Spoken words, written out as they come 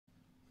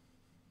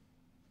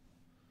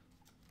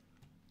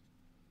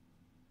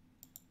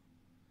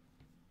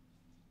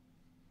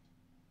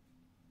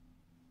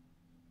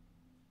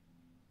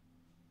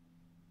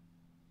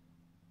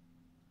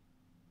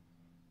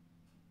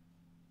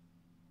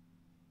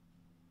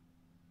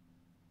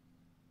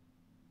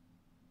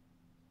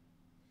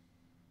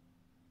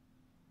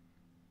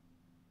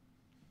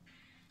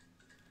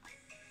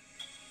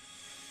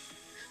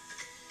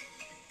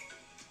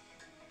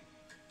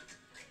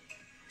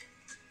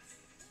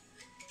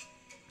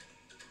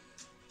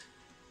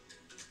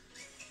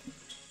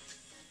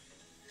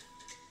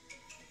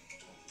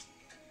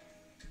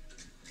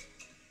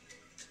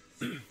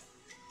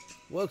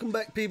Welcome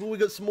back, people. We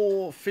got some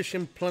more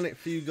Fishing Planet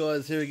for you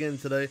guys here again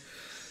today.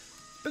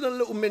 It's been a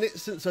little minute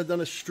since I've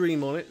done a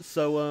stream on it,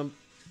 so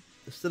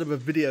instead of a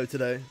video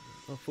today,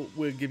 I thought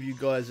we'd give you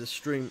guys a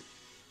stream.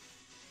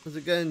 How's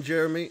it going,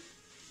 Jeremy?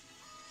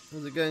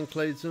 How's it going,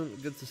 Clayton?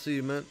 Good to see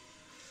you, man.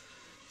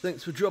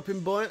 Thanks for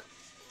dropping by.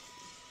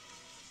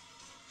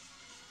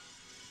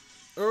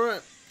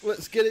 Alright,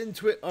 let's get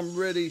into it. I'm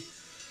ready.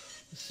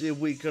 Let's see if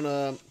we can do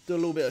a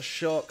little bit of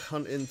shark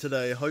hunting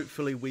today.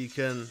 Hopefully we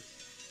can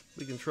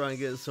try and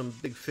get some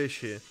big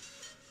fish here.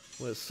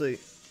 Let's see.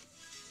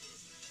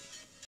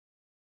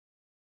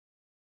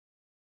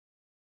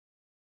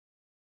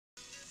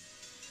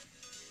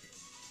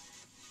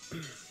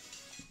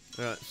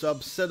 Alright, so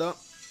I'm set up.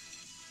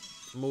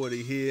 I'm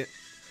already here.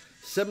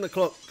 7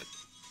 o'clock,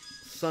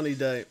 sunny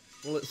day.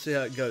 Well, let's see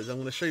how it goes. I'm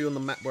going to show you on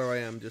the map where I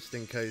am, just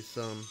in case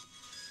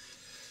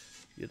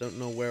you don't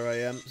know where I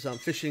am. So I'm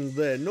fishing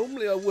there.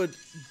 Normally I would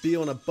be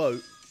on a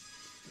boat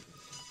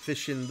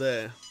fishing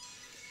there.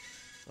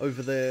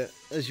 Over there,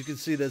 as you can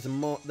see, there's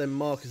them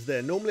markers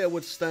there. Normally I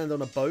would stand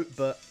on a boat,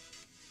 but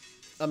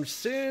I'm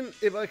seeing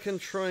if I can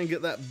try and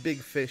get that big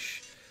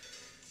fish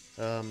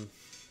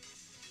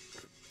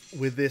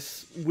with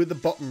the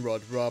bottom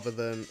rod rather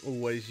than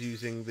always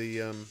using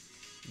the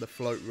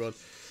float rod.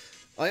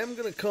 I am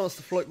going to cast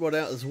the float rod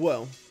out as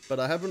well, but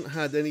I haven't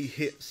had any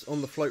hits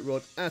on the float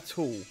rod at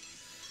all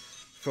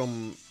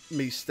from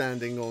me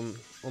standing on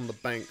the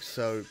bank,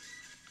 so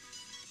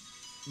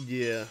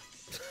yeah.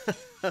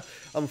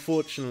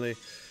 Unfortunately,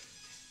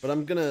 but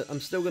I'm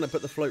still gonna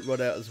put the float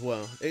rod out as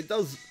well. It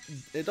does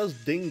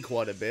ding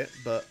quite a bit,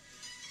 but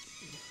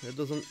it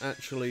doesn't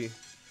actually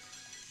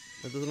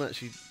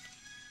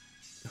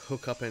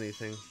hook up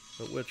anything.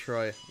 But we'll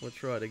try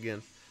it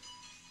again.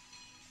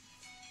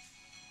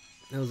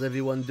 How's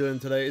everyone doing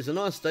today? It's a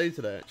nice day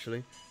today,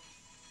 actually.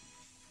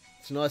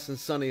 It's nice and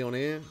sunny on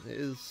here. It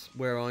is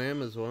where I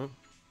am as well.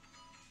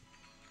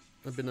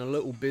 I've been a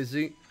little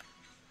busy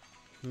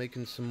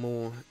making some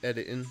more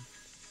editing.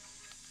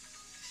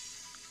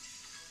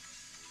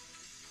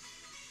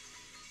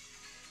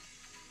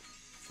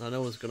 I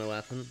know what's going to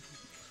happen.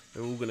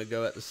 They're all going to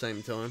go at the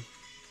same time.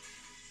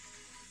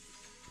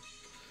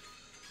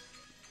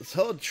 It's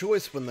a hard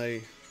choice when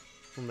they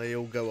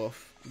all go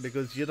off,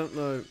 because you don't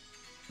know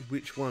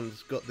which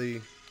one's going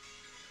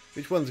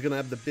to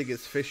have the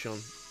biggest fish on.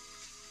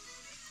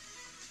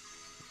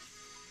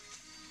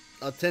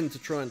 I tend to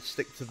try and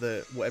stick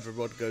to whatever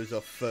rod goes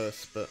off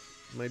first, but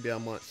maybe I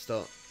might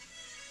start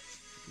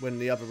when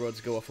the other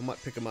rods go off. I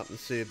might pick them up and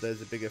see if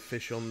there's a bigger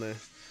fish on there,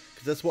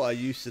 because that's what I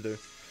used to do.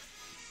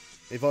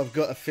 If I've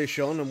got a fish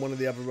on and one of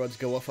the other rods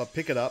go off, I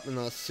pick it up and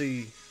I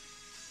see,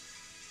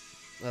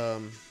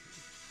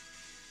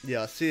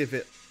 yeah, I see if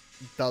it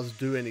does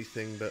do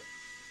anything, but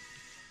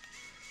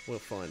we'll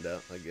find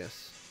out, I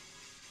guess.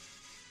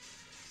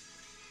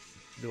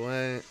 Do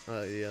I?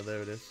 Oh yeah,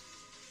 there it is.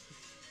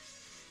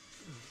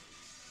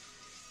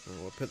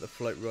 Oh, I'll put the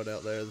float rod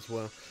out there as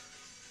well.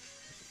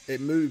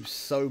 It moves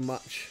so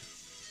much.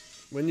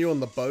 When you're on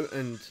the boat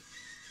and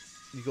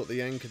you've got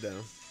the anchor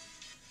down,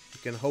 you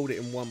can hold it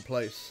in one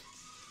place.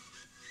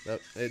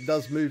 It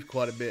does move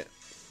quite a bit.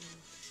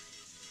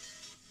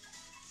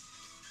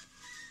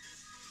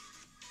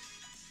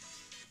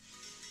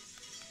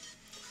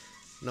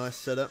 Nice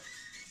setup.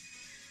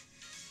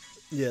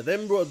 Yeah,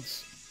 them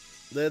rods,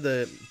 they're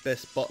the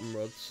best bottom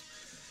rods.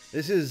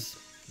 This is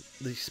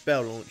the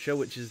spell launcher,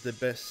 which is the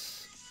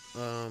best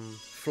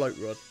float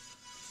rod.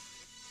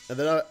 And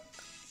then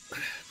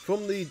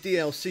from the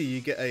DLC you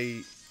get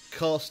a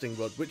casting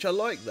rod, which I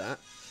like that.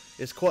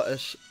 It's quite a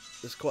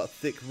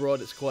thick rod,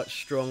 it's quite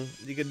strong.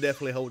 You can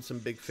definitely hold some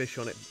big fish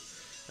on it.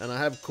 And I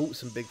have caught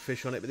some big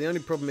fish on it, but the only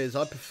problem is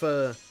I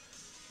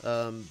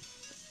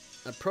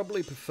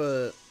probably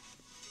prefer,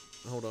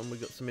 hold on, we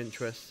got some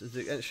interest. Is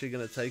it actually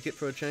going to take it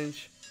for a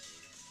change?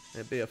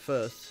 It'd be a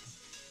first.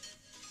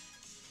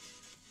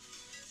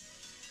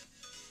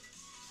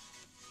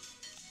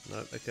 No,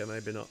 okay,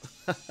 maybe not.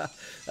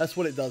 That's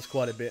what it does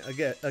quite a bit. I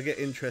get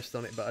interest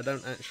on it, but I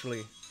don't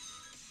actually.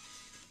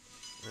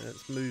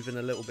 It's moving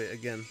a little bit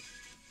again.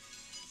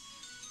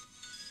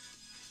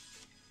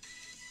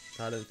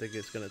 I don't think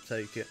it's going to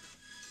take it.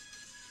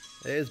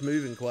 It is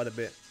moving quite a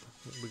bit.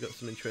 We got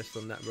some interest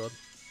on that rod.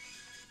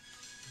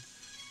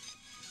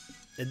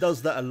 It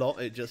does that a lot.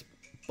 It just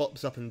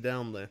bops up and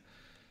down there.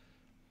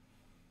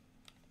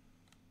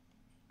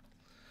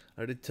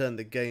 I did turn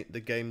the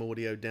game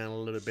audio down a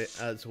little bit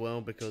as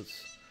well, because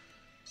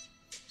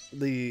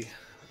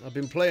I've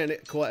been playing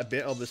it quite a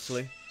bit,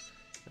 obviously,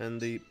 and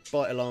the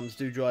bite alarms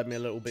do drive me a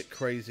little bit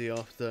crazy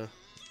after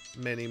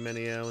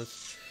many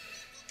hours.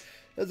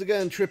 How's it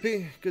going,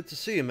 Trippy? Good to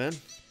see you, man.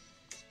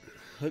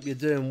 Hope you're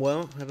doing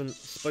well. Haven't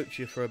spoke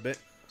to you for a bit.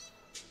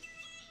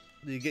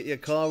 Do you get your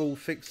car all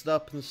fixed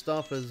up and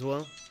stuff as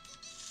well?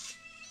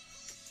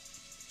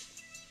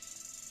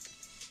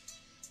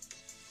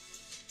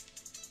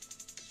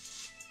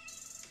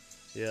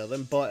 Yeah,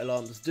 them bite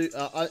alarms do.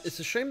 It's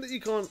a shame that you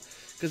can't,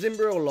 because in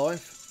real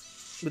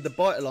life, with the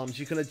bite alarms,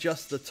 you can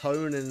adjust the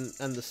tone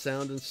and the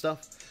sound and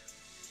stuff.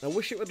 I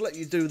wish it would let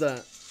you do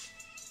that.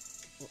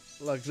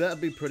 Like,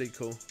 that'd be pretty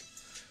cool.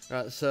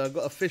 Alright, so I've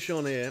got a fish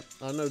on here.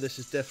 I know this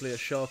is definitely a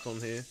shark on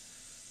here.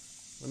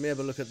 Let me have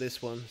a look at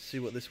this one, see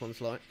what this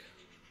one's like.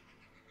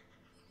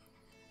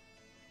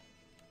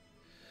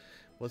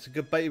 Well, it's a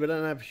good bait, but I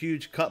don't have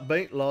huge cut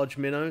bait, large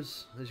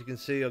minnows. As you can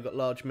see, I've got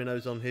large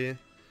minnows on here.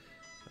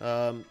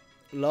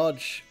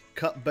 Large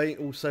cut bait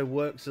also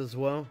works as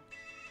well.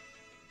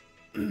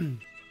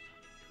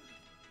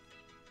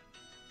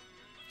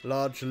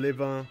 Large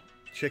liver,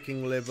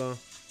 chicken liver,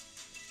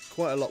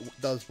 quite a lot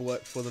does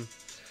work for them.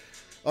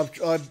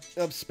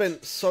 I've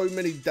spent so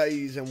many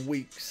days and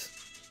weeks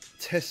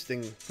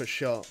testing for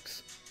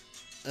sharks,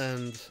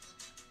 and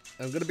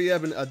I'm going to be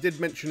having, I did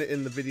mention it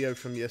in the video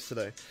from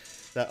yesterday,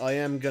 that I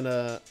am going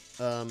to,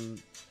 I'm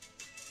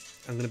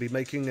going to be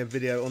making a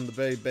video on the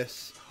very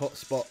best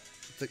hotspot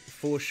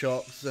for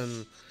sharks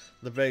and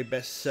the very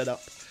best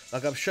setup.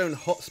 Like, I've shown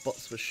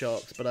hotspots for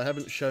sharks, but I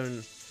haven't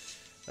shown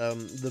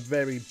the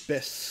very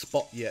best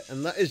spot yet,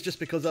 and that is just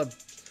because I've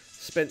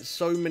spent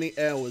so many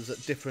hours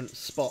at different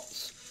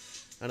spots,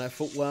 and I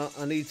thought, well,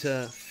 I need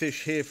to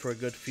fish here for a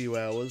good few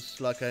hours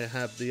like I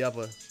have the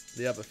other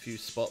few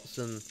spots,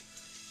 and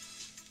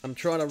I'm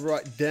trying to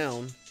write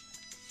down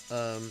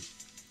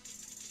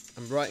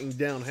I'm writing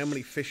down how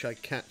many fish I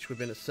catch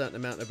within a certain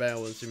amount of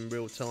hours in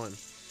real time,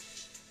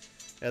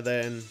 and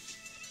then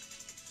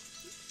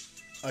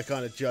I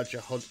kind of judge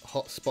a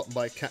hot spot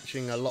by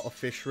catching a lot of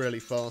fish really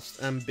fast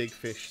and big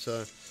fish.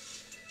 So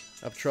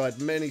I've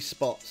tried many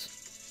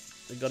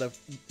spots. I've got to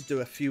do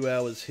a few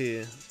hours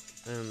here,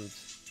 and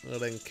I'll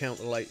then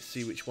calculate,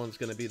 see which one's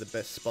going to be the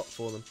best spot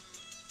for them.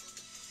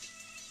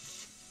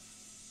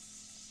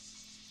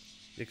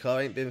 Your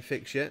car ain't been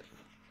fixed yet.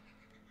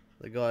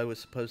 The guy was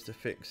supposed to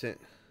fix it.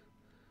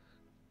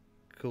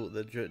 Caught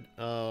the dread.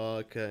 Oh,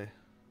 okay.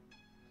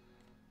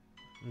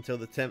 Until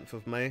the 10th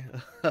of May.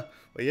 Well,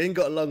 you ain't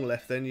got long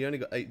left then. You only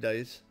got 8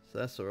 days, so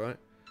that's alright.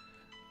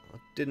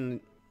 I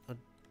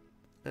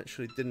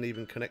actually didn't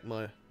even connect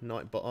my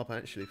Nightbot up. I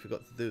actually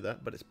forgot to do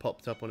that, but it's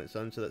popped up on its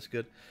own, so that's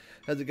good.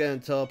 How's it going,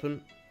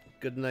 Tarpon?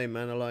 Good name,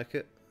 man. I like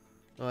it.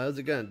 Oh, how's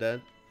it going,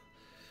 Dad?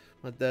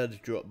 My dad's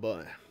dropped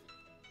by.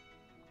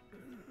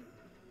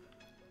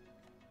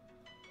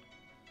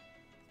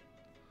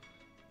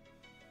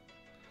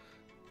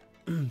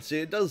 See,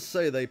 it does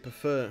say they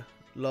prefer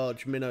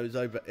large minnows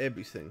over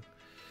everything,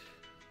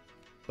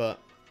 but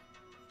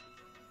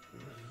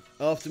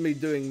after me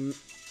doing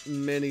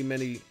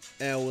many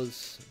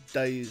hours,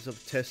 days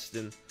of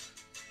testing,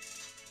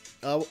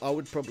 I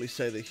would probably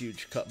say the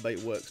huge cut bait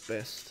works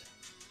best.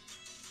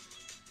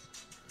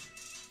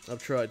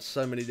 I've tried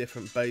so many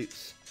different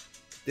baits,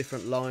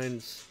 different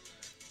lines,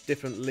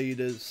 different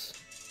leaders,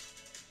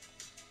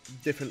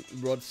 different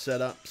rod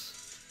setups,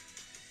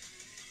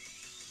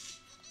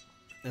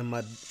 and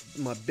my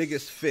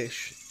biggest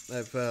fish,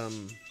 I've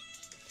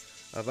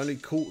only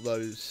caught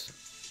those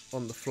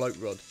on the float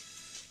rod.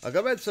 Like,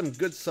 I've had some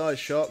good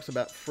sized sharks,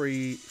 about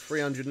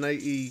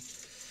 380,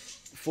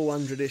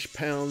 400-ish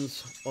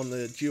pounds on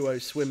the duo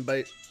swim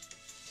bait,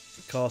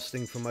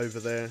 casting from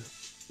over there,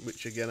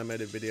 which again I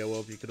made a video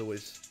of. You could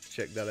always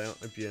check that out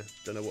if you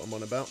don't know what I'm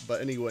on about. But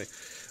anyway,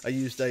 I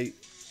used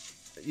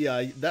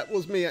that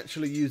was me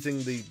actually using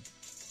the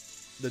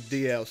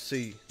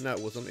DLC. No, it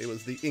wasn't. It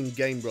was the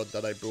in-game rod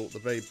that I brought, the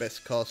very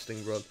best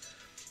casting rod.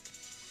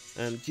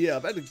 And yeah,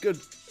 I've had a good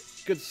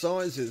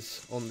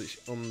sizes on this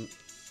on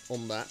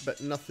that,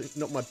 but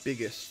not my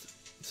biggest.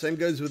 Same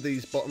goes with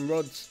these bottom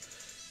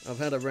rods. I've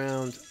had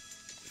around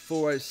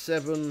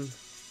 407,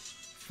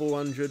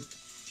 400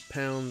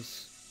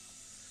 pounds,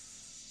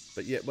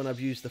 but yet when I've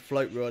used the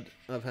float rod,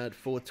 I've had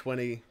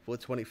 420,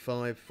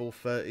 425,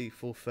 430,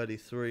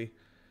 433.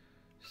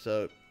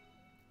 So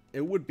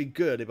it would be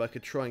good if I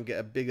could try and get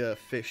a bigger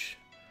fish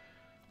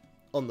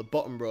on the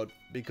bottom rod,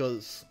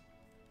 because,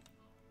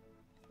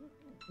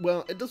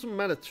 well, it doesn't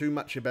matter too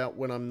much about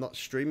when I'm not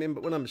streaming,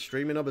 but when I'm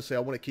streaming, obviously I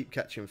want to keep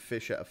catching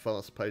fish at a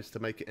fast pace to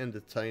make it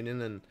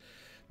entertaining, and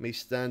me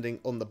standing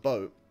on the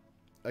boat,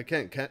 I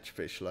can't catch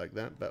fish like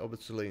that, but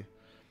obviously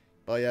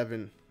by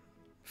having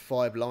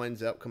 5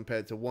 lines out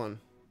compared to 1,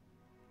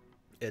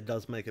 it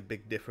does make a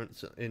big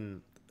difference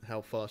in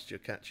how fast you're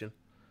catching.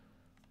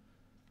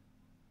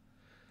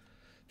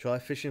 Try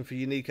fishing for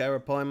unique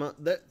arapaima.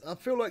 I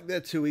feel like they're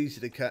too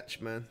easy to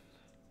catch, man.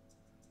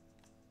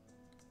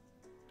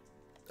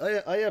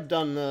 I have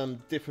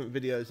done different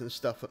videos and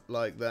stuff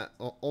like that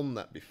on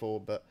that before,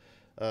 but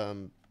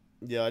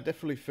yeah, I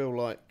definitely feel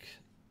like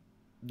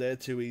they're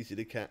too easy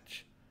to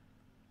catch.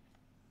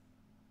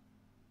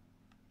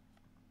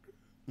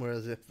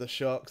 Whereas if the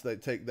sharks, they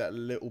take that a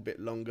little bit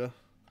longer.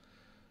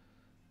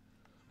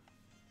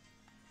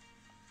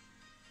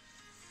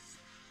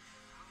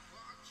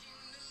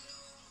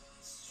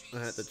 I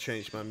had to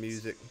change my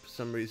music. For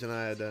some reason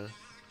I had an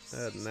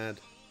ad.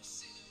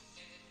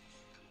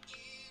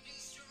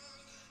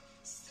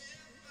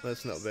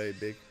 That's not very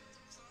big.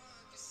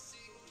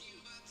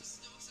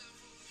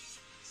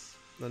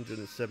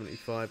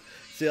 175.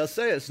 See, I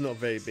say it's not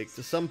very big.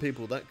 To some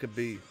people that could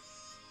be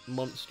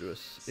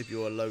monstrous if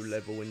you're low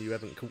level and you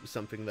haven't caught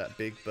something that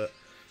big, but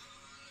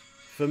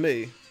for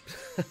me,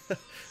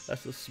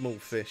 that's a small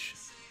fish.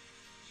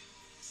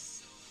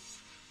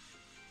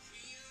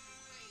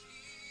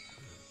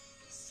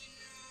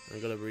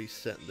 I'm gonna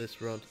reset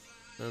this rod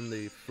and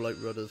the float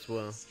rod as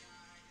well.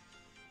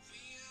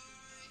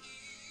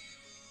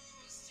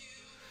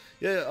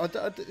 Yeah,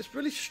 it's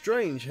really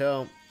strange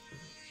how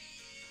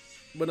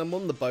when I'm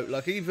on the boat,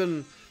 like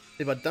even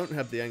if I don't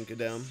have the anchor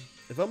down,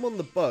 if I'm on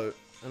the boat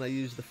and I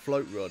use the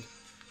float rod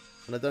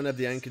and I don't have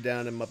the anchor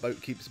down and my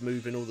boat keeps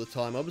moving all the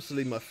time,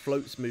 obviously my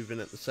float's moving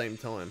at the same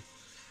time,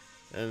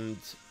 and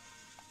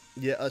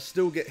yeah, I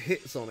still get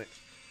hits on it,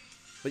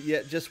 but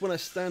yet just when I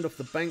stand off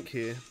the bank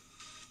here,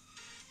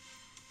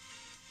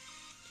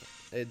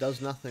 it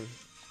does nothing.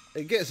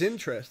 It gets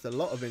interest, a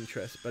lot of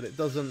interest, but it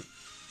doesn't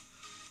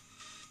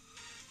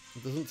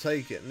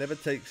take it, never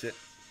takes it.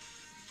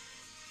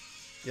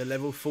 You're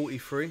level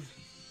 43.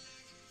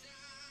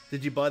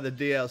 Did you buy the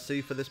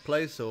DLC for this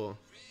place or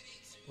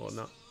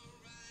not?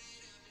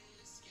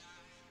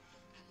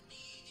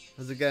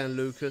 How's it going,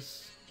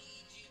 Lucas?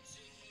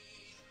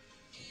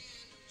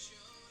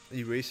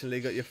 You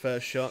recently got your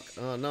first shark.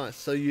 Oh, nice.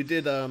 So you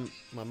did,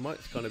 my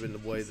mic's kind of in the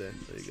way there.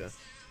 There you go.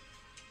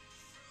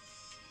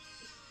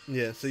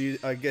 Yeah, so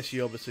I guess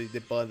you obviously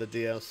did buy the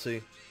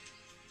DLC.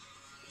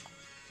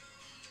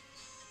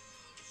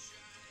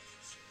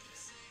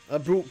 I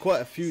brought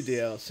quite a few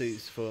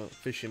DLCs for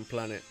Fishing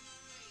Planet.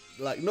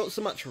 Like, not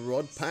so much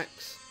rod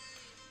packs,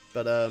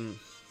 but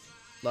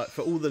like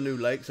for all the new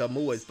lakes, I'm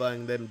always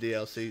buying them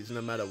DLCs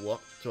no matter what,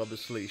 to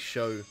obviously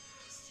show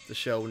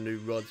new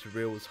rods,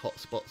 reels,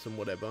 hotspots and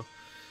whatever.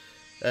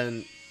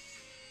 And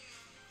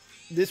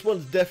this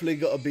one's definitely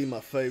got to be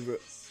my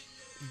favourite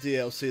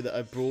DLC that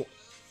I brought,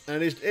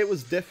 and it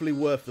was definitely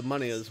worth the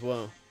money as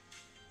well.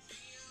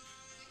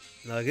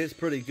 Like, it's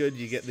pretty good.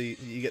 You get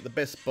the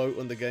best boat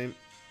on the game,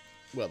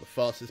 well, the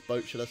fastest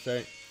boat, should I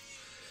say.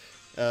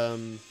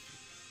 And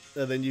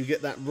then you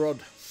get that rod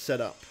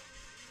set up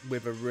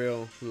with a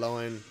reel,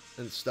 line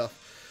and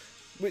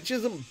stuff, which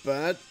isn't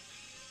bad.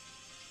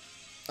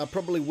 I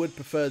probably would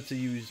prefer to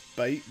use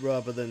bait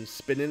rather than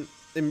spinning.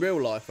 In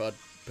real life I'd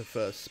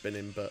prefer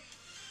spinning, but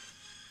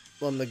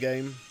on the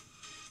game,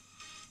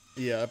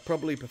 yeah, I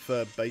probably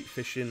prefer bait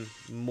fishing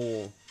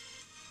more.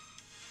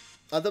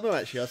 I don't know,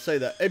 actually, I say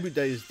that every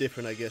day is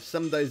different, I guess.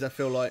 Some days I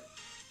feel like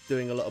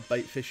doing a lot of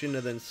bait fishing,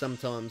 and then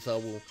sometimes I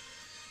will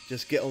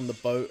just get on the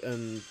boat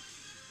and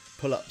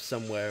pull up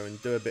somewhere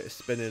and do a bit of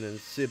spinning and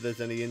see if there's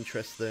any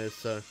interest there.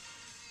 So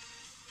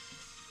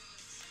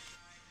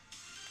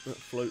that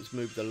float's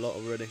moved a lot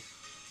already.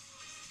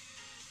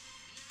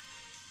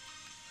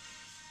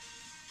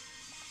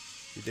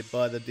 You did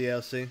buy the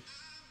DLC.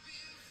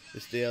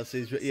 This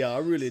DLC's, yeah, I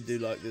really do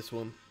like this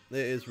one. It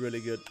is really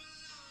good.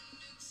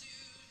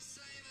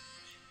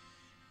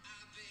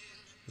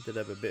 I did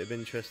have a bit of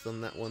interest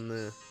on that one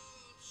there.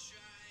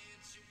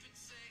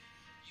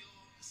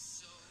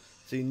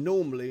 See,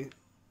 normally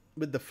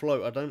with the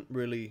float, I don't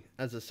really,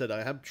 as I said,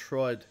 I have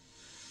tried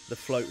the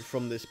float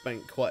from this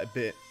bank quite a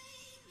bit,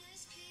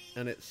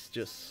 and it's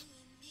just,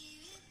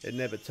 it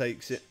never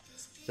takes it.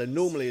 So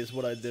normally is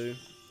what I do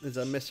is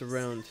I mess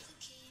around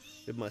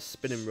with my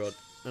spinning rod,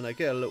 and I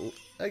get a little,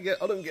 I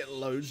don't get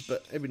loads,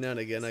 but every now and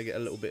again I get a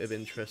little bit of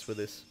interest with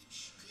this.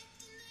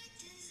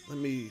 Let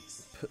me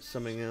put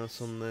something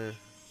else on there.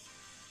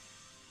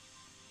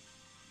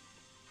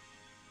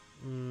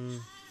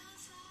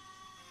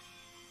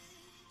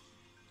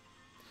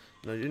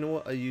 No, you know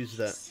what? I use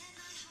that.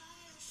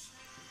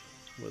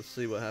 We'll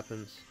see what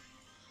happens.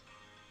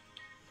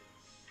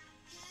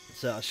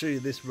 So I'll show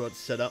you this rod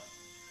setup.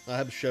 I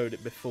have showed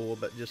it before,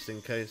 but just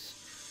in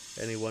case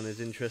anyone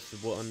is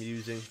interested what I'm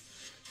using.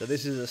 So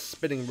this is a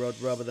spinning rod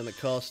rather than a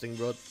casting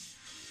rod.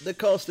 The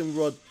casting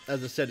rod,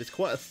 as I said, is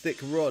quite a thick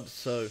rod,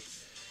 so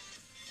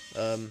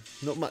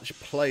not much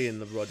play in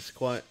the rod. It's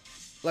quite,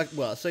 like,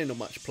 well, I say not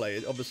much play.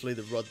 Obviously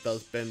the rod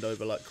does bend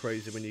over like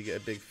crazy when you get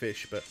a big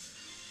fish, but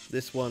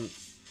this one,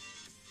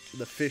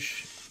 the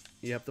fish,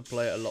 you have to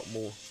play it a lot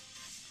more.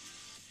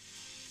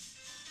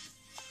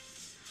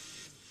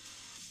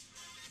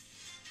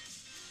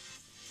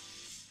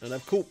 And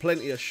I've caught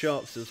plenty of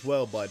sharks as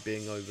well by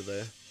being over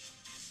there,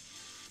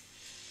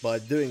 by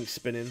doing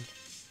spinning,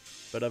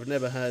 but I've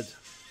never had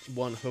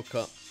one hook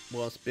up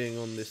whilst being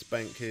on this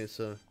bank here,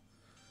 so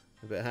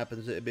if it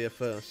happens it'll be a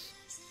first.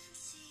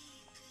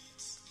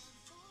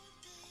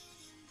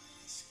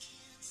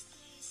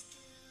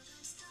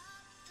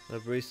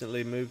 I've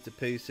recently moved to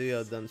PC.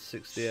 I've done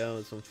 60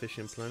 hours on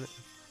Fishing Planet.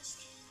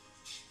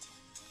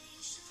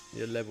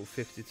 You're level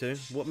 52.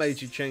 What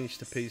made you change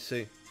to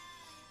PC?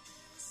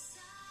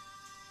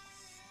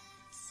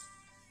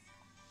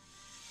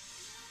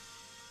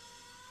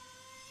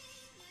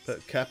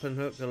 Put cap and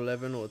hook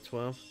 11 or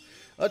 12.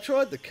 I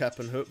tried the cap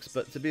and hooks,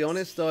 but to be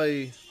honest,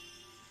 I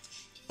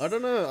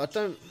don't know. I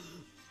don't.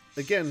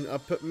 Again, I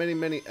put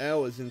many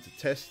hours into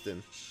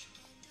testing,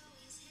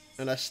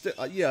 and I still,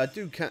 yeah, I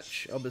do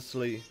catch.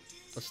 Obviously,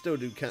 I still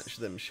do catch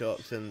them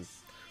sharks, and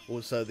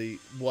Also the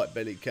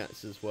white-bellied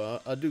cats as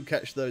well. I do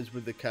catch those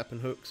with the cap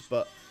and hooks,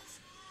 but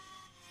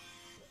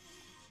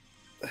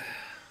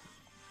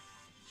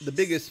the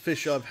biggest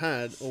fish I've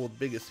had, or the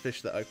biggest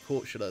fish that I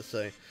caught, should I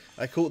say,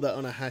 I caught that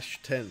on a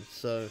hash 10,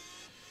 so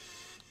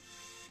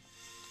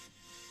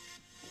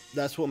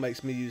that's what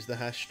makes me use the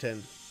hash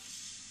 10.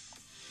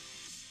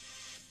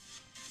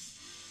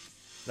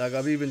 Like,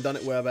 I've even done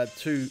it where I've had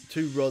two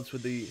rods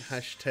with the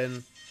hash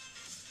 10,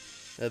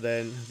 and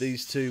then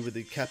these two with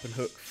the cap and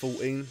hook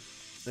 14,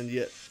 and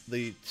yet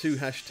the two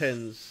hash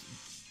 10s,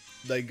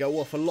 they go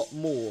off a lot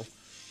more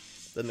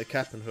than the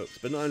cap and hooks.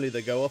 But not only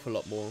they go off a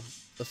lot more,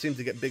 I seem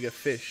to get bigger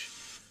fish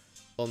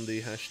on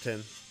the hash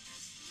 10.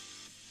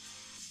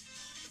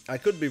 I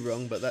could be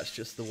wrong, but that's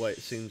just the way it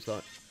seems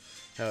like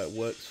how it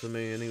works for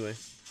me anyway.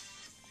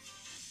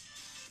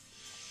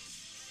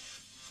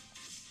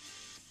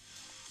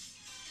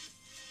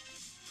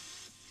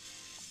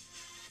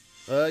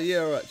 Yeah,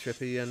 alright,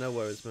 Trippy. Yeah, no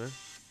worries, man.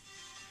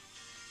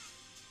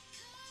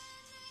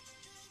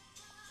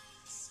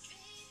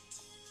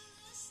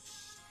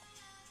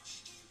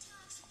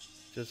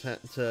 Just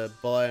had to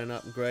buy an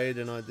upgrade,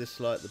 and I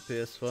dislike the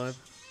PS5.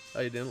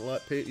 Oh, you don't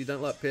like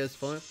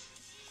PS5?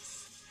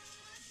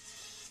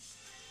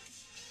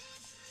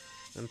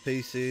 And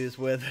PC is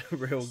where the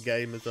real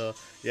gamers are.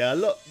 Yeah, a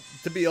lot.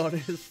 To be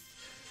honest,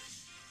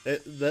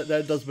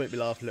 that does make me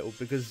laugh a little,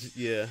 because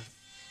yeah,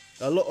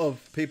 a lot of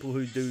people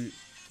who do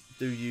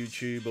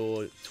YouTube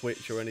or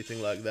Twitch or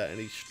anything like that,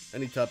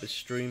 any type of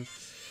stream,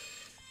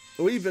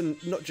 or even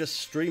not just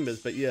streamers,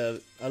 but yeah,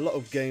 a lot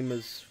of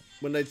gamers,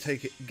 when they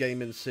take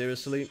gaming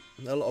seriously,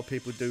 a lot of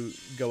people do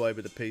go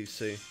over to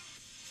PC.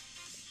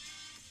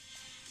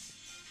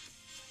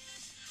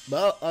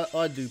 But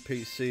I do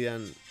PC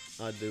and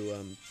I do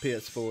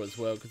PS4 as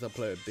well, because I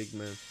play a big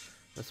man.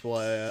 That's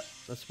why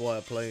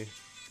I play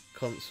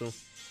console.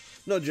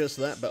 Not just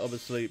that, but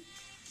obviously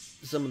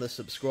some of the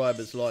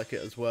subscribers like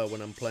it as well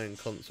when I'm playing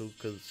console,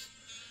 because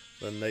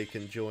then they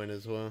can join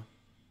as well.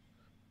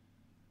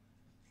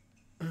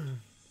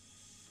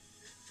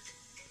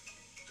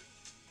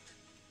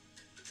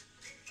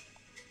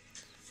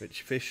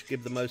 Which fish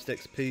give the most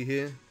XP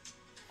here?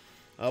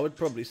 I would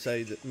probably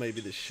say that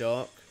maybe the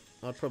shark.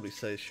 I'd probably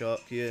say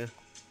shark, yeah.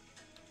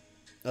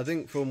 I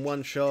think from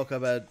one shark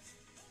I've had,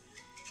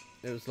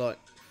 it was like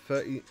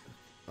 30,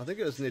 I think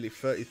it was nearly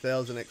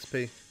 30,000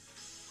 XP.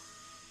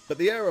 But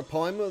the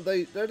arapaima,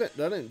 they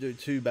don't do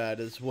too bad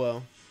as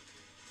well,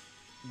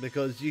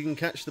 because you can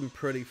catch them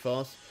pretty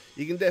fast.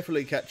 You can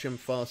definitely catch them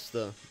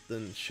faster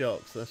than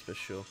sharks, that's for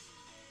sure.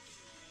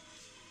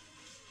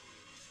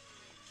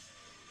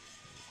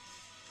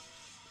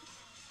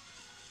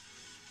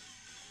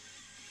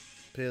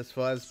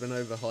 PS5's been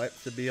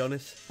overhyped, to be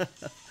honest.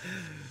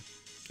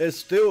 I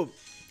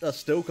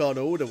still can't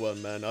order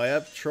one, man. I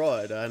have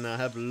tried and I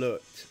have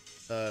looked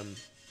to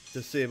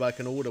see if I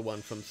can order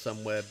one from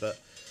somewhere, but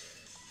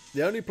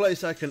the only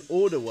place I can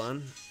order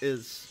one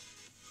is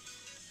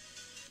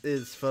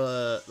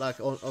for like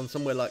on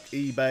somewhere like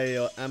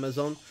eBay or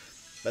Amazon,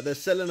 but they're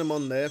selling them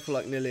on there for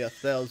like nearly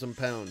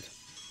 £1,000,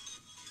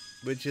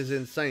 which is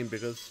insane,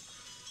 because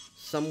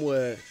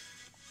somewhere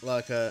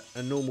like a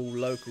normal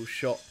local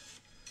shop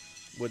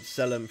would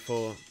sell them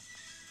for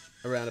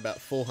around about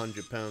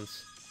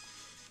 £400.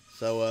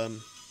 So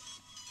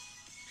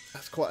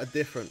that's quite a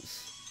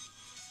difference.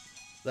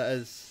 That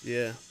is,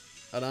 yeah.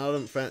 And I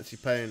don't fancy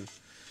paying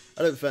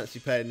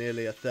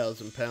nearly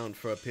 £1,000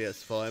 for a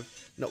PS5.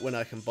 Not when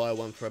I can buy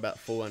one for about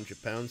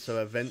 £400. So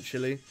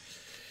eventually,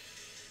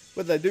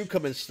 when they do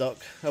come in stock,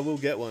 I will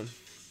get one.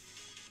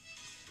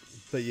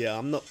 But yeah,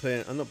 I'm not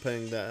paying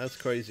that. That's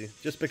crazy.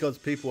 Just because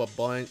people are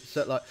buying,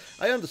 so like,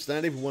 I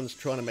understand everyone's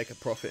trying to make a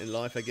profit in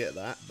life. I get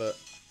that, but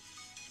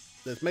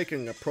there's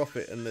making a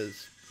profit and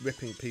there's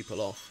ripping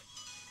people off.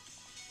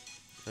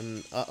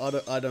 And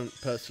I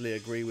don't personally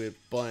agree with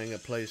buying a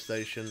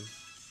PlayStation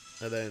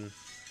and then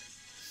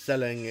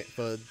selling it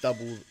for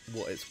double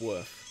what it's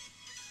worth.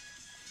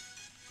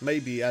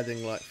 Maybe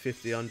adding like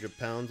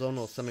 £50–100 on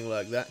or something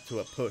like that to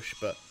a push,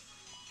 but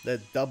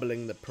they're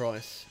doubling the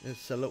price.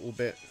 It's a little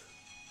bit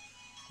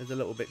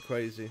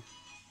crazy.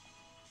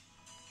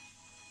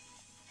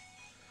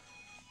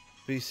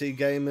 PC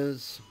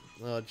gamers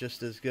are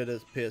just as good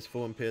as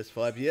PS4 and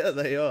PS5. Yeah,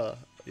 they are.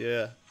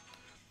 Yeah.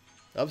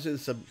 I've seen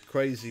some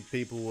crazy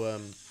people,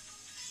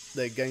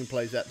 their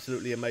gameplay is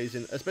absolutely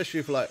amazing,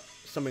 especially for like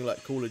something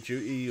like Call of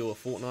Duty or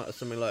Fortnite or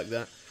something like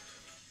that.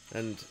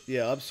 And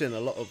yeah, I've seen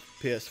a lot of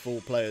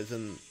PS4 players,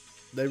 and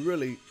they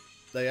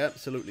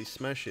absolutely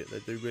smash it. They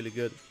do really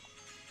good.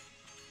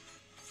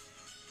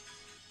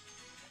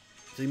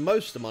 See,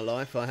 most of my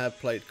life I have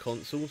played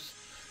consoles,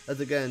 as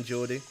again,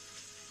 Geordie.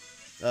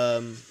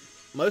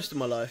 Most of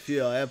my life,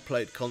 yeah, I have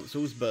played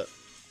consoles, but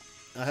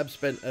I have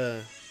spent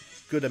a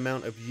good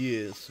amount of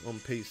years on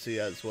PC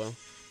as well.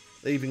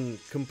 Even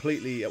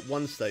completely, at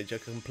one stage, I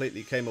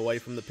completely came away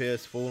from the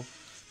PS4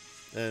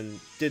 and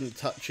didn't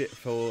touch it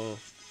for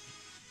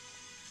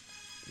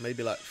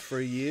maybe like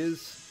 3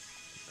 years.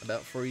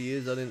 About 3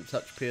 years I didn't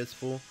touch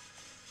PS4.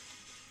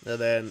 And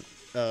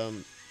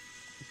then,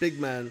 big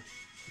man,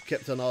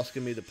 kept on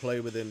asking me to play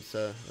with him,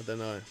 so I don't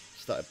know,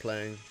 started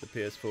playing the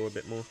PS4 a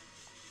bit more.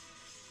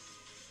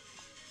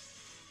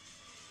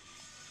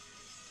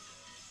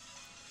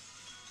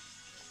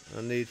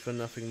 I need for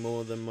nothing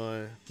more than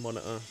my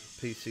monitor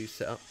PC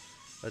setup.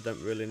 I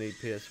don't really need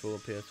PS4,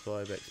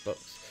 PS5,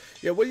 Xbox.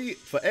 Yeah, well,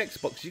 for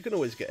Xbox, you can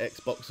always get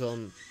Xbox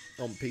on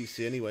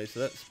PC anyway,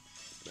 so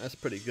that's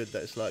pretty good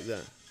that it's like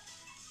that.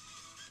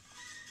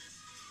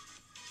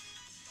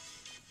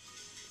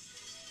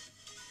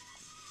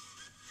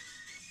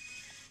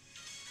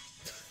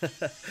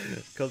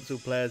 Console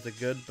players are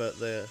good, but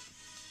the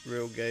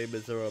real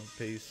gamers are on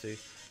PC.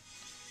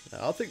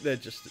 I think they're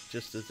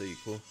just as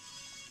equal.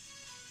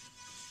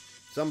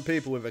 Some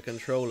people with a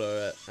controller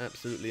are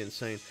absolutely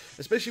insane,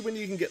 especially when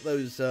you can get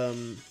those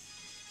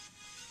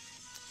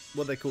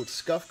what they called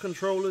scuff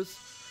controllers,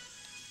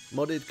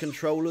 modded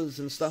controllers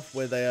and stuff,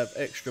 where they have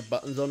extra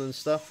buttons on and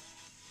stuff.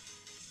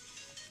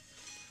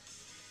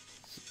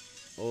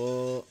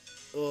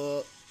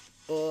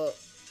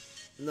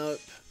 Nope.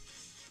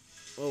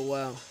 Oh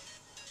wow.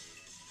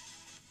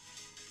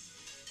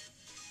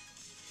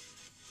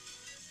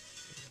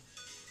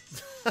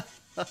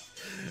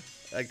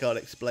 I can't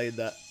explain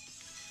that.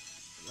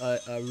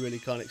 I really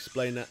can't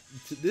explain that.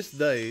 To this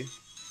day,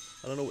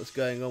 I don't know what's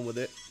going on with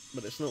it,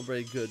 but it's not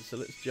very good, so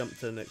let's jump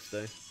to the next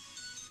day.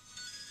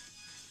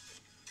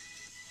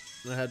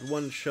 I had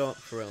one shark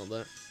throughout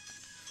that.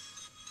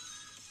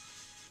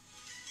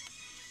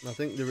 I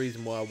think the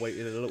reason why I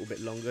waited a little bit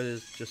longer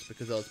is just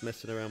because I was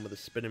messing around with the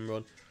spinning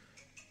rod.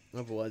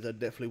 Otherwise, I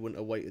definitely wouldn't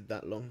have waited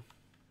that long.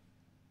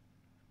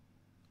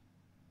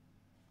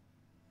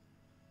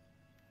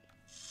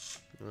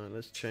 Alright,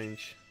 let's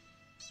change.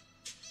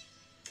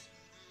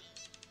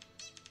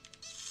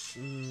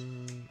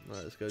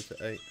 Right, let's go to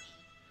 8.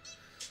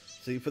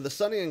 See, for the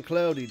sunny and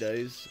cloudy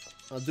days,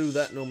 I do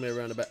that normally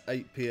around about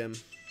 8 PM.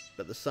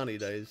 But the sunny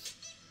days,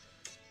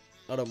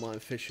 I don't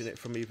mind fishing it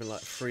from even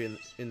like 3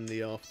 in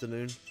the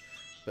afternoon.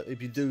 But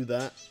if you do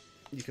that,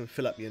 you can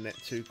fill up your net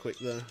too quick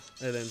though.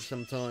 And then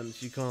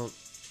sometimes you can't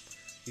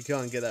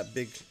get that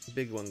big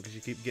one because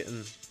you keep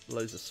getting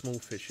loads of small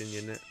fish in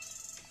your net.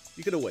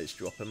 You could always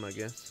drop them, I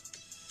guess.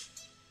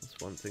 That's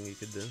one thing you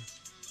could do.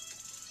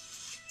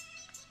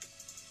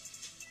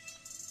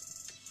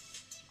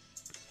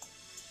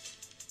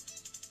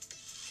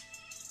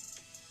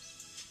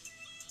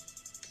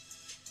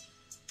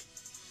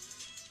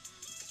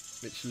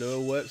 Which lure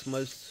works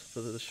most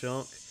for the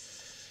shark?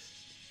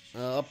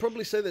 I'll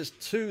probably say there's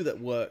 2 that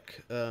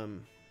work. I'd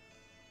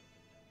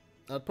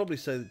probably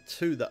say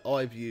 2 that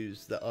I've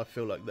used that I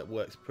feel like that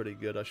works pretty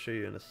good. I'll show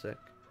you in a sec.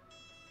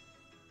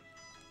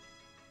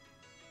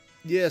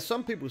 Yeah,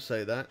 some people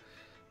say that.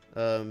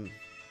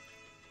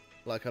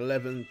 Like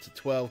 11 to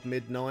 12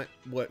 midnight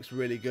works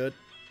really good.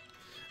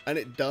 And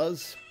it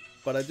does,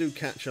 but I do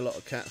catch a lot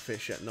of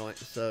catfish at night,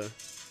 so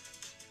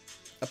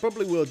I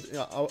probably will.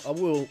 I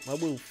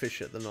will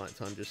fish at the night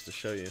time just to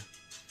show you.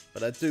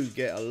 But I do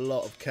get a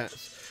lot of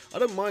cats. I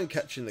don't mind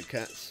catching the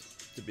cats,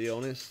 to be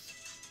honest.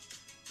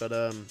 But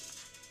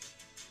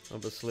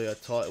obviously I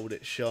titled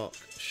it Shark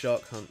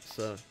Hunt,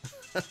 so.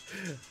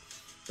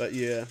 But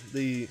yeah,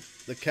 the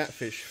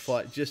catfish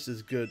fight just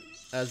as good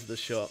as the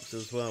sharks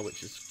as well,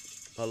 which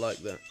is, I like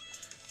that.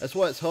 That's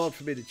why it's hard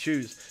for me to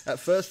choose. At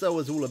first I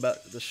was all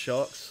about the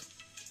sharks,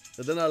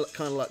 but then I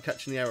kind of like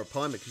catching the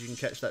arapaima because you can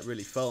catch that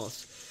really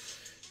fast.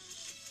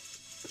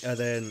 And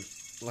then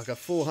like a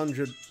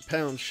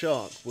 400-pound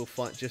shark will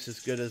fight just as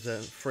good as a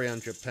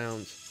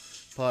 300-pound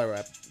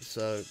pirate.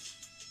 So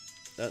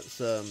that's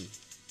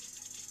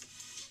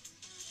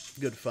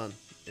good fun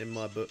in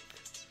my book.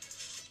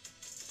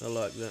 I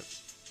like that.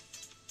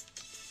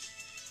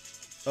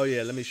 Oh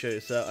yeah, let me show you.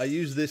 So I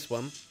use this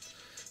one.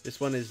 This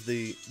one is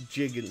the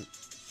jig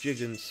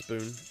and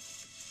spoon.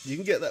 You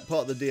can get that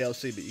part of the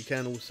DLC, but you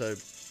can also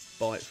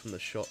buy it from the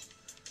shop.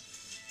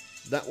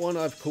 That one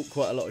I've caught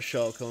quite a lot of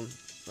shark on.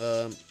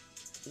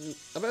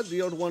 I've had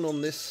the odd one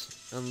on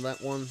this and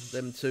that one,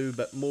 them two,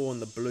 but more on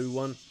the blue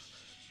one.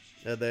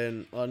 And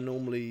then I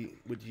normally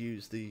would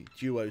use the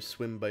duo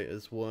swim bait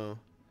as well.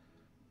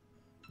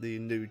 The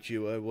new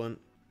duo one,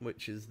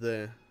 which is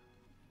there.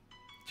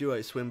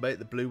 Duo swim bait,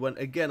 the blue one.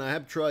 Again, I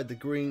have tried the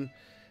green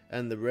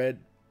and the red,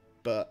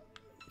 but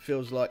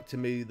feels like to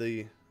me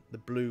the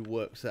blue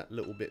works that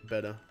little bit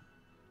better.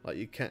 Like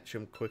you catch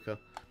them quicker.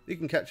 You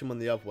can catch them on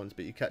the other ones,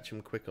 but you catch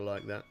them quicker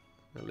like that.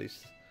 At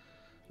least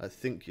I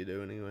think you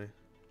do anyway.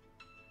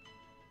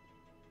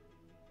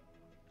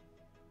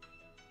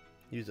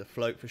 Use a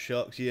float for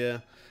sharks, yeah.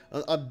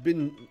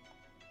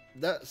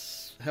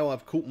 That's how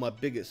I've caught my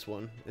biggest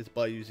one, is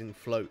by using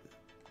float.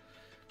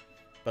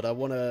 But I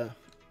wanna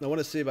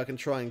see if I can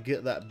try and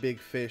get that big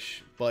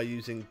fish by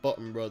using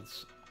bottom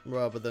rods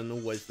rather than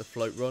always the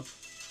float rod.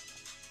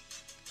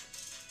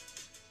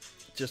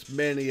 Just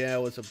many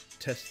hours of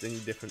testing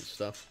different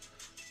stuff.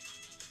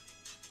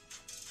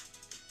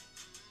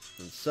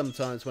 And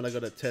sometimes when I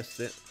gotta test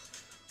it,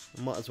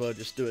 I might as well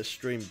just do a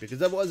stream,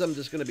 because otherwise I'm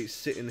just gonna be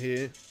sitting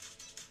here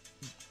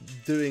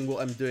doing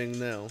what I'm doing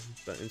now,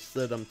 but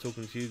instead I'm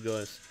talking to you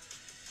guys.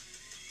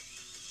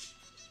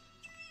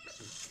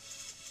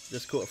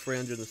 Just caught a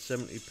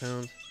 370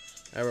 pound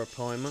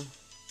arapaima.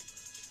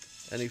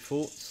 Any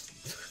thoughts?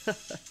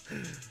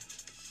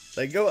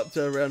 They go up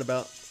to around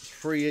about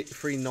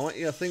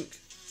 390, I think.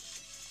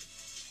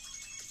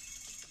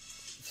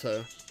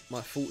 So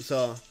my thoughts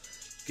are,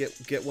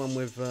 get one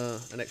with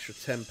an extra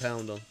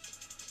 £10 on.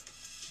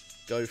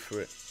 Go for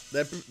it.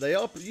 They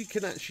are. You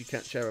can actually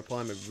catch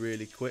arapaima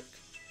really quick.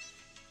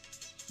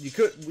 You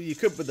could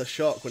with the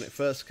shark when it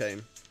first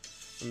came,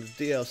 when the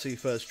DLC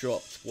first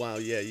dropped. Wow,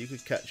 yeah, you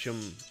could catch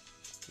them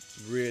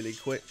really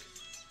quick.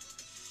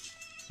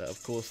 But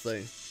of course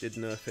they did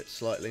nerf it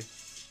slightly.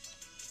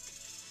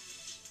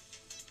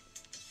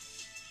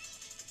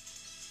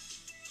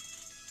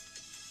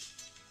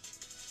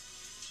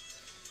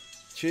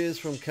 Cheers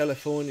from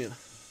California.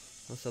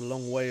 That's a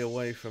long way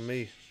away from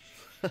me.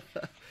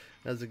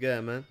 How's it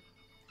going, man?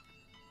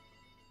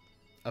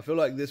 I feel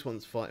like this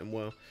one's fighting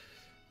well.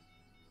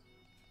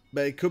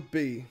 But it could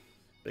be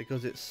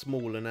because it's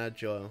small and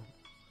agile.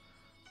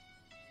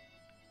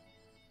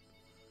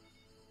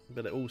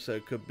 But it also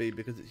could be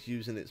because it's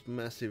using its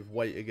massive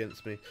weight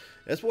against me.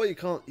 That's why you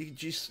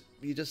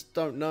just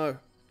don't know.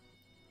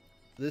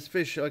 This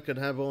fish I could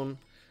have on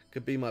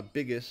could be my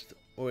biggest,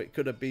 or it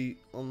could be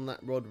on that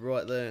rod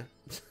right there.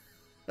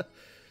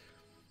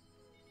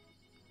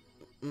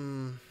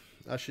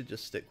 I should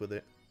just stick with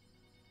it.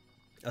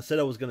 I said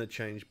I was going to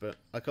change, but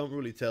I can't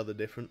really tell the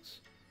difference.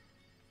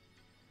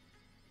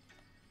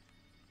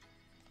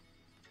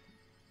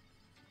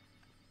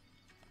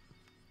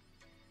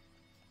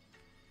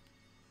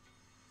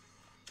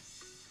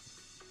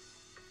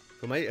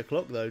 From 8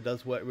 o'clock though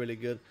does work really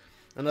good,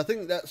 and I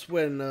think that's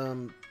when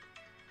I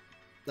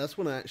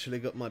actually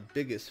got my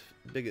biggest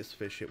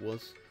fish. It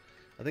was,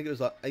 I think it was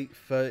like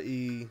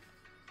 8:30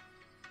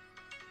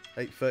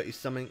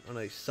 something on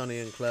a sunny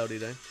and cloudy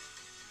day.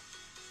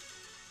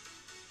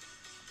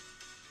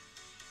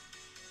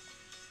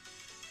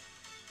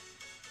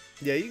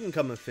 Yeah, you can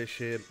come and fish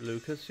here,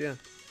 Lucas. Yeah,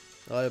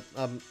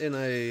 I'm in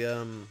a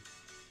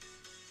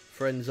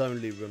friends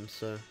only room,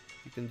 so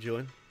you can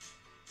join.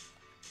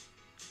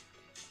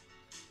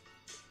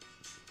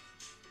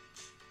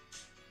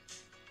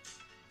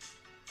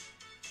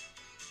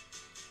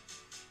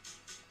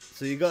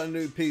 So you got a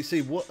new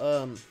PC. What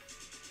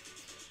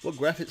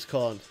graphics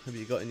card have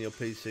you got in your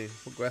PC?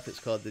 What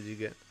graphics card did you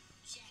get?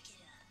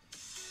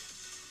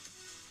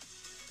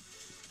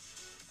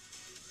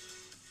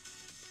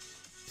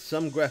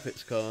 Some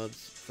graphics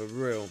cards, for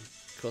real,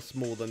 cost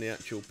more than the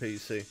actual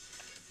PC.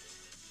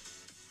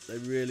 They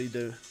really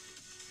do.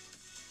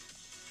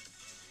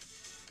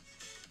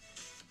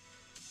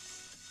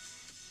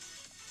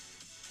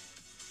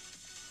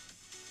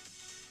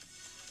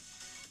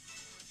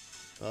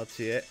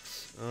 RTX.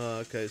 Oh,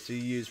 okay, so you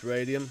use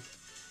Radium.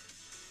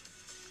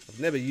 I've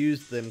never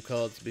used them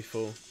cards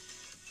before.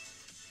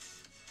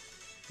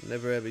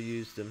 Never ever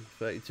used them.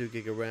 32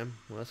 gig of RAM.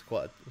 Well, that's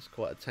quite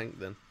a tank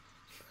then.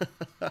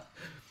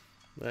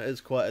 That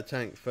is quite a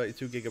tank.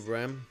 32 gig of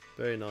RAM.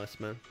 Very nice,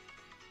 man.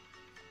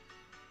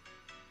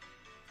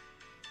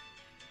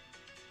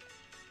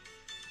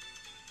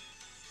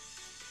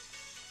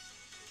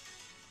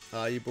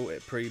 Ah, you bought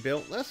it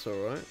pre-built. That's all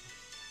right.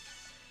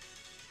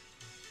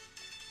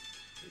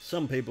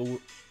 Some people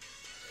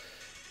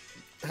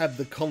have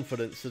the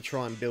confidence to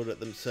try and build it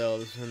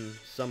themselves, and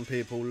some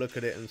people look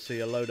at it and see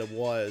a load of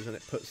wires and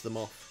it puts them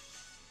off.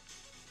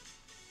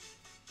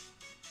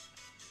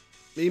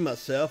 Me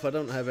myself, I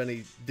don't have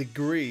any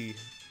degree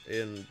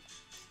in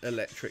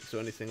electrics or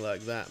anything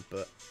like that,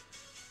 but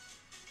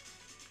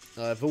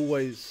I've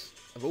always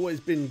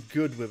been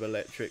good with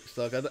electrics.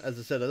 Like, as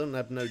I said, I don't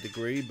have no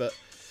degree, but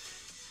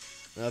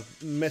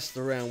I've messed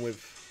around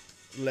with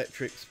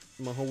electrics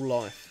my whole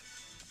life.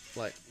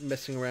 Like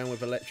messing around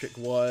with electric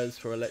wires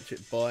for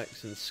electric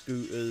bikes and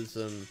scooters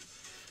and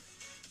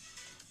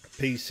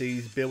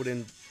PCs,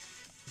 building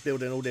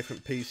all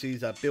different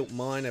PCs. I built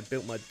mine, I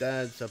built my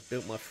dad's, I've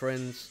built my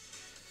friends'.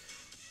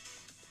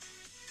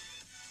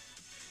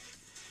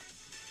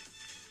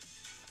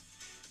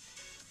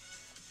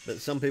 But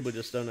some people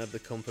just don't have the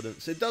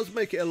confidence. It does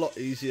make it a lot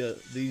easier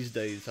these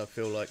days, I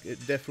feel like.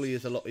 It definitely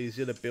is a lot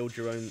easier to build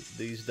your own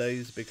these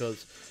days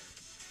because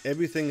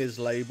everything is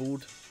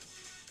labelled.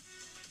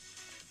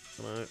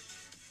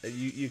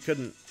 You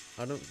couldn't,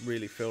 I don't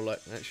really feel like,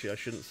 actually I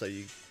shouldn't say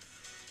you,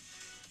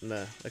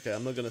 nah, okay,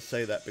 I'm not going to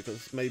say that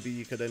because maybe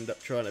you could end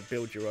up trying to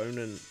build your own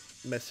and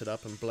mess it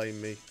up and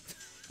blame me.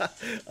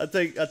 I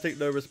take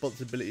no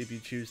responsibility if you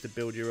choose to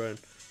build your own.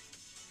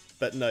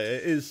 But no,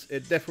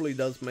 it definitely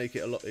does make it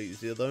a lot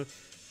easier though,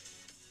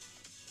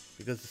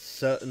 because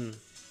certain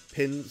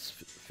pins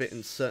fit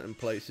in certain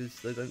places,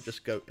 they don't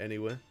just go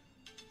anywhere.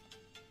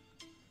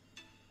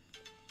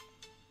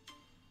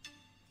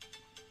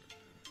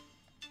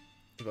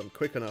 If I'm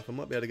quick enough, I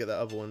might be able to get that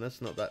other one. That's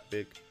not that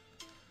big.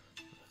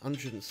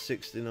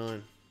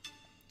 169.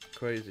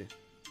 Crazy.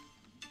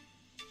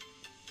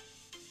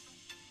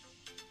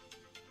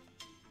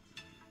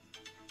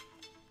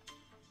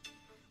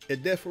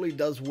 It definitely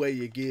does weigh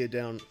your gear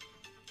down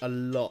a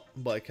lot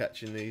by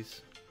catching these.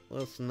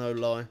 That's no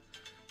lie.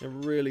 It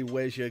really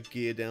wears your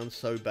gear down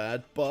so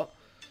bad, but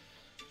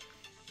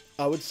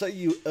I would say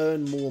you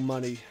earn more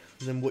money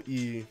than what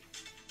you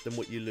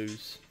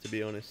lose, to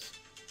be honest.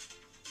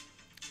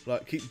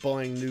 Like, keep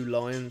buying new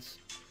lines,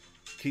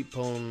 keep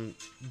on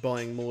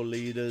buying more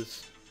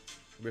leaders,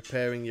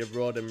 repairing your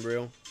rod and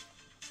reel.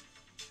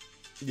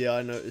 Yeah,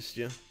 I noticed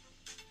you.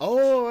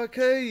 Oh,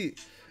 okay.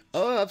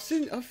 Oh, I've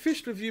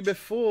fished with you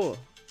before.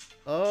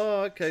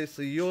 Oh, okay,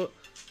 so you're...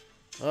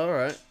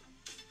 Alright.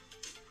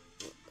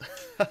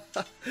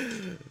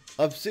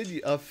 I've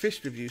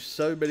fished with you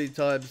so many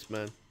times,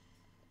 man.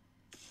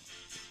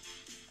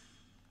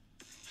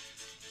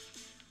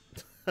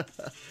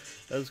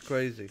 That's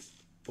crazy.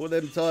 All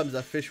them times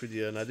I fished with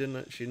you and I didn't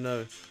actually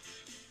know.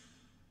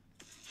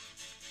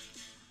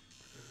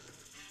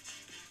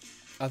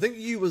 I think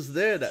you was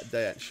there that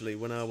day actually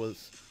when I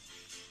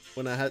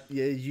had,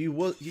 yeah, you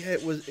was, yeah,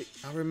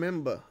 I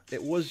remember.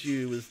 It was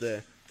you who was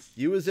there.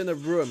 You was in a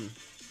room.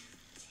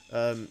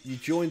 You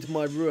joined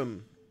my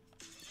room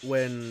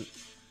when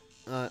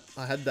I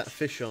had that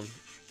fish on.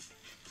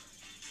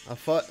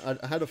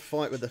 I had a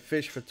fight with the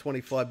fish for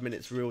 25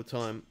 minutes real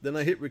time. Then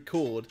I hit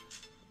record.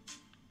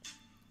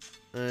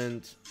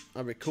 And I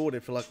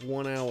recorded for like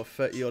 1 hour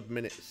 30 odd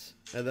minutes,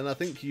 and then I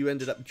think you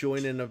ended up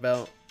joining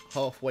about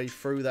halfway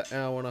through that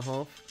hour and a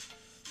half,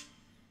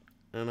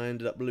 and I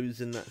ended up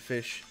losing that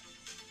fish.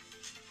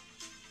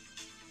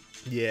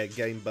 Yeah,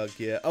 game bug.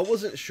 Yeah, I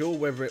wasn't sure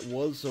whether it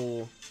was,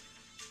 or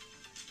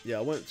yeah,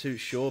 I wasn't too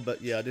sure,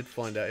 but yeah, I did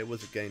find out it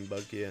was a game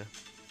bug. Yeah,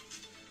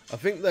 I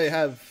think they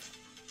have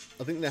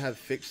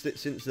fixed it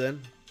since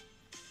then.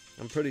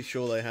 I'm pretty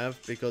sure they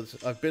have,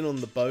 because I've been on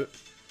the boat,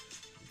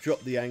 drop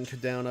the anchor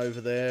down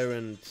over there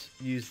and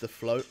use the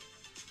float,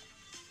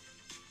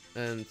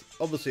 and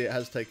obviously it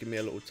has taken me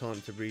a little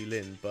time to reel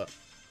in, but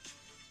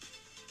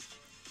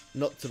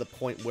not to the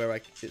point where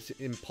it's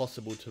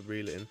impossible to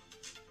reel in.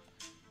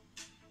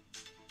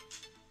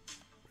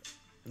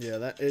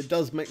 Yeah, it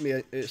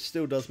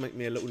still does make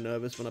me a little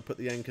nervous when I put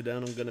the anchor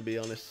down, I'm gonna be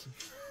honest.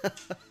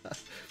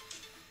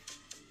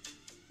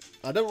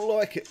 I don't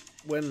like it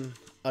when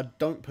I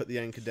don't put the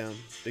anchor down,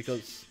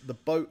 because the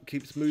boat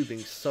keeps moving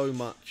so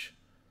much.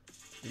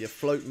 Your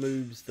float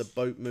moves, the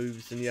boat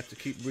moves, and you have to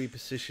keep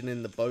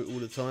repositioning the boat all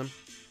the time.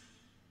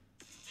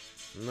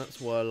 And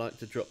that's why I like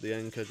to drop the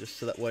anchor, just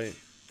so that way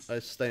I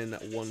stay in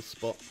that one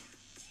spot.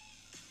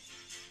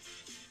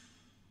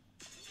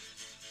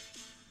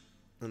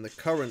 And the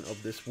current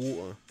of this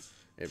water,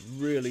 it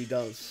really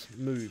does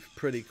move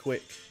pretty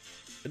quick.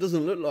 It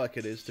doesn't look like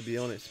it is, to be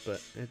honest,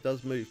 but it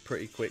does move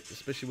pretty quick,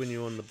 especially when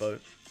you're on the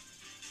boat.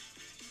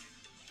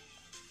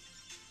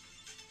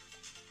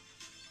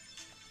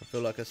 I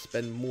feel like I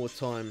spend more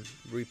time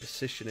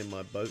repositioning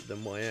my boat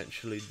than what I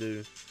actually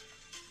do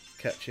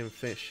catching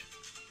fish.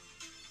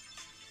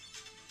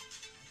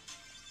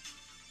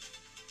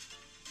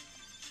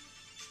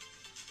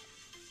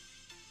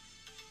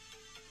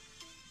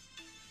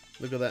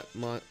 Look at that,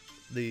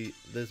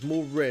 there's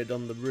more red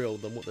on the reel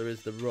than what there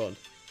is the rod.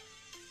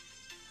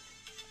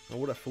 I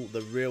would have thought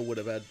the reel would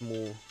have had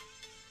more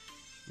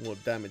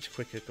damage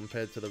quicker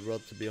compared to the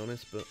rod, to be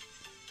honest, but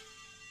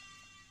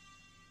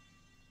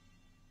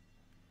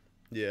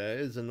yeah, it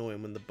is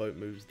annoying when the boat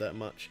moves that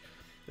much.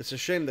 It's a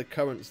shame the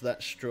current's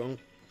that strong.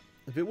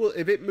 If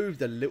it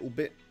moved a little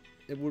bit,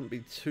 it wouldn't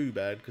be too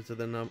bad, because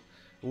then I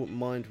wouldn't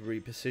mind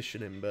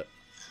repositioning, but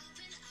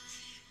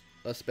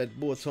I spend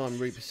more time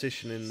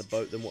repositioning the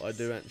boat than what I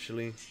do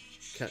actually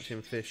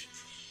catching fish.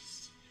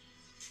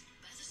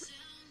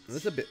 And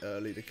it's a bit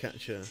early to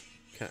catch a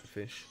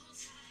catfish.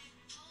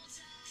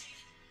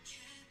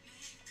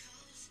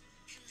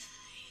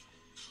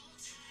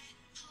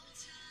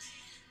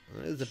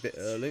 It is a bit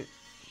early.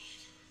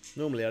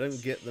 Normally I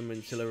don't get them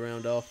until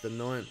around after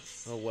 9.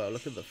 Oh wow,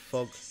 look at the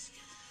fog.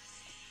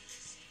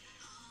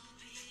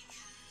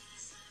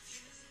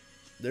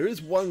 There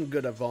is one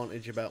good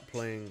advantage about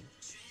playing,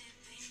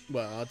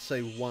 well, I'd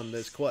say one,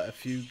 there's quite a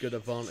few good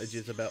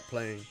advantages about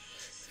playing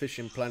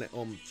Fishing Planet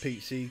on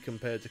PC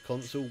compared to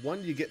console.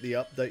 One, you get the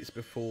updates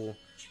before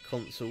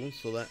console,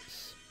 so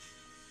that's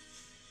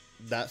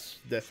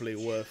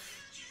definitely worth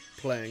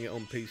playing it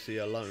on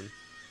PC alone.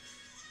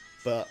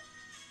 But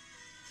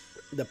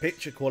the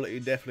picture quality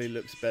definitely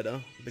looks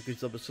better,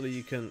 because obviously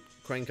you can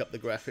crank up the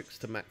graphics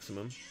to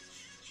maximum.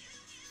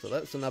 So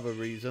that's another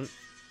reason.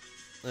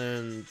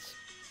 And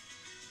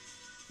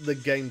the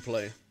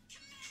gameplay.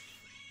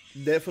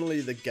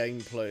 Definitely the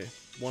gameplay.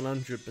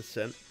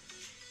 100%.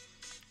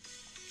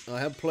 I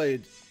have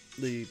played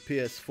the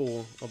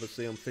PS4,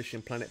 obviously, on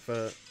Fishing Planet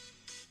for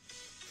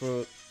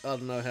I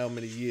don't know how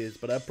many years,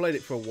 but I've played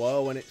it for a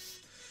while, and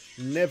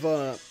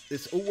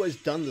it's always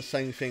done the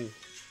same thing,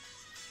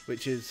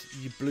 which is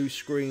you blue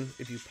screen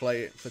if you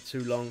play it for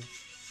too long,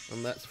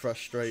 and that's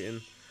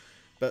frustrating.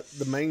 But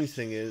the main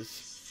thing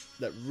is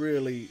that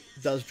really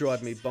does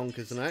drive me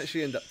bonkers, and I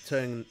actually end up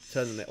turning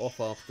it off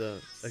after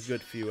a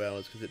good few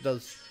hours, because it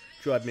does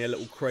drive me a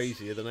little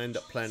crazier than I end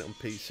up playing it on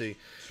PC,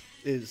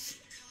 is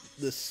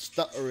the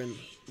stuttering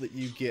that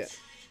you get.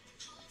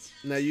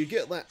 Now, you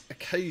get that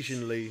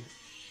occasionally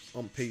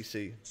on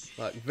PC.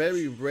 Like,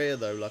 very rare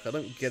though, like I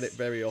don't get it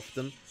very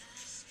often.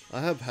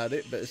 I have had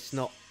it, but it's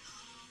not,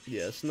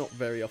 yeah, it's not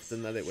very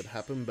often that it would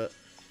happen. But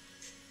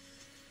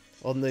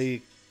on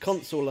the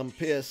console on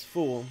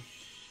PS4,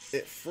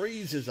 it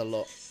freezes a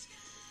lot,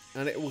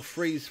 and it will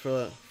freeze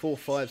for 4 or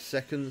 5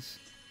 seconds,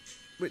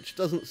 which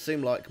doesn't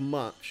seem like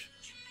much,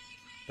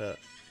 but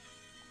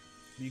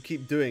you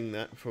keep doing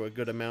that for a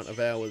good amount of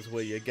hours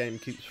where your game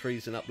keeps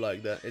freezing up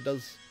like that, it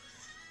does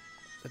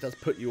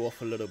put you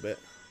off a little bit,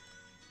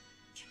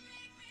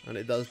 and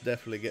it does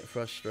definitely get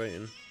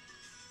frustrating.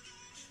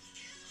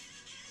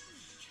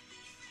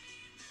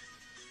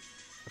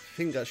 I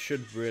think I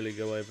should really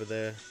go over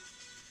there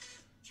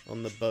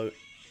on the boat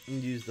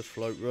and use the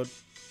float rod.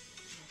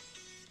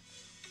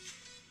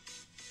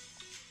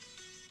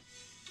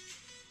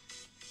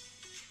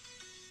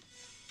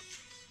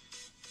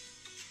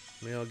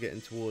 We are getting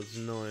towards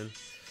 9.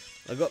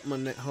 I got my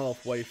net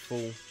halfway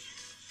full.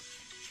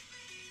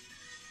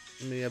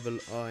 Let me have a.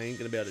 Oh, I ain't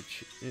gonna be able to.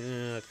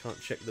 Yeah, I can't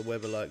check the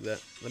weather like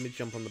that. Let me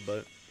jump on the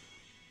boat.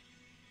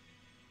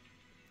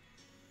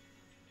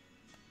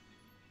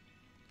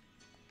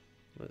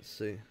 Let's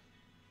see.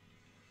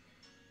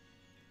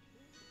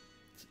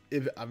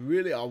 If I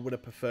would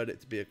have preferred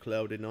it to be a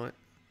cloudy night.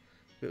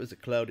 If it was a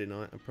cloudy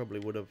night, I probably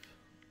would have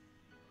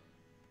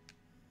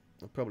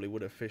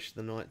fished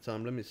the night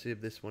time. Let me see if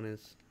this one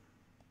is.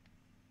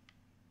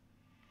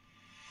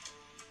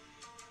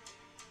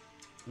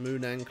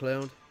 Moon and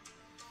cloud.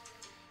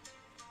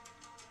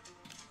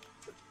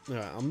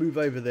 Alright, I'll move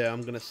over there. I'm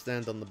going to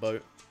stand on the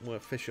boat. I'm going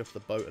to fish off the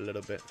boat a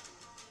little bit.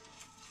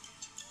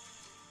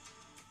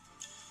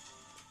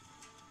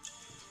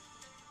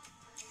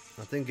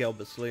 I think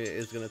obviously it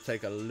is going to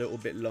take a little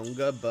bit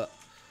longer, but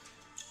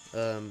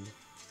there's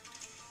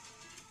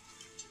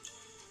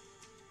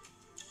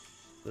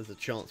a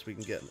chance we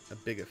can get a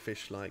bigger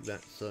fish like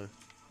that, so.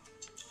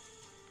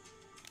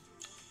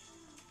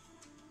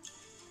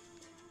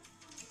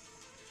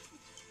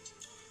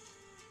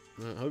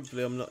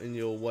 Hopefully I'm not in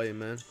your way,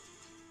 man.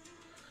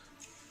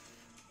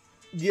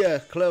 Yeah,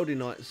 cloudy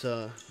nights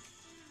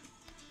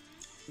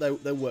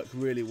they work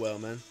really well,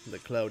 man. The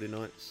cloudy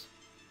nights.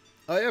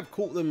 I have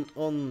caught them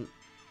on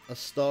a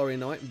starry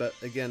night, but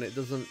again, it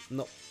doesn't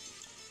not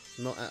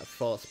at a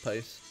fast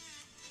pace.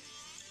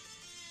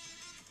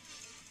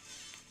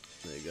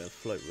 There you go,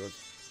 float rod.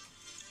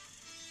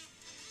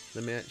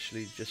 Let me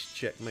actually just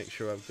check, make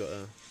sure I've got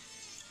a.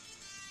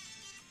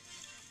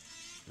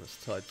 That's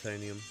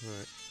titanium. All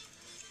right.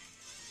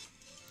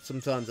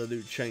 Sometimes I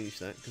do change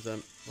that because I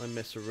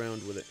mess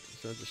around with it,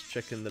 so I'm just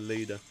checking the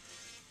leader.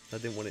 I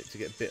didn't want it to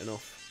get bitten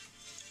off.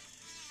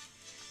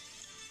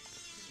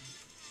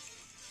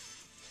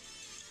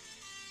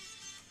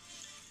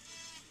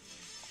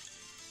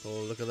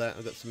 Oh, look at that,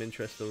 I've got some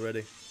interest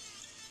already.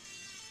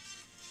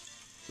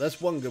 That's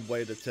one good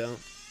way to tell.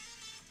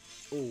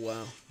 Oh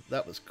wow,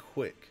 that was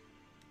quick.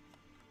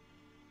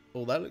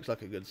 Oh, that looks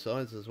like a good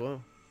size as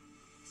well.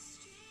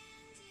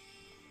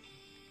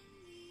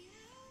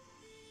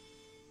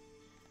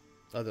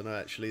 I don't know,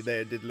 actually, there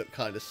it did look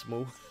kind of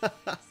small.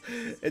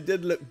 It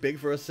did look big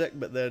for a sec,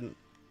 but then,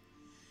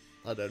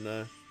 I don't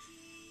know.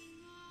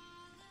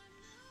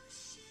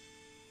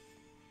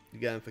 You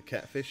going for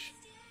catfish?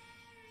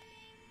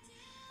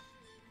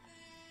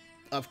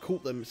 I've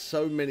caught them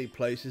so many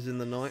places in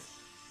the night.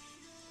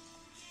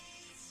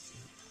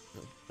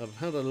 I've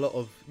had a lot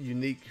of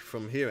unique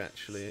from here,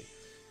 actually,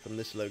 from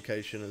this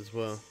location as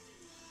well.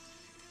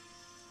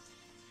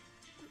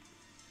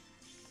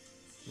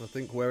 I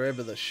think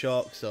wherever the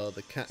sharks are,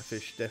 the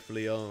catfish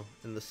definitely are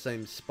in the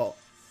same spot.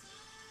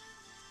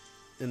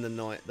 In the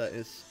night, that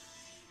is.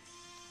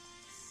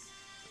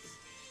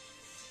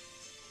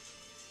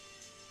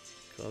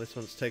 God, this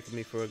one's taking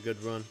me for a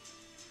good run.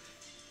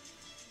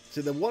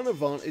 See, the one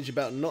advantage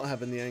about not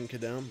having the anchor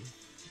down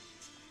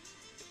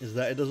is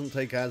that it doesn't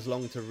take as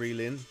long to reel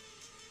in,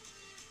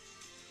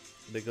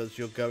 because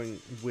you're going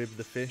with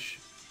the fish.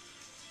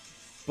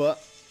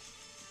 But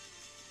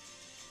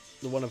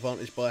the one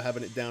advantage by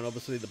having it down,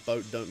 obviously the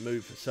boat don't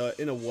move. So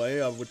in a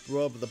way, I would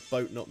rather the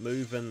boat not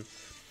move. And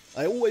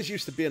I always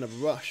used to be in a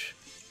rush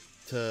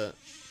to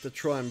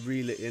try and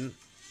reel it in.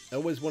 I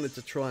always wanted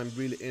to try and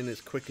reel it in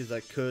as quick as I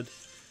could.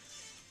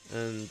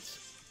 And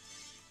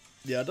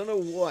yeah, I don't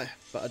know why,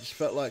 but I just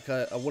felt like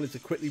I wanted to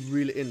quickly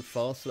reel it in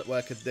fast so that way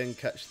I could then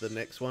catch the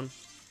next one.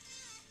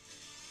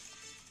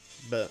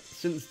 But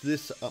since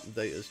this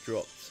update has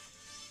dropped,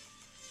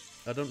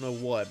 I don't know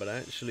why, but I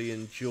actually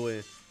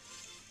enjoy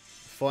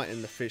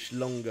fighting the fish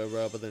longer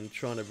rather than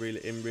trying to reel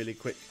it in really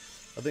quick.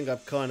 I think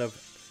I've kind of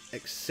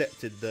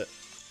accepted that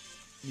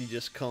you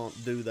just can't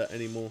do that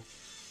anymore.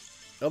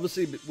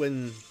 Obviously,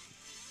 when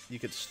you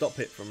could stop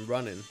it from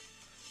running,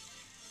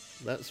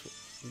 that's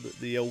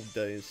the old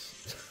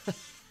days.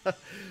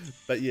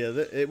 But yeah,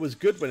 it was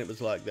good when it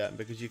was like that,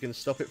 because you can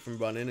stop it from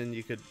running and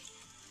you could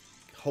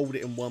hold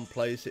it in one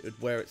place, it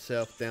would wear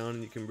itself down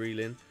and you can reel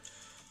in.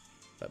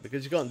 But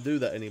because you can't do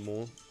that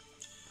anymore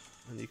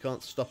and you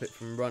can't stop it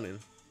from running,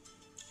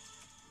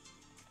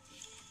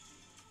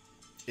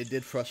 it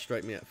did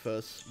frustrate me at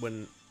first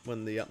when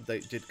when the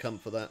update did come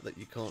for that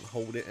you can't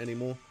hold it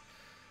anymore.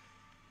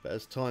 But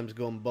as time's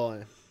gone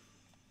by,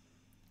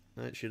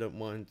 I actually don't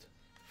mind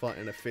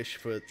fighting a fish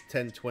for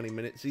 10-20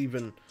 minutes.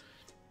 Even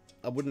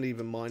I wouldn't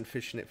even mind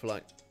fishing it for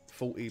like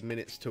 40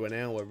 minutes to an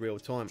hour real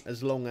time,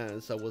 as long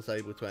as I was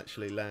able to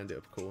actually land it,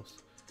 of course.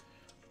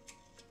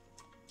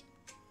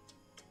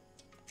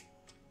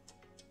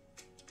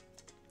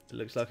 It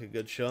looks like a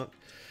good shark.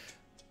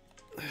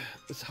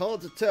 It's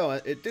hard to tell.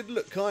 It did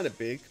look kind of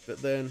big,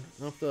 but then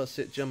after I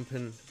sit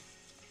jumping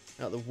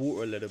out the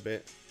water a little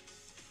bit,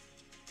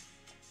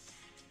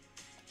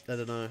 I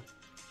don't know.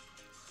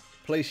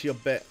 Place your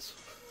bets.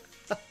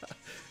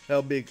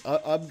 How big?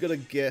 I'm gonna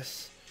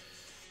guess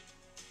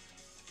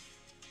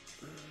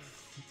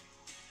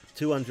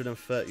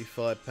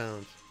 235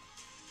 pounds.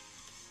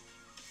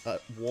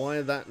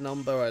 Why that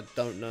number? I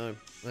don't know.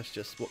 That's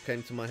just what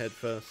came to my head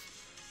first.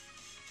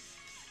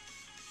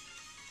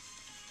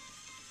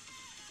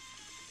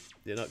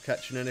 You're not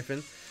catching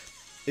anything.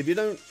 If you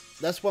don't,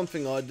 that's one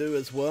thing I do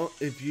as well.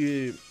 If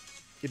you're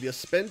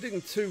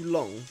spending too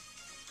long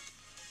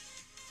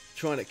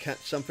trying to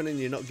catch something and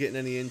you're not getting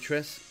any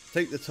interest,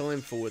 take the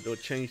time forward or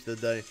change the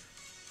day.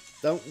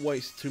 Don't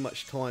waste too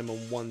much time on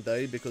one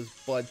day, because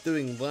by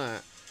doing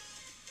that,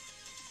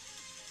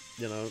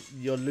 you know,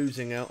 you're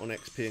losing out on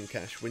XP and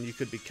cash when you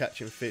could be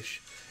catching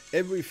fish.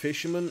 Every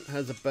fisherman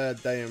has a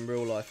bad day in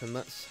real life, and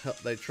that's how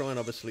they try and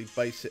obviously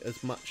base it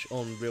as much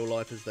on real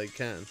life as they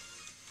can.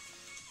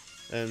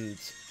 And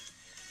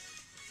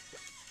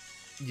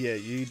yeah,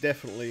 you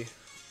definitely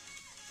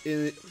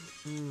no,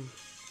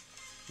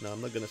 I'm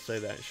not gonna say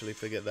that, actually.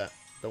 Forget that.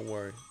 Don't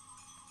worry.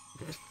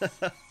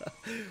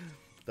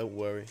 Don't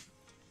worry.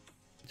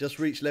 Just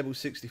reached level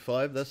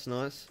 65. That's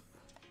nice.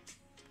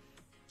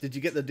 Did you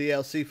get the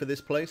DLC for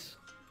this place?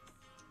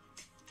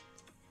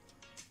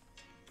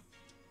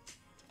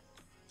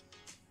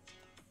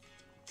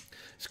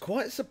 It's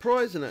quite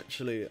surprising,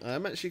 actually.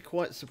 I'm actually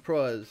quite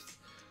surprised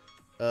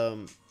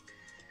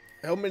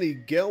how many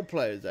girl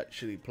players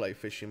actually play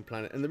Fishing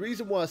Planet. And the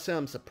reason why I say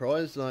I'm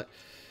surprised, like,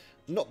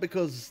 not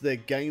because they're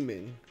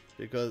gaming,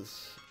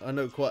 because I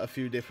know quite a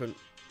few different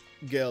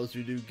girls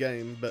who do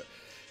game, but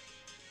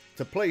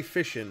to play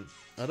fishing,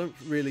 I don't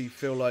really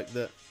feel like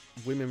that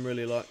women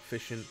really like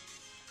fishing.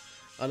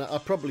 And I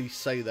probably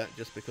say that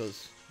just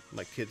because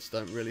my kids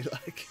don't really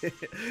like it.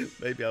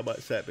 Maybe I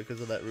might say it because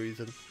of that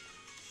reason.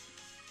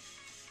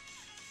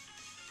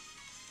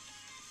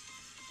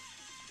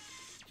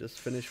 Just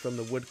finished from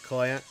the wood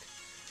kayak.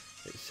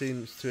 It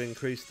seems to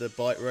increase the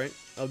bite rate.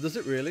 Oh, does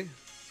it really?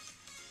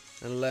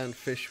 And land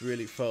fish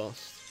really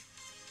fast.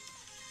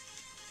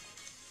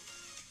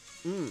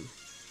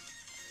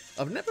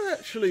 I've never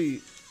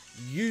actually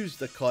used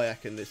the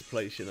kayak in this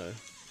place, you know.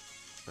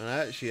 And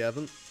I actually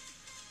haven't.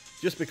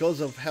 Just because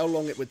of how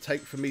long it would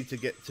take for me to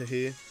get to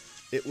here.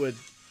 It would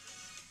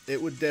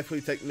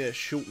definitely take me a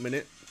short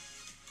minute.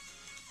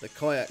 The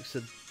kayaks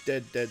are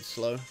dead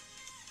slow.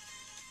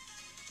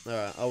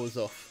 Alright, I was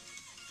off.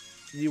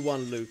 You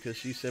won,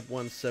 Lucas. You said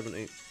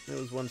 170. It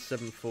was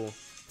 174.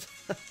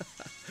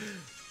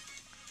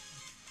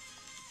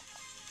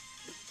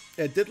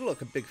 It did look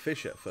like a big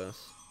fish at first.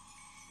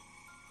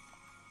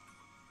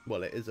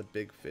 Well, it is a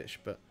big fish,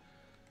 but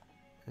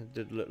it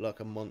did look like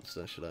a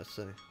monster, should I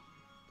say.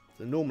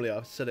 So normally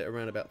I've set it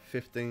around about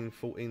 15,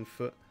 14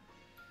 foot.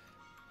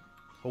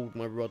 Hold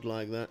my rod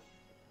like that.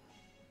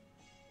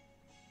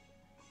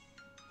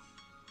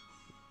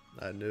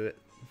 I knew it.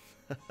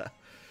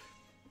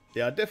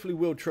 Yeah, I definitely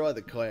will try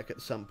the kayak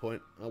at some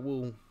point. I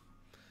will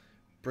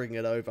bring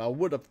it over. I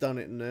would have done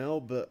it now,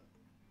 but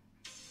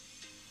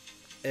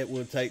it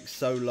will take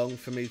so long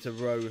for me to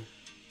row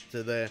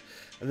to there.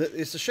 And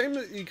it's a shame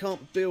that you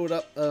can't build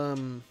up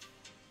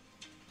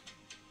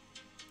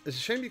it's a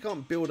shame you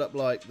can't build up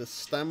like the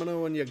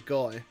stamina on your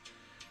guy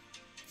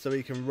so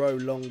he can row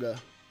longer.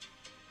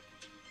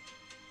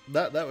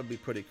 That would be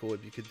pretty cool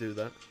if you could do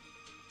that.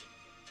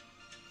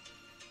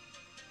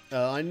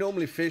 I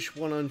normally fish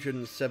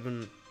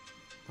 107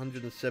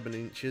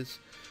 inches.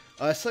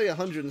 I say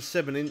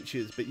 107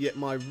 inches, but yet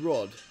my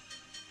rod,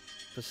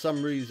 for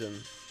some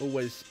reason,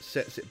 always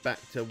sets it back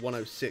to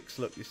 106.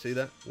 Look, you see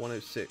that?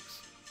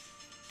 106.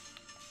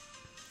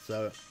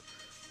 So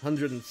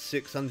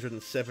 106,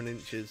 107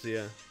 inches,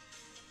 yeah.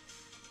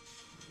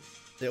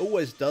 It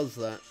always does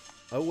that.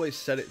 I always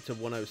set it to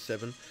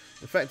 107.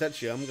 In fact,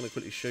 actually, I'm going to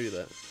quickly show you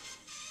that.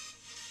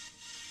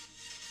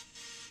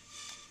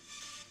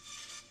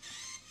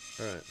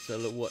 Alright, so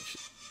look, watch.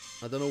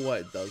 I don't know why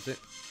it does it.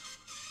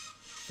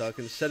 So I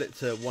can set it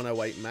to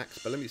 108 max,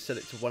 but let me set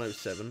it to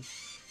 107.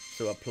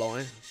 So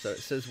apply. So it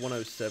says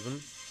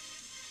 107.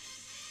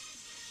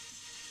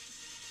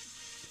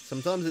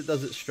 Sometimes it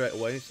does it straight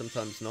away,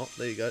 sometimes not.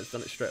 There you go, it's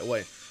done it straight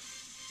away.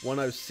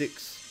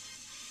 106.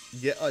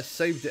 Yeah, I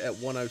saved it at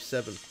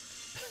 107.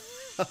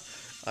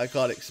 I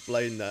can't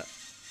explain that.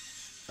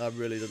 I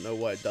really don't know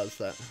why it does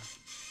that.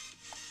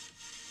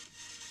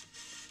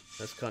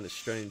 That's kind of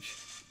strange.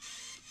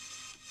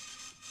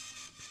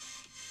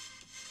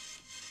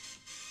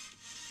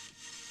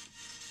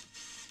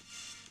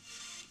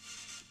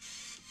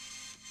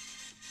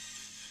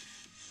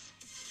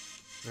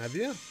 Have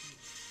you?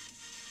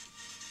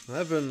 I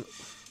haven't.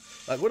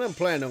 Like when I'm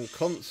playing on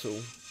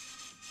console,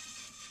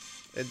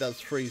 it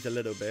does freeze a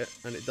little bit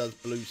and it does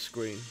blue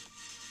screen.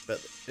 But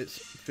it's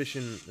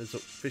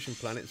Fishing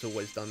Planet's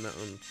always done that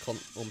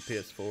on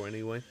PS4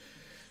 anyway.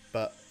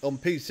 But on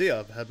PC,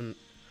 I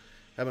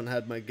haven't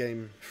had my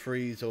game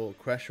freeze or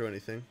crash or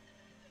anything.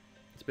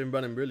 It's been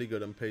running really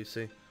good on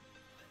PC.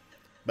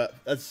 But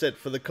as I said,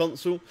 for the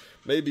console,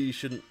 maybe you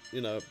shouldn't,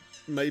 you know,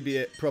 maybe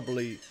it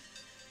probably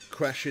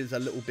crashes a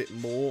little bit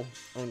more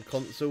on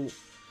console.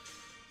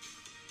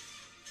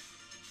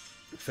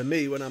 For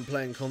me, when I'm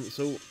playing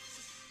console,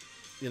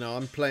 you know,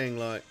 I'm playing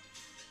like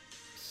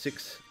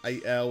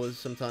 6-8 hours,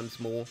 sometimes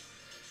more.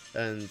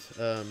 And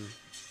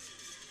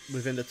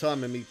within the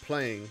time of me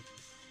playing,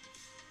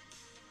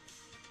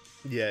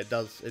 yeah, it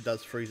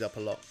does freeze up a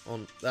lot.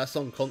 That's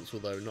on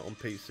console though, not on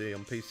PC.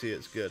 On PC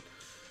it's good.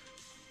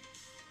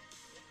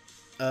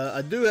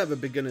 I do have a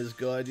beginner's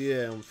guide,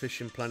 yeah, on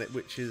Fishing Planet,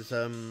 which is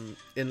in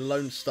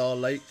Lone Star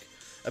Lake.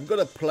 I've got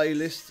a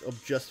playlist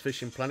of just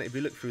Fishing Planet. If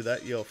you look through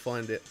that, you'll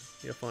find it.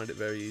 You'll find it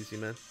very easy,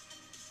 man.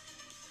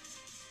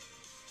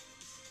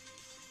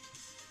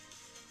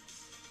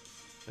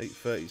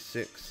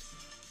 $8:36.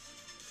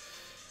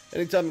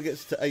 Anytime it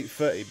gets to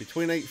 8:30,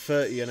 between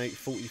 8:30 and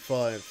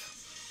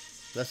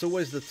 8:45, that's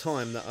always the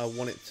time that I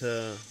want it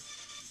to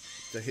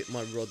hit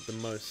my rod the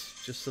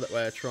most, just so that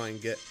way I try and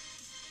get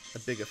a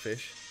bigger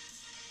fish.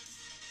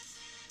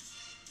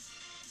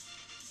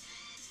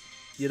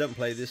 You don't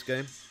play this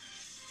game?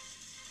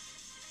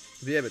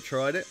 Have you ever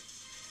tried it?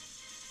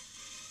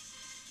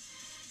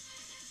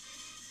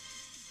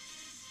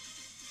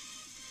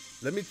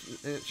 Let me,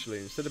 actually,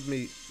 instead of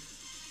me,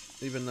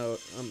 even though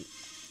I'm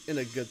in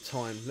a good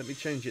time, let me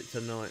change it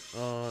to night.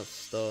 Ah,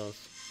 stars.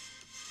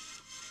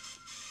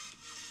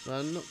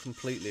 No, not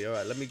completely.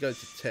 Alright, let me go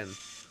to 10.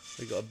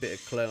 We got a bit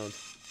of cloud.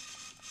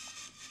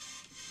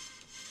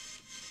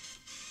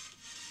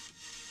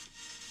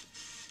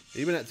 I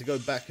even had to go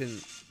back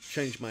and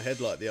change my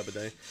headlight the other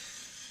day,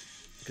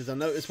 because I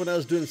noticed when I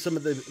was doing some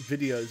of the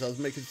videos, I was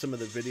making some of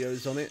the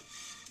videos on it,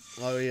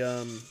 I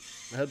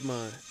had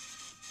my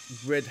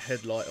red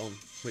headlight on,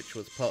 which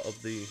was part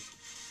of the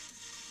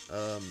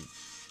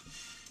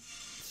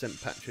St.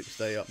 Patrick's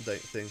Day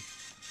update thing,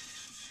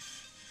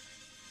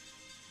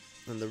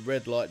 and the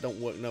red light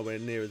don't work nowhere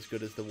near as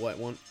good as the white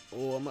one.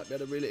 Oh, I might be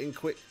able to reel it in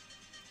quick.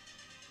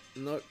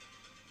 Nope.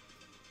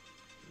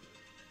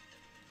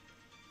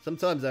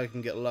 Sometimes I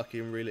can get lucky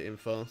and reel it in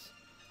fast.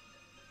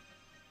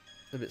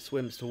 If it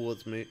swims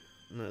towards me,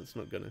 no, it's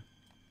not gonna.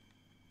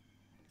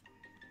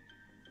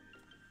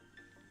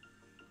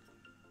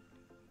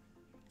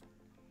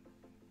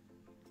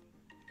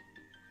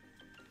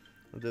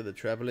 I'll do the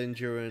travelling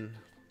during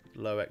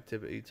low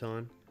activity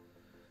time.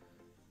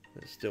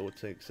 It still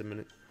takes a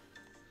minute.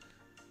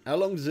 How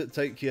long does it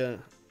take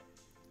you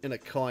in a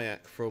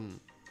kayak from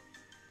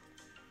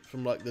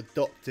like the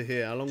dock to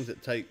here? How long does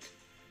it take?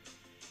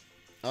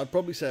 I'd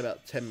probably say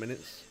about 10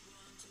 minutes.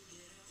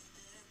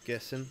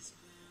 Guessing.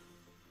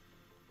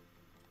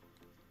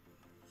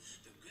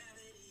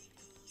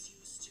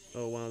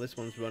 Oh wow, this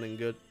one's running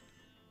good.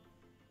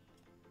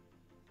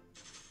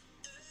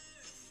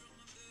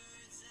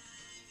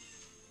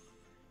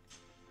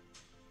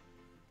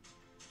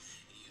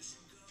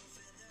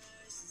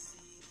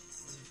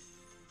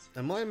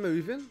 Am I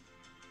moving?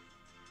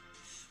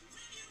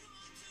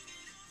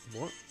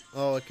 What?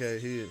 Oh, okay,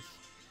 he is.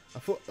 I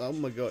thought, oh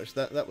my gosh,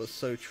 that was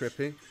so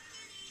trippy.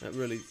 That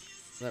really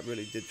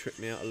did trip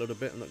me out a little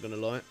bit, I'm not gonna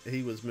lie.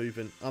 He was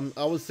moving.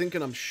 I was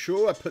thinking, I'm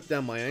sure I put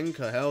down my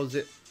anchor. How is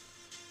it?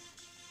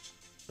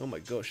 Oh my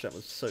gosh, that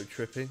was so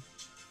trippy.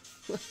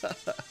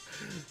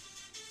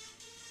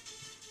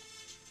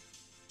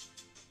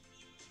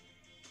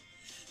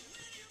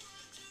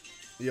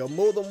 You're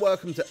more than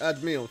welcome to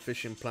add me on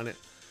Fishing Planet.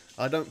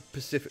 I don't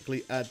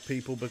specifically add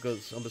people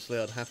because obviously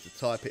I'd have to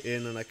type it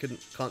in and I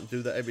can't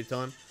do that every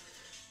time.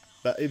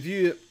 But if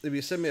you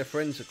send me a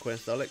friend's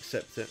request, I'll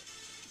accept it.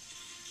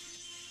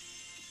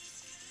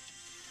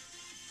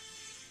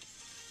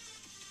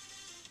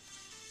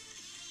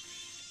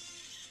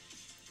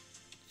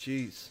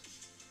 Jeez.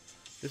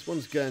 This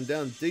one's going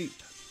down deep.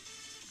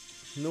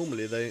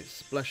 Normally they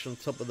splash on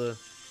top of the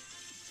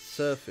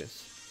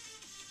surface.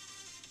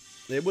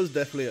 It was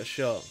definitely a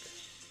shark.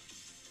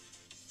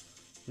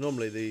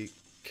 Normally the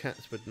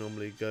cats would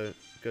normally go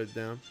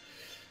down.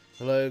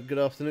 Hello, good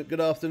afternoon.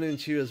 Good afternoon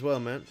to you as well,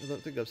 man. I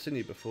don't think I've seen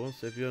you before,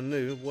 so if you're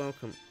new,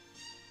 welcome.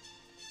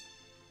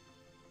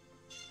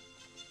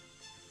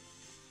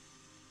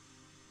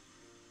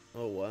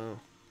 Oh wow.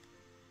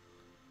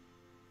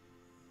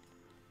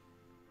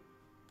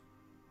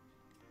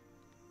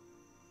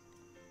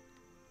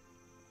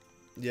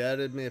 Yeah, I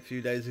did me a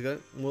few days ago.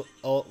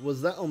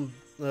 Was that on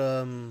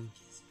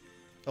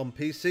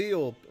PC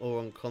or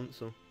on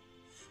console?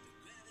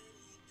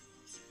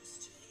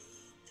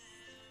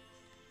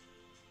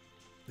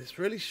 It's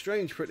really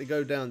strange for it to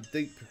go down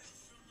deep.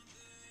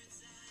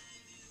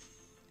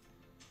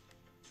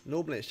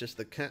 Normally it's just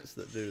the cats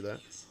that do that.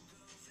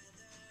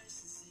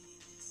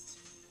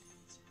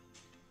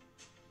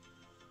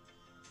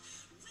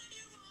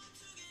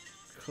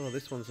 Oh,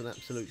 this one's an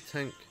absolute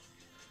tank.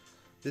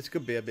 This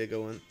could be a bigger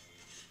one.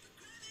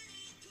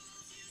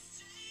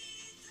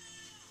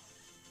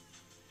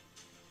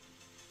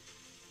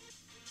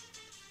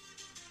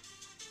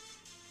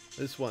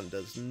 This one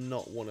does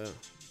not wanna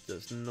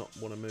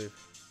move.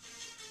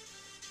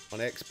 On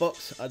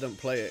Xbox, I don't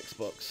play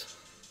Xbox.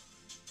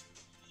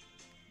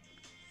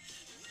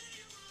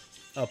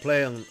 I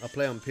play on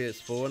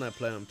PS4 and I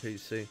play on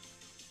PC.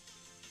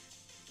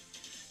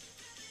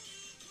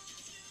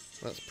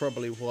 That's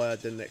probably why I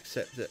didn't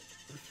accept it.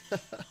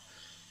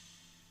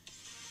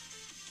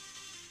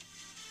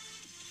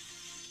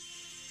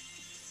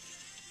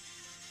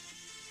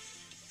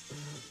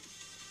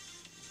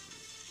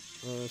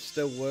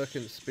 Still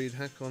working speed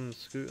hack on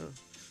scooter.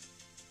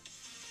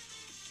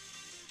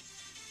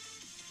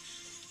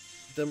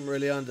 Didn't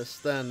really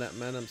understand that,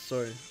 man. I'm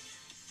sorry.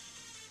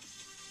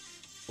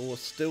 Or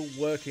still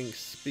working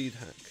speed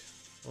hack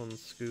on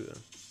scooter.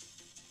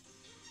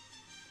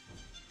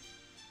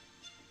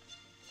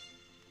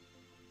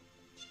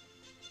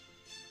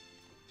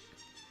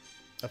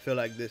 I feel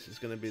like this is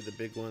going to be the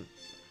big one.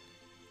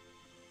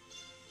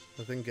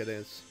 I think it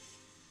is.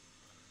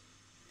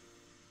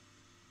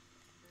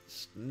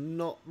 It's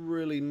not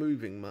really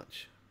moving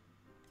much.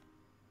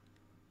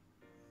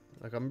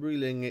 Like, I'm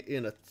reeling it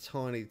in a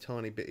tiny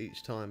bit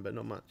each time, but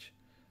not much.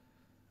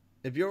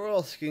 If you're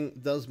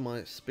asking, does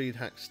my speed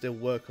hack still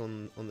work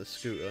on the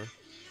scooter?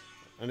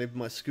 And if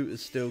my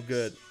scooter's still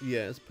good,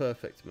 yeah, it's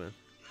perfect, man.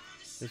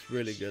 It's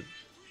really good.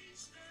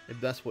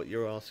 If that's what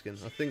you're asking.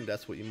 I think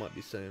that's what you might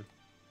be saying.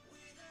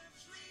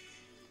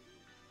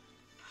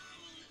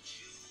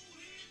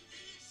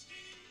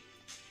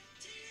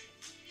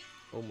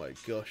 Oh my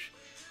gosh.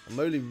 I'm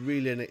only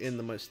reeling it in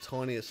the most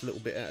tiniest little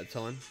bit at a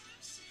time.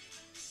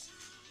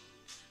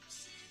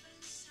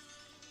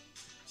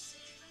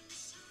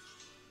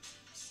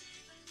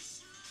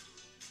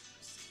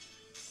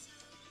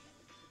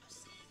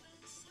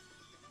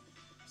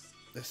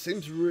 It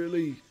seems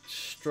really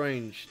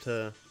strange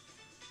to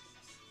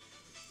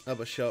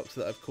other sharks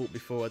that I've caught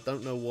before. I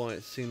don't know why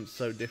it seems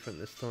so different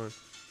this time.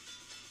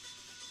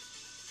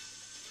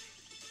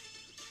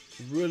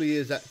 It really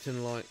is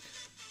acting like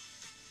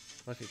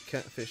a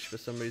catfish for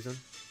some reason.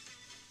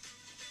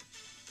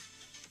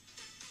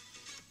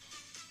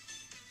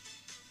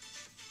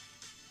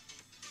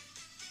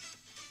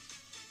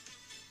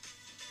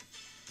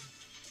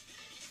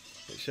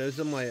 It shows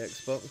on my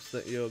Xbox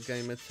that your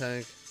gamer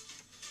tag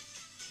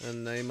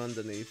and name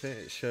underneath it,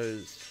 it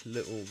shows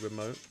little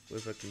remote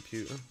with a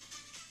computer.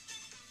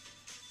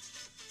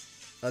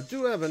 I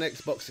do have an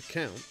Xbox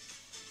account,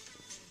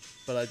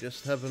 but I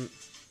just haven't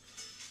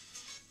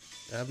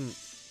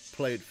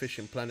played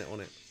Fishing Planet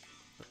on it.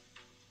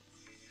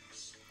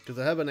 Because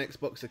I have an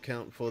Xbox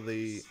account for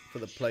the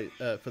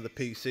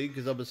PC,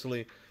 because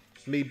obviously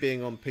me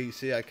being on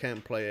PC I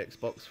can play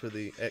Xbox for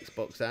the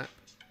Xbox app.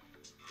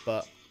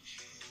 But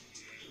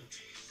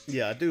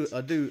yeah, I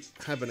do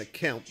have an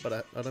account,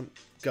 but I don't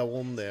go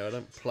on there. I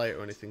don't play it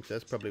or anything, so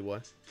that's probably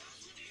why.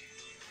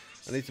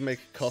 I need to make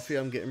a coffee.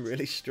 I'm getting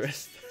really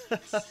stressed.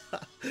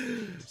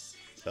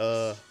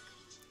 Gotta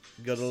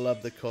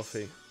love the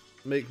coffee.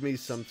 Make me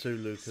some too,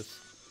 Lucas.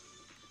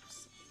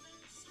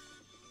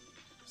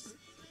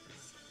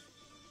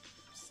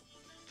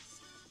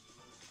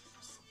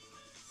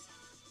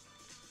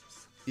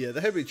 Yeah,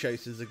 the Heavy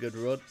Chase is a good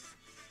rod.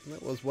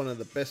 That was one of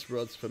the best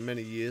rods for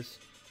many years.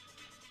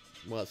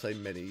 Well, I'd say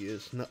many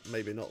years.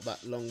 Maybe not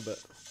that long,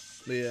 but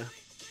yeah,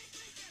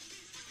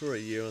 for a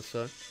year or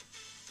so.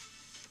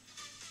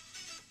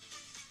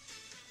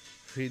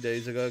 3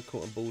 days ago, I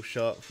caught a bull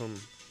shark from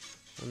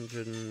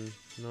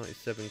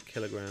 197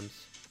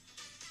 kilograms.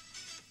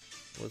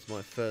 Was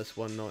my first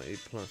 190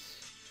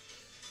 plus.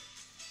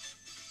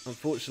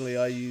 Unfortunately,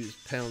 I use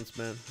pounds,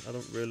 man. I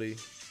don't really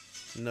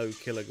know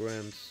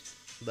kilograms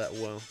that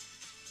well.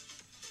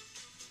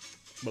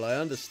 Well, I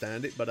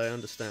understand it, but I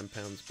understand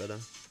pounds better.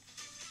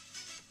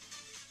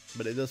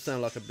 But it does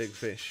sound like a big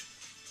fish.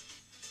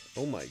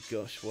 Oh my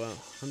gosh, wow.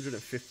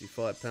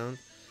 155 pounds.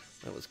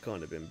 That was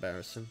kind of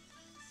embarrassing.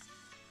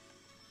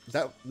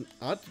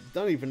 I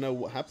don't even know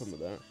what happened with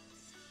that,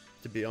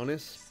 to be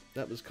honest.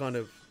 That was kind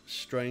of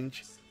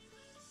strange.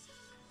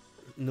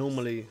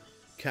 Normally,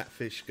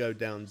 catfish go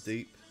down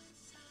deep,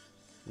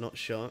 not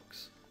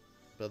sharks.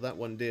 But that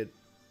one did.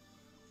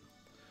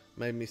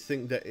 Made me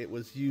think that it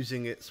was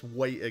using its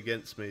weight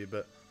against me,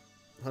 but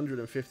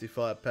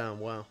 155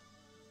 pounds, wow.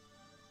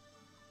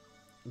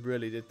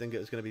 Really did think it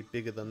was going to be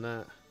bigger than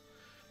that.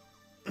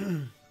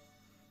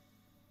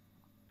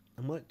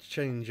 I might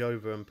change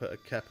over and put a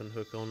cap and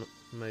hook on,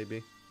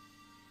 maybe.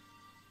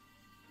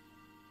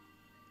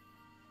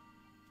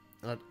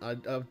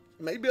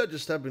 Maybe I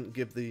just haven't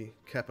give the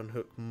cap and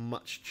hook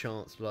much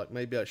chance. Like,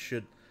 maybe I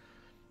should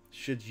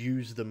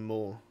use them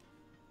more.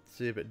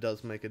 See if it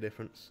does make a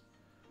difference.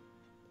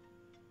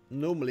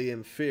 Normally,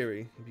 in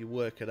theory, if you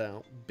work it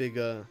out,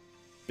 bigger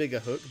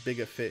hook,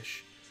 bigger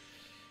fish.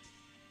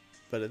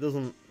 But it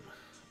doesn't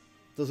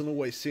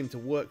always seem to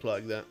work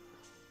like that.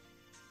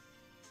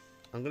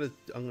 I'm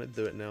gonna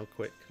do it now,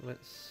 quick.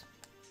 Let's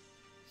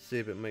See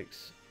if it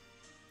makes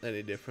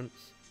any difference.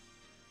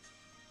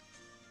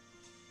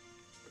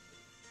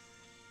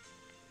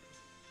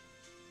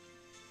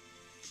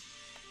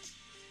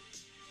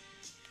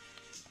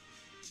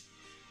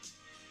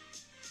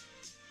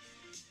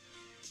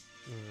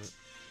 Alright, let's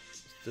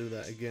do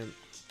that again.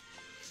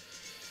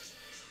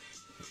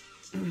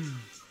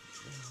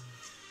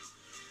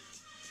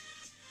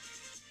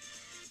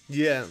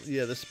 Yeah,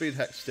 the speed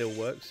hack still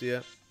works,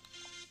 yeah.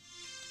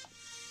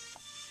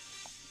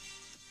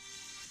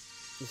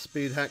 The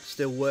speed hack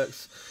still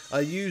works.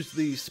 I used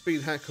the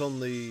speed hack on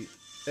the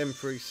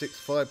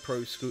M365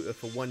 Pro scooter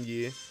for 1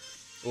 year,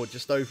 or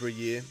just over a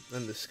year,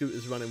 and the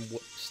scooter's running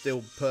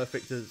still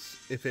perfect as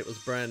if it was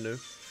brand new.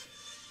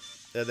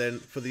 And then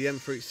for the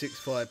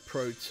M365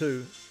 Pro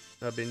 2,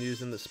 I've been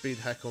using the speed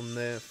hack on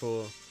there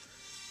for a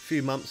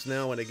few months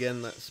now, and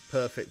again, that's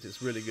perfect.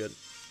 It's really good,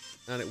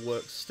 and it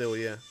works still,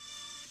 yeah.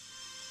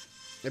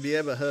 Have you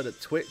ever heard of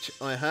Twitch?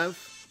 I have,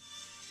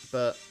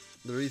 but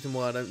the reason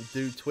why I don't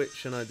do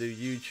Twitch and I do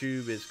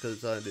YouTube is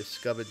because I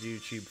discovered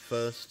YouTube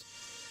first,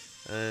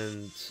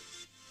 and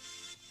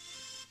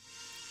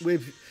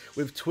with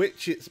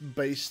Twitch it's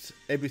based,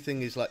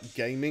 everything is like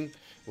gaming,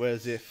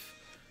 whereas if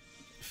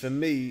for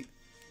me,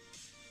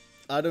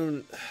 I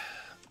don't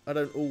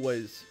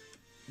always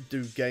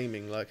do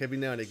gaming. Like every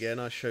now and again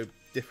I show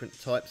different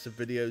types of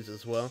videos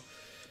as well,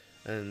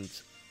 and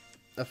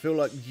I feel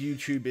like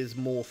YouTube is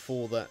more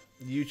for that.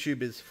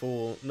 YouTube is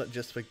for not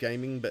just for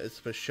gaming, but it's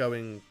for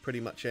showing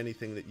pretty much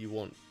anything that you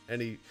want,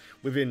 any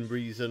within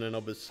reason, and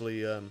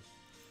obviously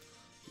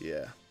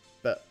yeah,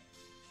 but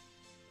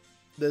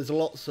there's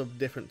lots of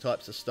different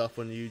types of stuff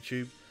on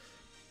YouTube,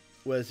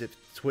 whereas if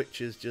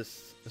Twitch is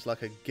just, it's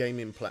like a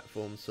gaming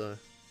platform. So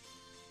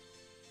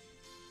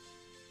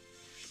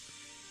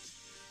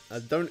I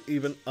don't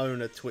even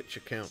own a Twitch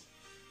account,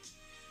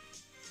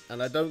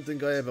 and I don't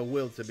think I ever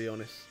will, to be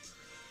honest.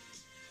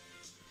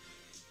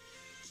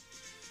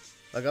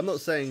 Like, I'm not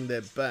saying they're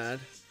bad,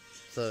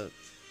 so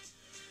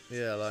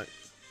yeah, like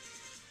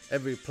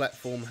every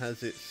platform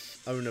has its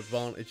own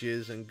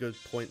advantages and good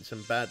points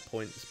and bad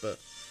points, but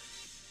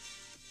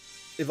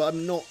if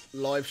I'm not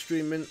live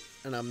streaming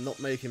and I'm not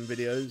making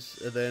videos,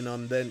 then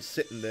I'm then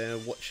sitting there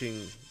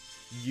watching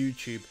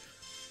YouTube.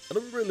 I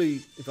don't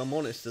really, if I'm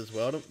honest as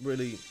well, I don't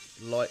really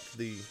like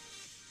the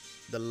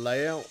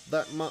layout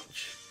that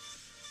much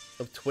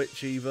of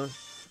Twitch either.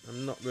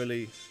 I'm not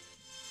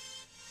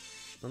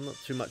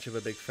too much of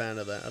a big fan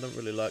of that. I don't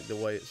really like the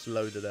way it's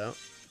loaded out.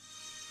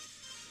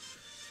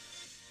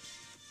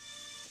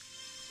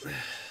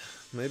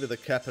 Maybe the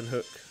cap and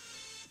hook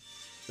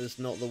is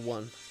not the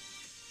one.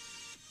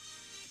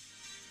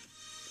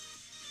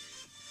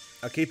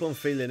 I keep on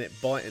feeling it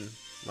biting.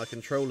 My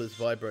controller's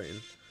vibrating.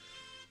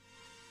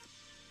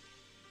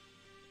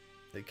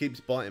 It keeps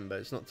biting, but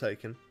it's not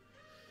taking.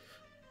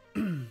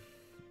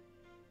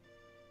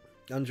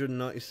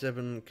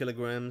 197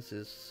 kilograms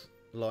is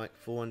like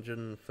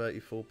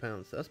 434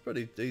 pounds. That's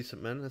pretty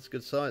decent, man. That's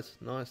good size.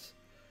 Nice.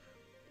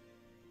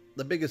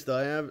 The biggest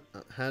I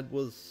had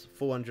was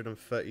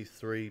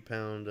 433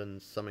 pound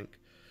and something.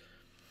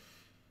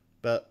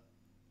 But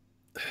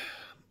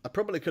I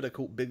probably could have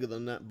caught bigger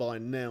than that by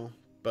now,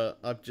 but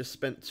I've just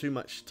spent too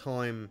much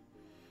time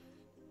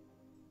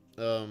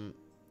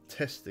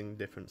testing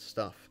different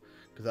stuff.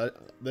 Because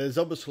there's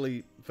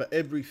obviously, for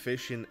every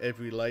fish in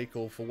every lake,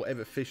 or for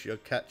whatever fish you're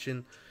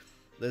catching,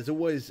 there's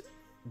always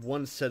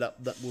one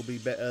setup that will be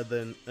better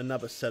than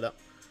another setup.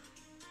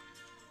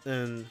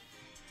 And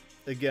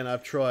again,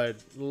 I've tried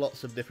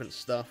lots of different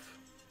stuff.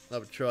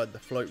 I've tried the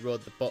float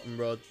rod, the bottom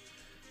rod,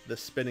 the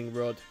spinning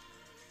rod.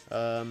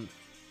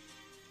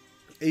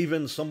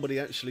 Even somebody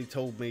actually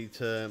told me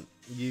to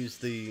use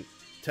the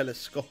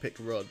telescopic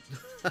rod,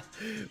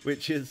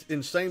 which is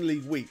insanely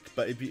weak,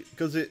 but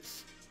because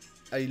it's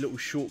a little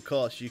short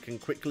cast, you can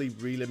quickly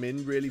reel them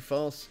in really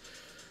fast,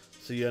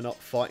 so you're not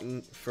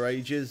fighting for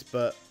ages.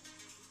 But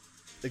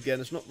again,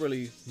 it's not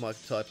really my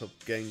type of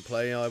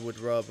gameplay. I would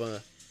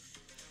rather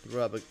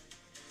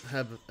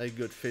have a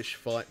good fish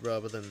fight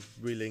rather than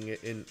reeling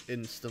it in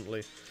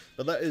instantly.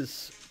 But that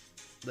is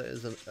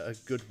a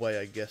good way,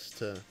 I guess,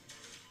 to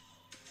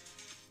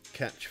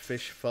catch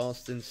fish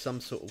fast in some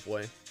sort of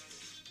way.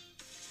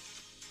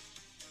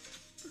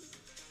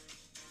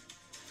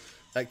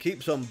 It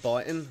keeps on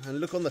biting, and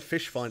look on the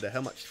fish finder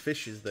how much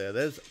fish is there.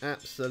 There's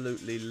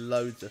absolutely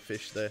loads of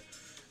fish there,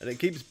 and it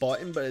keeps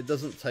biting, but it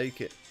doesn't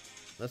take it.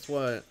 That's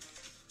why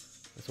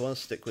I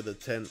stick with the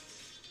 10.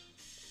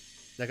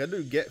 Like, I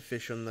do get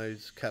fish on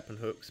those cap and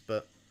hooks,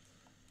 but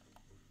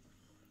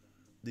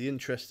the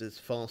interest is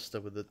faster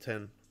with the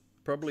 10.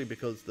 Probably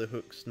because the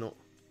hook's not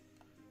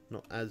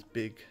as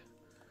big.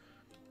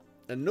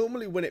 And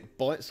normally when it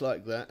bites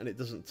like that and it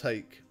doesn't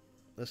take,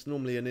 that's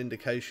normally an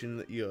indication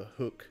that your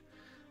hook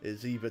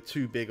is either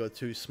too big or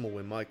too small.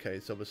 In my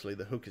case, obviously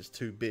the hook is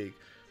too big,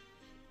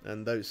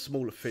 and those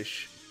smaller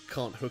fish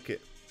can't hook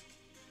it.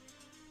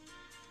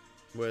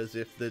 Whereas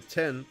if the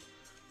 10,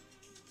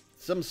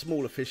 some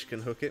smaller fish can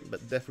hook it,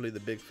 but definitely the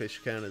big fish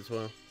can as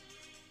well.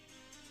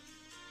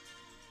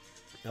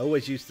 I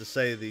always used to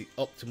say the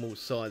optimal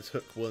size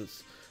hook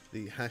was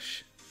the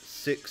hash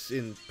 6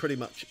 in pretty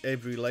much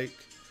every lake.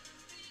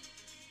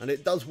 And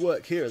it does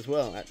work here as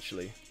well,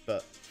 actually.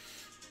 But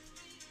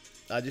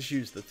I just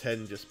used the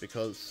 10 just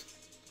because.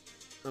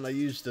 And I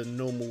used a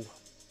normal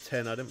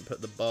 10. I didn't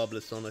put the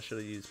barbless on. I should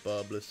have used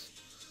barbless.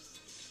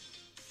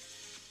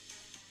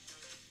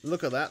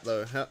 Look at that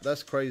though.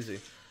 That's crazy.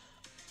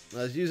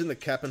 I was using the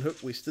cap and hook.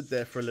 We stood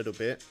there for a little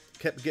bit.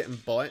 Kept getting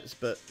bites,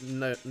 but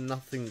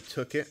nothing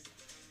took it.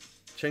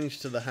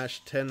 Changed to the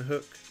hash 10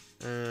 hook,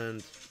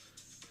 and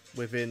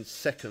within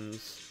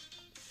seconds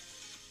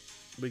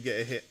we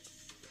get a hit.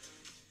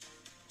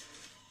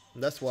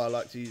 And that's why I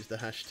like to use the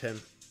hash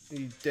 10.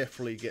 You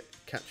definitely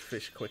catch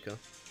fish quicker.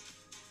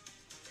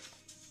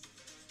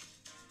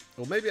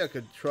 Or maybe I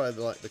could try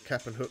like the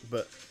cap and hook,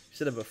 but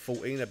instead of a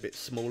 14, a bit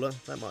smaller.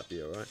 That might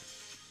be alright.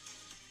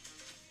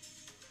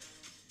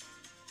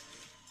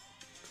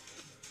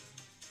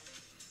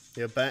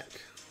 You're back.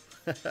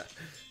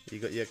 You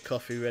got your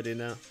coffee ready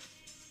now.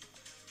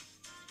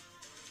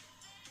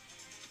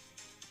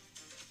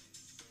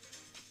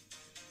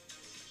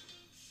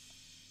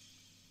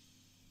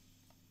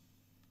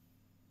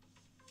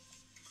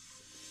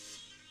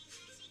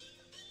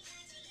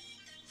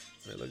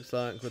 It looks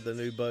like with the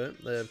new boat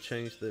they have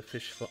changed the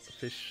fish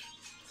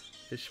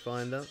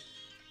finder.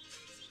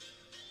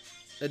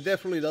 It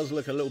definitely does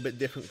look a little bit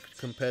different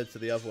compared to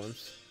the other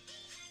ones.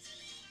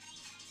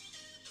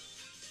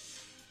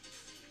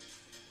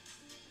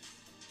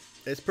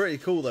 It's pretty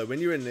cool though. When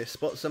you're in this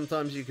spot,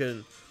 sometimes you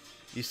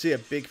see a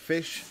big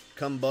fish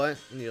come by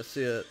and you'll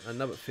see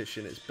another fish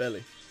in its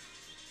belly.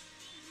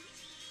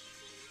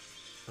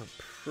 I'm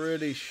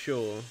pretty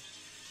sure.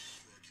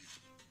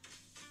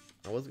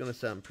 I was going to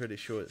say I'm pretty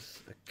sure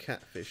it's a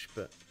catfish,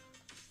 but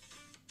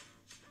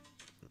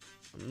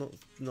I'm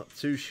not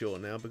too sure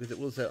now because it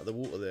was out of the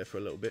water there for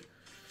a little bit.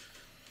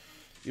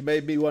 You may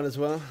be one as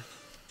well.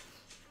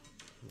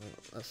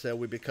 That's how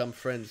we become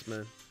friends,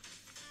 man.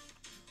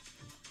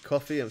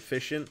 Coffee and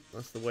fishing,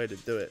 that's the way to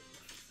do it.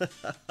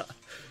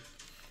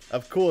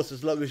 Of course,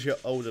 as long as you're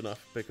old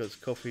enough, because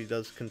coffee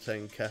does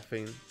contain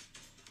caffeine.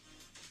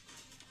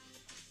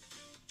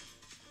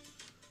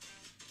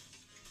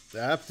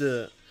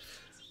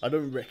 I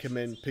don't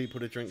recommend people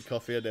to drink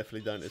coffee. I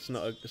definitely don't. It's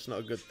not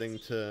a good thing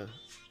to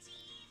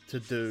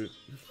do.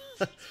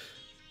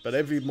 But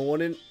every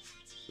morning,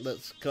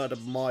 that's kind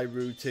of my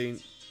routine.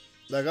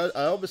 Like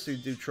I obviously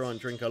do try and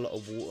drink a lot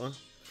of water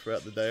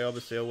throughout the day.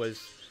 Obviously, I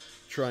always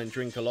try and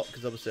drink a lot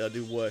because obviously I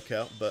do work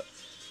out, but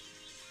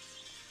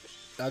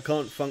I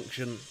can't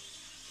function.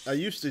 I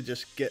used to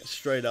just get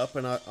straight up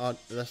and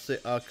that's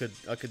it. I could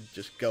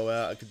just go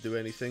out. I could do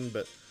anything,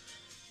 but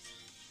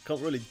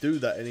can't really do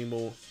that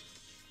anymore.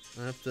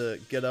 I have to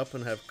get up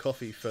and have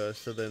coffee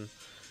first, so then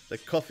the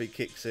coffee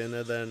kicks in,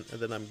 and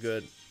then I'm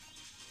good.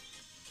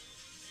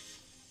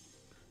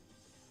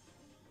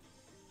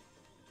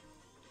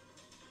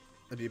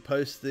 Have you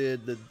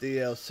posted the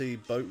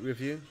DLC boat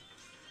review?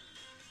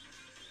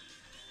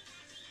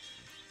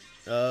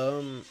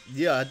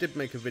 Yeah, I did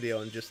make a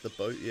video on just the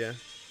boat, yeah.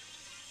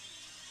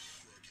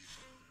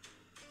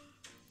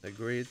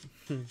 Agreed.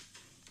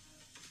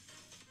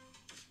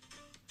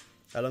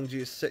 How long do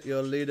you set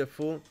your leader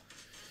for?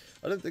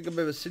 I don't think I've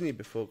ever seen you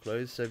before,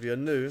 Chloe, so if you're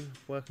new,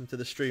 welcome to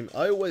the stream.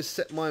 I always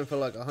set mine for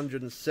like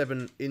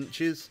 107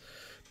 inches,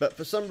 but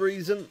for some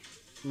reason,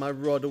 my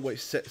rod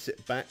always sets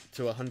it back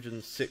to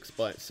 106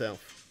 by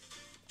itself.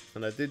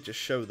 And I did just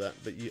show that,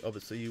 but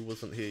obviously you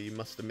wasn't here, you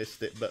must have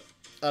missed it, but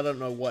I don't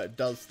know why it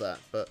does that,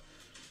 but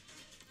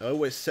I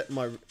always set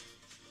my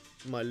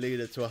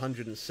leader to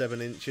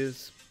 107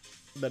 inches,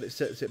 but it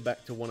sets it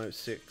back to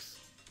 106.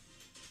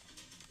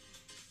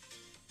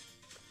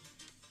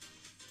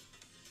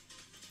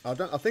 I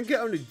think it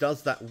only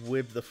does that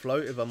with the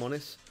float, if I'm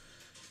honest.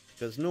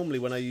 Because normally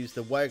when I use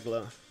the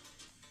waggler,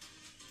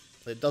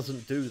 it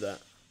doesn't do that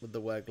with the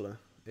waggler.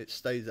 It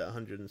stays at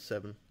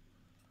 107.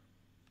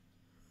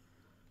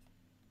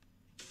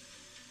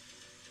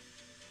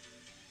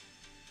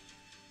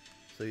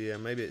 So yeah,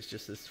 maybe it's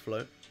just this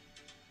float.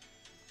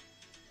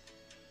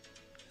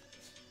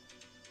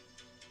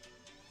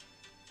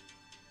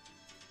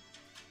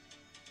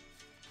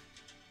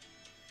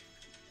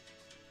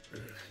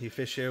 You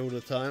fish here all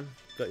the time?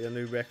 Got your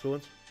new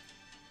record?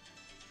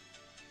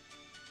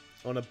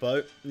 On a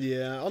boat?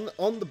 Yeah,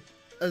 on the,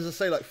 as I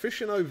say, like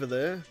fishing over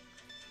there,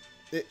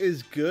 it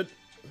is good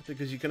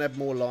because you can have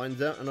more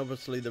lines out, and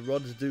obviously the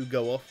rods do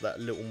go off that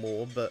little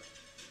more, but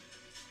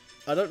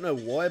I don't know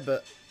why,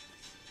 but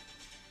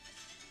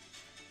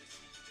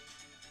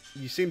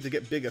you seem to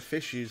get bigger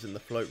fish using the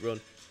float rod.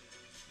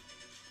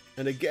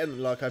 And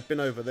again, like I've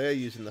been over there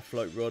using the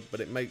float rod, but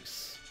it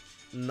makes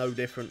no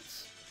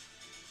difference.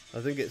 I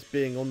think it's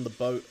being on the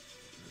boat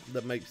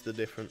that makes the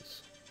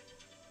difference.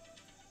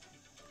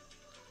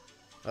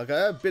 Okay,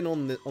 I've been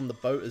on the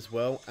boat as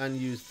well and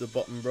used the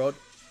bottom rod.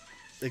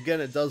 Again,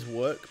 it does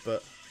work,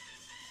 but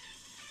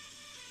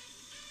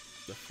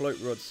the float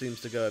rod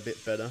seems to go a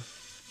bit better.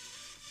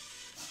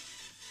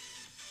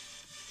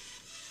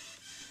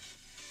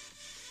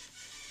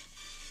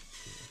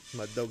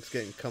 My dog's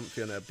getting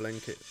comfy on her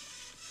blanket.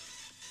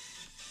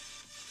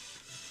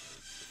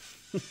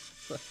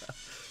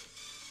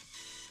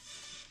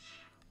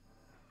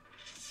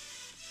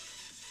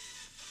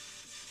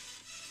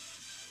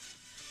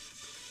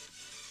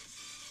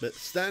 But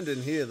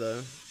standing here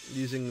though,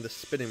 using the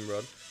spinning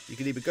rod, you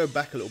can either go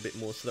back a little bit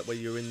more so that way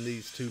you're in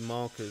these two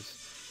markers.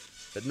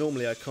 But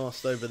normally I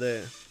cast over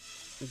there.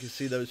 You can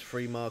see those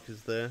 3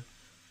 markers there.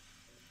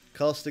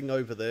 Casting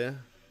over there,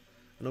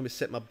 I normally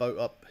set my boat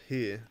up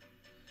here.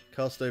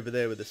 Cast over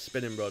there with the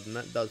spinning rod, and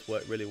that does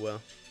work really well.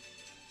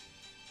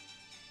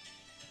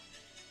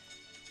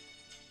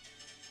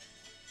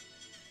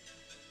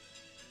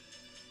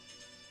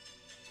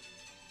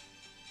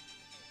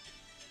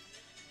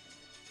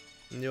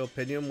 In your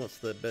opinion, what's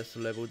the best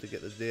level to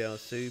get the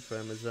DLC for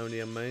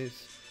Amazonia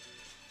Maze?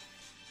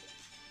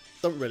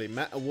 Doesn't really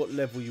matter what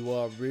level you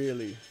are,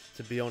 really,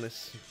 to be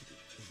honest.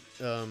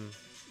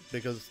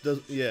 Because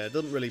it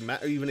doesn't really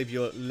matter. Even if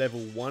you're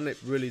level 1, it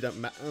really don't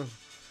matter.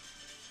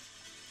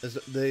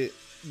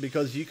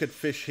 Because you could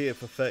fish here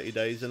for 30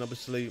 days, and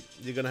obviously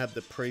you're going to have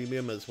the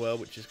premium as well,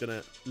 which is going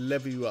to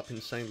level you up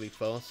insanely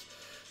fast.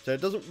 So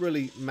it doesn't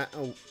really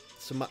matter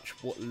so much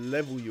what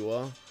level you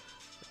are.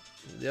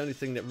 The only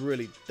thing that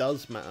really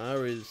does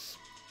matter is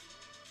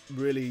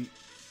really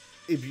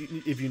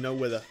if you know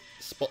where the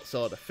spots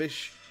are to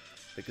fish,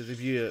 because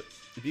if you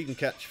can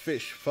catch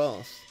fish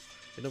fast,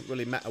 it don't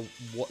really matter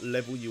what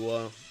level you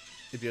are.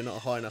 If you're not a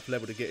high enough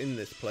level to get in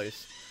this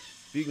place,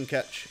 if you can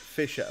catch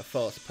fish at a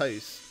fast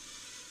pace,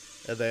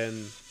 and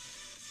then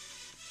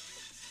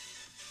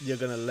you're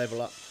gonna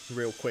level up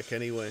real quick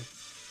anyway.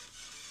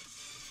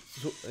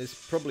 So it's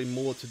probably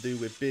more to do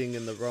with being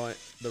in the right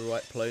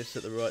place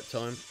at the right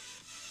time.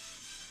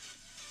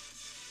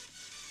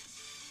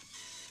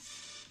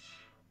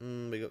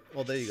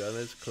 Oh, there you go.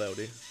 There's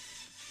cloudy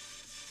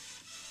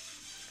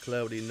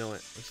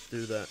night. Let's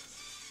do that.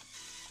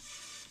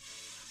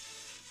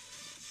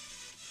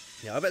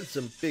 Yeah, I've had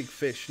some big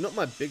fish. Not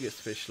my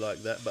biggest fish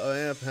like that, but I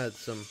have had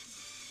some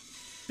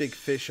big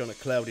fish on a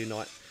cloudy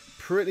night.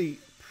 Pretty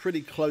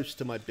close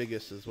to my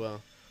biggest as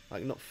well.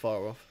 Like, not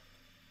far off.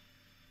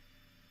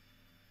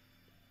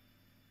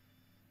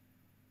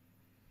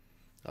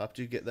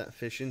 After you get that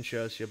fish in,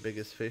 show us your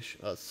biggest fish.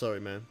 Oh, sorry,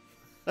 man.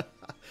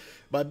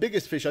 My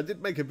biggest fish, I did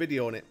make a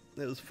video on it.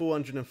 It was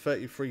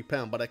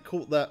 £433, but I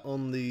caught that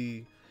on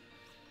the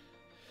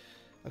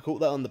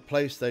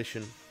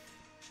PlayStation.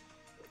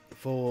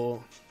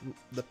 For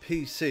the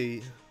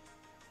PC,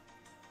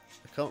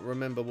 I can't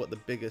remember what the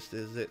biggest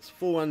is. It's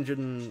 400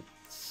 and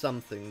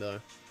something though.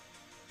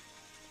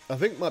 I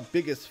think my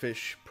biggest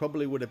fish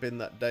probably would have been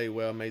that day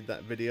where I made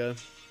that video,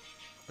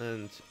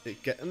 and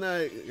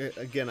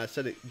again I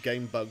said it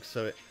game bug,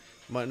 so it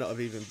might not have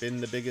even been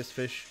the biggest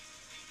fish.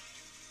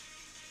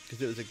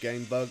 Because it was a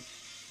game bug.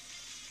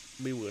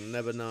 We will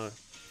never know.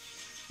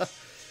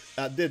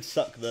 That did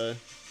suck though.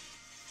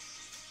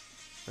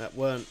 That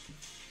weren't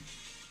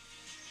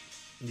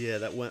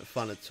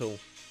fun at all.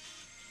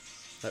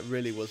 That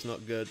really was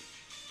not good.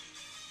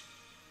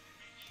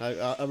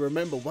 I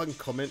remember one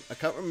comment. I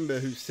can't remember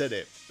who said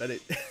it, but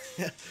it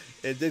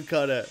it did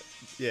kind of,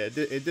 yeah,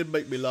 it did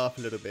make me laugh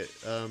a little bit.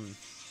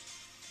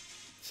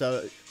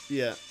 So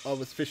yeah, I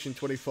was fishing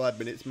 25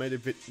 minutes, made a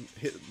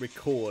hit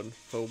record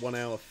for 1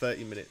 hour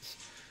 30 minutes,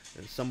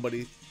 and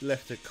somebody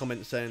left a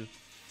comment saying,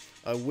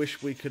 "I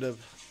wish we could have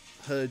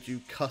heard you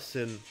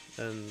cussing,"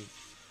 and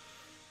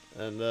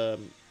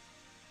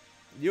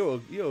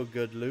you're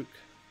good, Luke.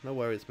 No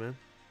worries, man.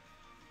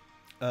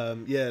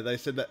 Yeah, they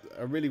said that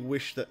I really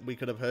wish that we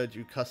could have heard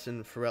you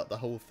cussing throughout the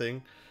whole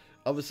thing.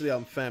 Obviously,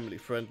 I'm family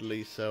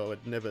friendly, so I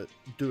would never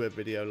do a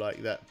video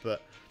like that,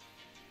 but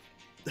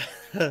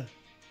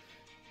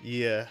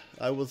yeah,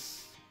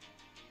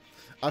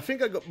 I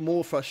think I got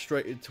more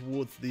frustrated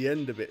towards the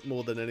end of it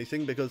more than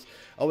anything, because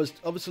I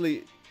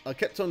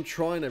kept on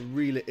trying to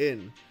reel it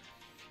in,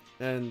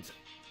 and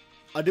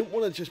I didn't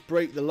want to just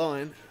break the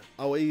line.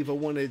 I either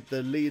wanted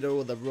the leader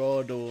or the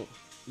rod or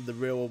the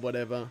reel or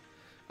whatever.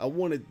 I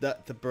wanted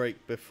that to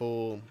break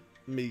before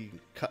me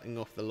cutting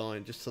off the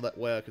line, just so that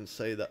way I can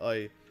say that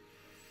I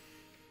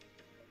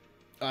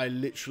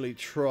literally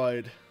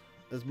tried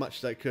as much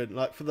as I could.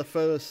 Like, for the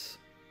first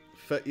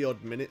 30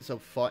 odd minutes of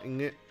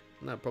fighting it,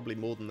 no, probably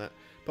more than that,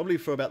 probably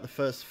for about the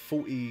first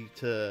 40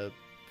 to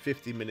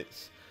 50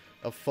 minutes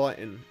of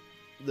fighting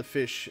the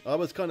fish, I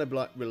was kind of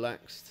like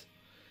relaxed,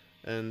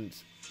 and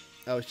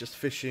I was just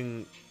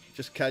fishing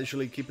just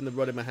casually, keeping the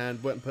rod in my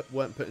hand,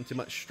 weren't putting too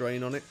much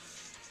strain on it.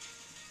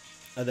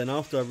 And then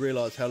after I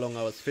realised how long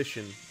I was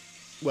fishing,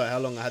 well, how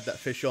long I had that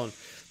fish on,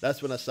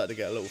 that's when I started to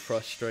get a little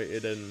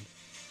frustrated, and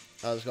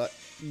I was like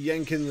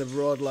yanking the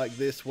rod like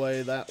this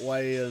way, that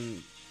way,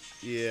 and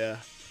yeah.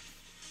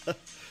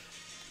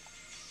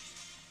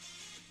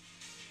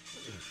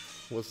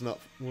 was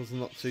not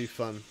too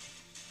fun.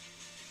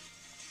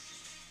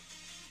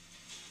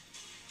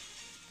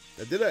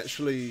 I did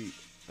actually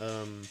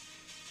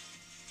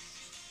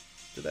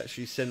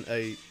send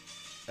a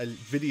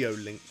video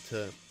link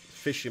to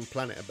Fishing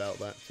Planet about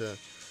that,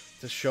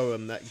 to show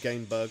them that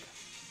game bug.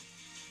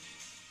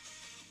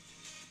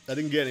 I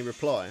didn't get any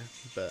reply,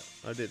 but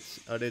I did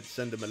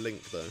send him a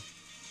link though.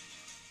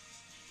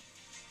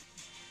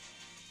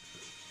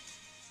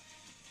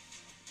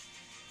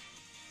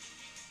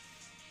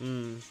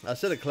 I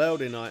said a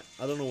cloudy night.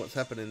 I don't know what's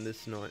happening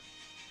this night.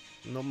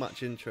 Not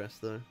much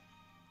interest though.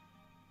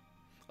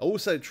 I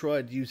also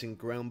tried using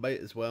ground bait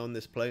as well in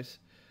this place,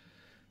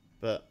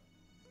 but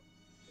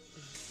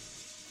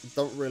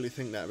don't really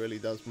think that really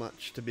does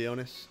much, to be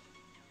honest.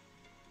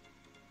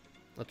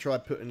 I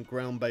tried putting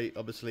ground bait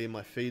obviously in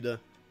my feeder.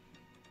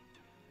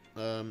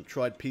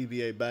 Tried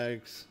PVA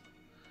bags,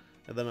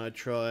 and then I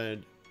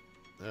tried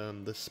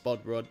the spod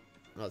rod.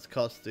 I was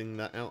casting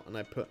that out, and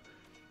I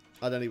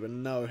don't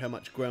even know how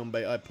much ground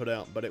bait I put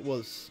out, but it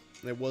was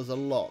a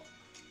lot,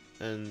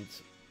 and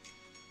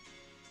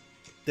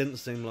didn't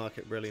seem like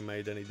it really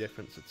made any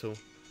difference at all.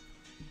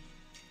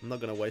 I'm not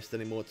going to waste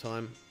any more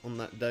time on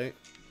that day.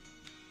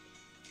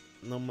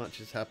 Not much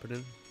is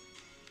happening.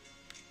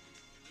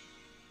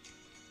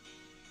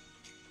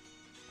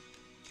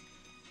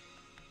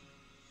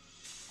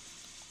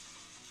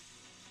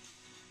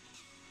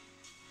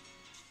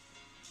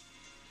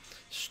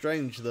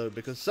 Strange though,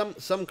 because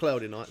some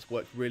cloudy nights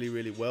work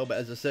really well, but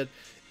as I said,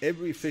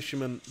 every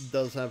fisherman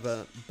does have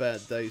a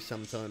bad day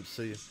sometimes,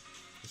 so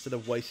instead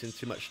of wasting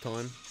too much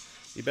time,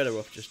 you're better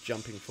off just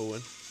jumping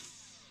forward.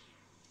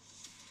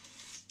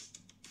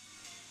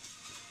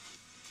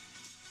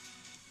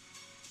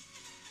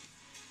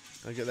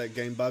 I get that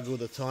game bug all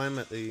the time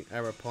at the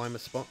Arapaima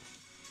spot.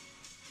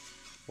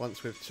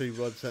 Once with 2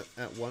 rods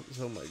at once.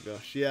 Oh my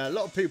gosh. Yeah, a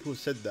lot of people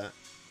said that.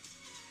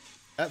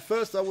 At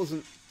first I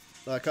wasn't,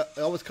 like,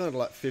 I was kind of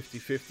like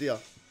 50-50. I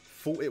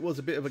thought it was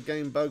a bit of a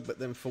game bug, but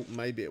then thought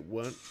maybe it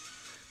weren't,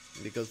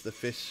 because the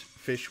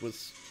fish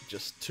was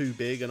just too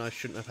big and I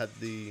shouldn't have had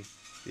the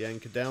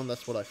anchor down.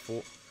 That's what I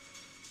thought.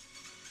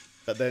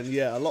 But then,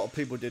 yeah, a lot of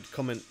people did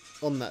comment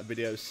on that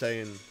video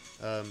saying,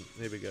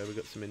 here we go, we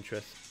got some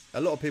interest. A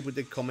lot of people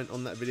did comment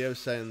on that video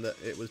saying that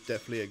it was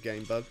definitely a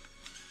game bug.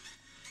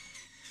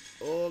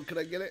 Oh, can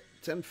I get it?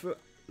 10 foot?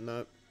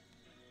 No.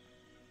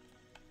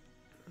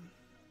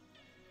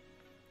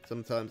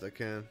 Sometimes I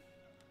can.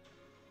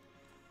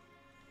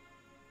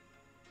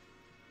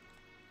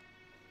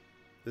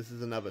 This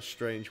is another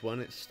strange one.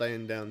 It's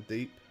staying down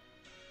deep.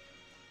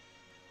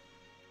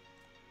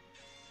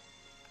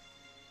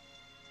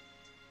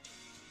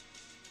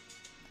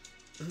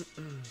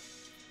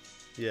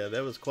 Yeah,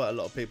 there was quite a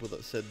lot of people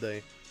that said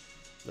they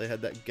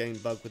had that game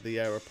bug with the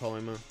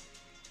Arapaima,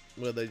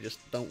 where they just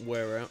don't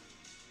wear out.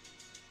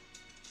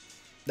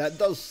 That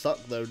does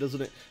suck though,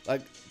 doesn't it?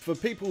 Like, for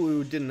people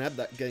who didn't have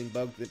that game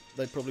bug,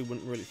 they probably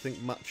wouldn't really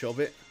think much of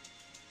it.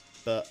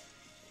 But,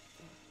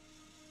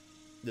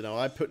 you know,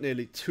 I put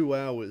nearly 2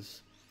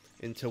 hours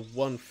into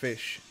one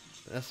fish.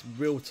 That's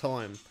real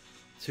time,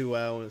 2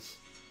 hours.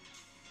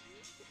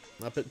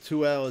 I put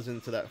 2 hours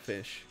into that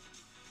fish.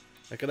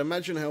 I can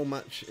imagine how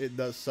much it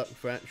does suck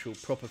for actual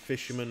proper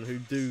fishermen who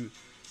do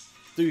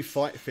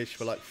fight fish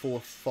for like 4,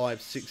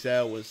 5, 6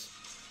 hours,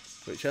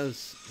 which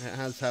has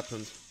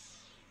happened,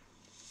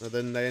 and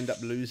then they end up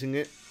losing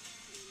it.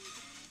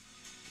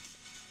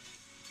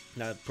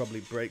 That'd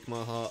probably break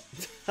my heart.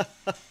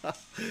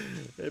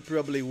 It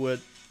probably would.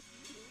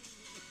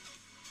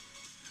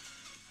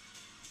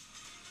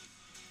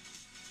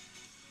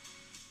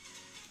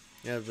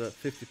 You have a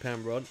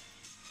 50-pound rod.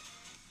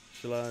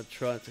 Shall I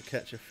try to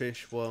catch a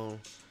fish while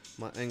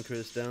my anchor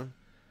is down?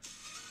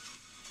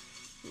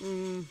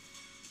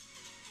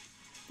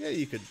 Yeah,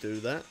 you could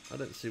do that. I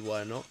don't see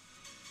why not.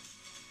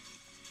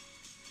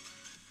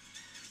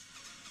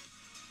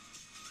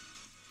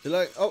 So,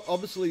 like,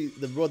 obviously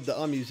the rod that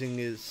I'm using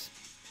is,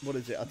 what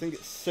is it? I think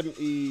it's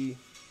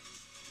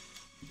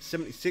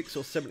 76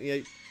 or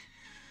 78.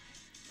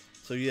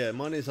 So yeah,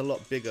 mine is a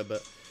lot bigger,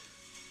 but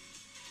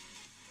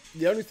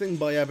the only thing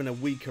by having a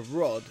weaker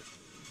rod,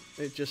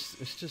 it's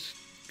just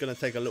gonna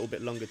take a little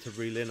bit longer to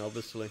reel in,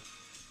 obviously.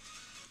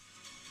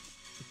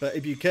 But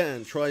if you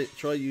can, try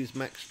use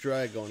max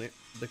drag on it,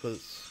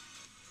 because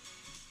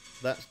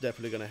that's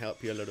definitely gonna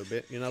help you a little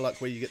bit. You know,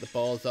 like where you get the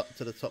bars up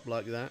to the top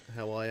like that,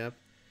 how I have.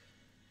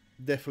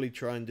 Definitely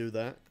try and do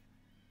that.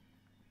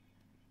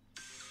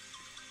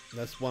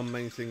 That's one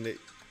main thing that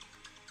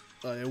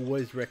I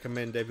always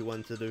recommend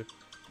everyone to do.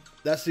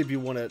 That's if you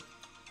wanna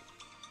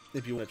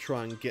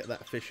try and get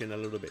that fish in a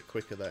little bit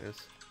quicker, that is.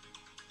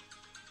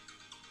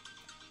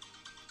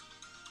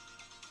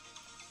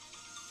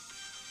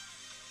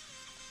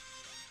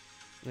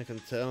 I can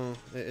tell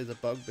it is a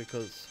bug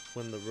because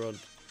when the rod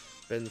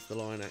bends, the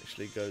line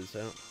actually goes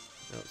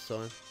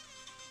outside.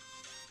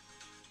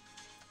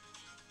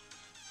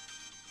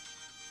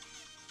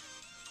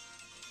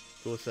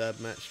 Of course I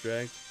have match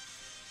drag.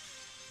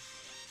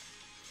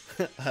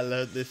 I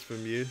learned this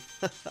from you.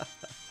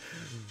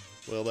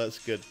 Well, that's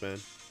good, man.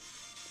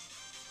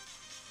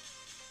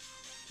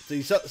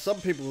 See,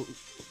 some people,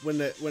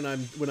 when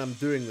I'm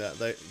doing that,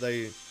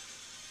 they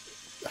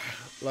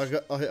like,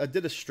 I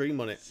did a stream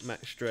on it,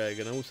 max drag,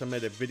 and I also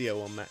made a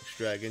video on max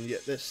drag, and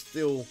yet there's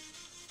still,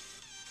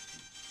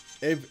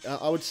 I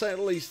would say at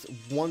least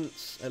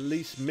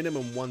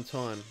minimum one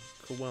time,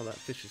 oh wow, that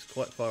fish is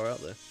quite far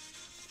out there.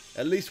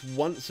 At least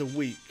once a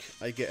week,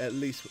 I get at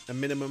least a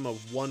minimum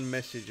of one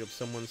message of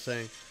someone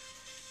saying,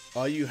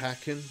 "Are you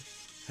hacking?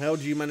 How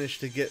do you manage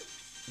to get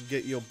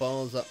your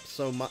bars up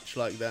so much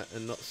like that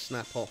and not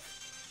snap off?"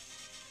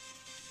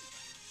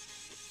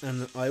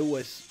 And I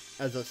always,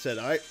 as I said,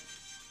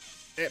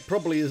 it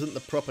probably isn't the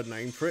proper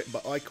name for it,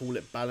 but I call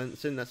it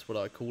balancing. That's what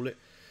I call it,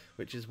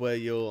 which is where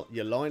your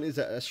line is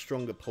at a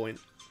stronger point,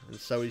 and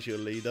so is your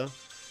leader.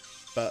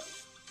 But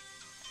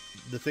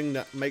the thing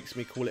that makes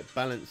me call it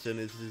balancing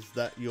is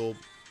that you're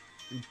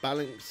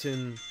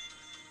balancing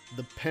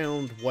the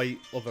pound weight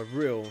of a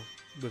reel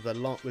with a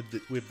lot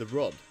with the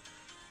rod,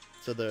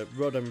 so the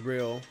rod and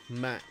reel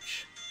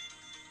match,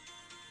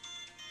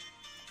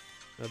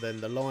 and then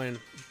the line.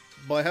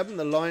 By having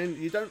the line,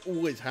 you don't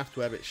always have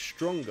to have it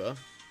stronger.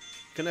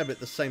 You can have it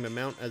the same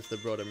amount as the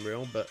rod and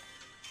reel, but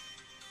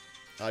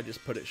I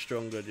just put it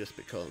stronger just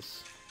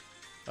because.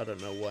 I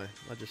don't know why.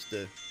 I just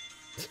do.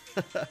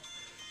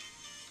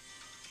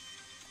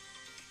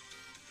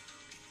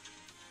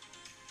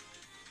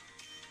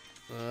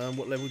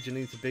 What level do you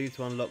need to be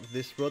to unlock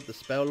this rod? The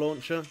spell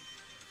launcher?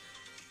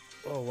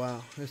 Oh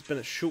wow, it's been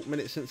a short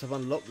minute since I've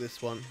unlocked this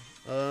one.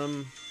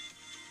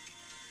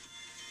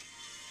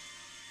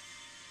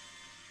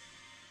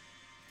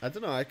 I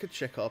don't know, I could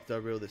check after I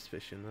reel this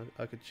fish in.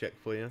 I could check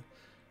for you.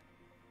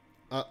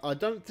 I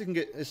don't think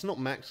it's not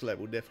max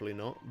level, definitely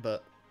not,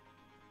 but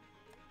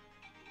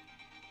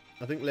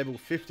I think level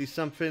 50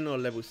 something or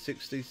level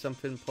 60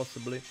 something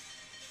possibly.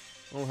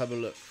 I'll have a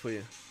look for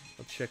you.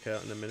 I'll check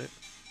out in a minute.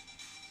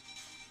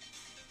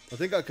 I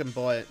think I can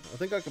buy it. I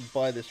think I can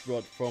buy this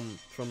rod from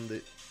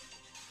the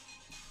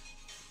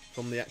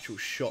actual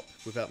shop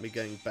without me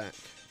going back.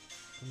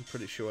 I'm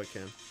pretty sure I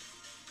can.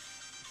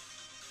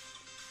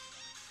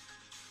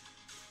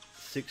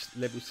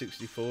 Level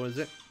 64 is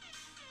it?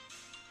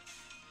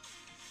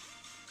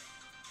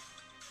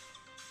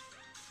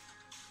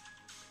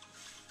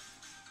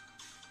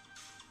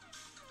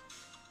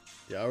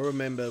 Yeah, I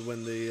remember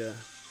when the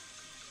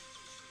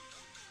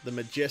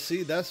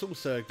Majesty, that's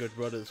also a good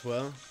rod as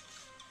well.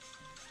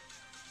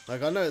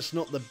 Like, I know it's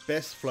not the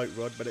best float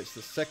rod, but it's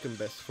the second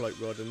best float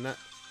rod, and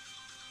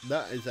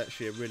that is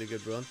actually a really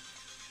good rod.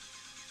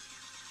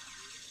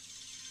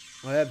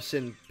 I have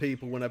seen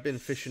people when I've been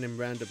fishing in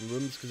random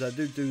rooms, because I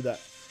do that.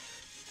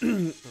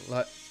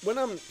 Like, when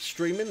I'm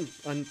streaming,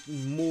 I'm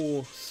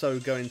more so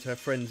going to a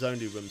friends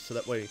only room, so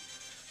that way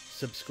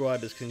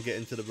subscribers can get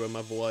into the room.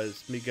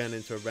 Otherwise, me going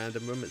into a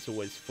random room, it's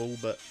always full.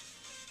 But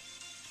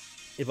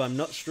if I'm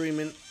not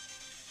streaming,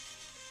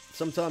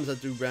 sometimes I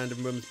do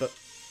random rooms, but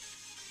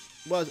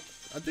well,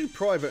 I do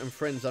private and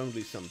friends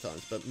only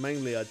sometimes, but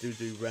mainly I do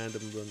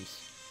random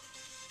rooms.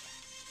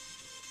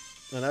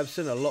 And I've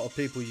seen a lot of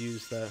people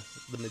use the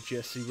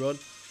Majesty rod,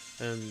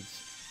 and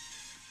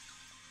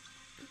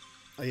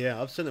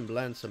yeah, I've seen them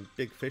land some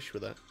big fish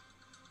with that.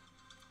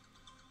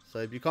 So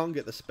if you can't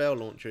get the spell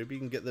launcher, if you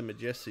can get the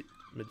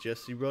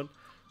Majesty rod,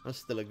 that's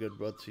still a good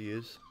rod to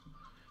use.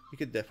 You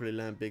could definitely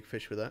land big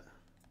fish with that.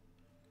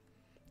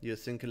 You're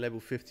thinking level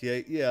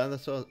 58? Yeah,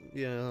 that's what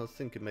I was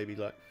thinking, maybe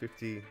like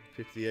 50,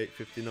 58,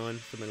 59,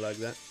 something like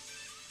that.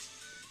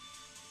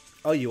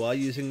 Oh, you are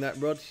using that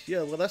rod?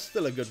 Yeah, well, that's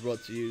still a good rod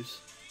to use.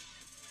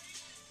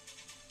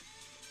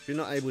 If you're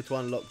not able to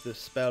unlock the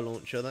spell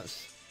launcher,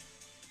 that's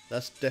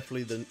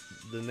definitely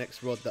the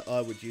next rod that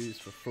I would use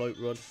for float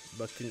rod,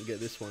 but I couldn't get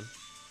this one.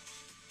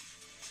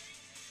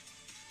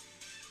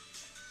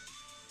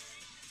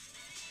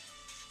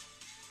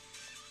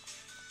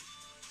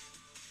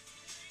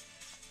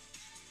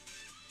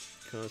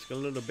 It's got a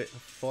little bit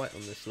of fight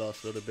on this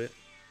last little bit.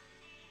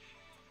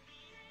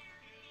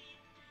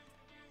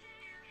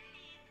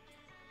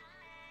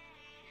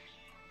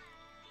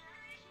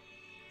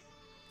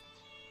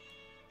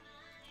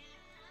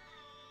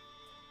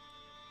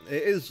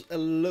 It is a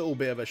little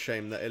bit of a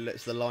shame that it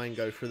lets the line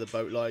go through the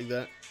boat like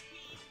that.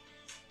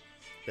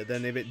 But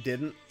then if it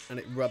didn't and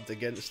it rubbed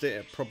against it,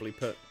 it'd probably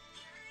put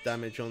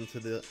damage onto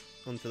the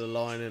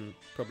line and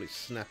probably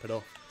snap it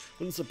off.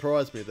 Wouldn't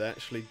surprise me if they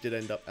actually did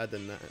end up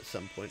adding that at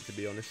some point, to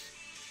be honest.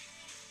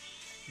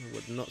 It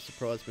would not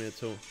surprise me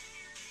at all.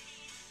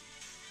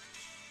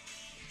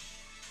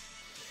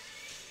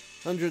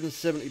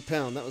 170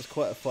 £, that was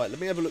quite a fight. Let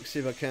me have a look, see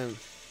if I can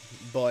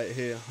buy it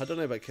here. I don't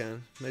know if I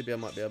can. Maybe I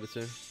might be able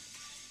to.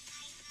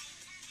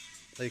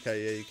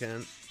 Okay, yeah, you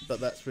can. But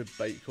that's with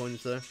bait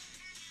coins though.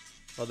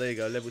 Oh, there you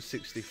go, level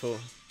 64.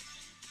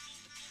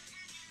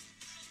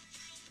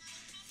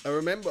 I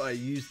remember I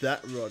used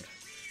that rod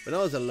when I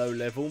was a low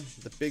level,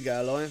 the big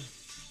ally.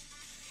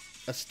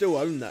 I still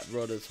own that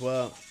rod as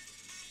well.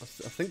 I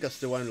think I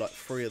still own like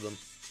 3 of them.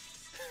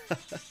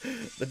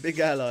 The big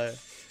ally.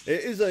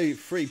 It is a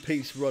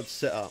 3-piece rod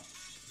setup,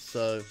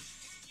 so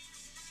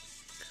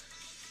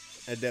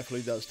it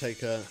definitely does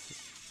take a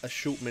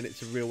short minute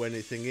to reel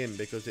anything in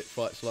because it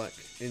fights like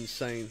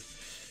insane,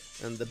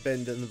 and the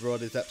bend in the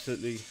rod is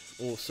absolutely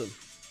awesome.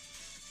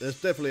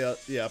 There's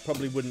definitely I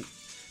probably wouldn't,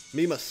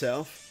 me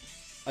myself,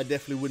 I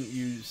definitely wouldn't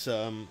use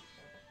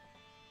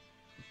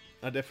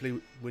I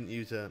definitely wouldn't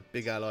use a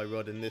big ally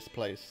rod in this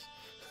place.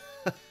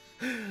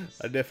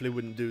 I definitely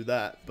wouldn't do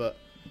that, but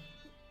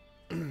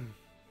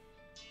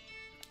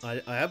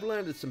I have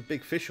landed some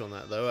big fish on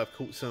that though. I've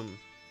caught some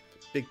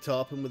big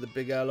tarpon with a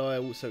big ally. I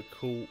also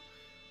caught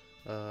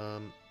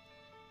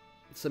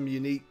some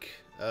unique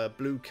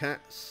blue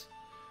cats.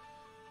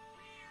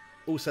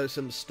 Also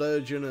some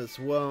sturgeon as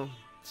well.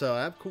 So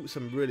I have caught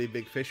some really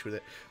big fish with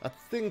it. I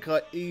think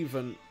I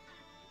even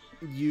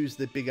used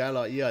the big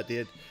ally. Yeah, I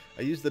did.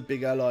 I used the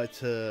big ally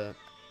to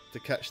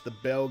catch the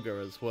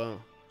belga as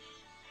well.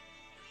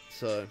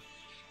 So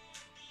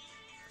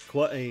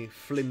quite a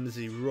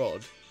flimsy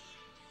rod,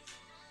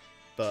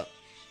 but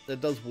it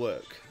does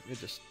work. It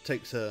just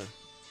takes a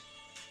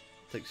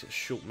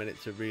short minute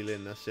to reel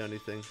in. That's the only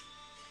thing.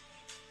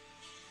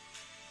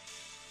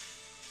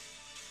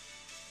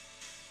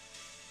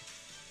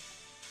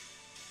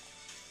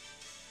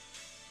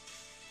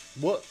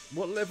 What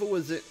level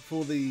was it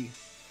for the?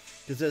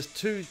 Because there's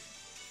two,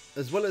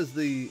 as well as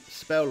the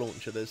spell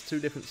launcher. There's two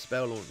different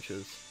spell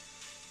launchers,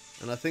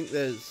 and I think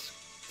there's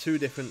two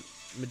different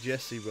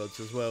Majesty rods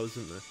as well,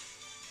 isn't there?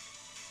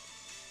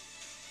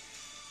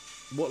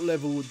 What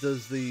level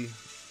does the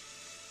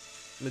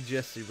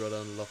Majesty rod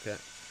unlock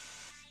at?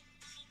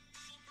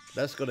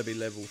 That's got to be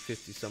level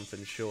 50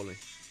 something, surely.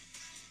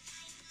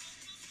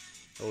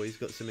 Oh, he's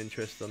got some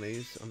interest on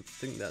these. I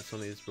think that's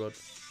on his rod.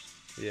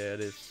 Yeah, it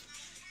is.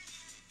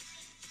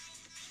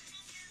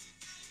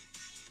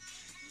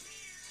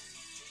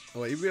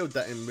 Oh, he reeled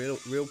that in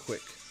real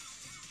quick.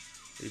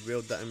 He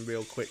reeled that in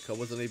real quick. I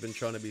wasn't even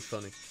trying to be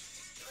funny.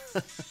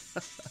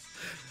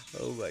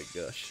 Oh my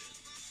gosh.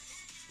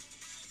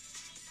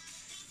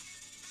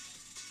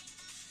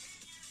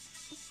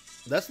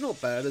 That's not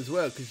bad as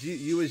well, because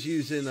you was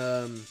using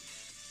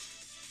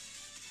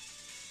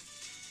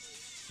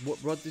what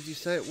rod did you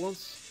say it was?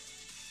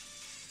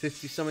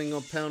 50 something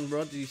odd pound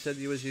rod you said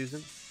you was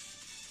using?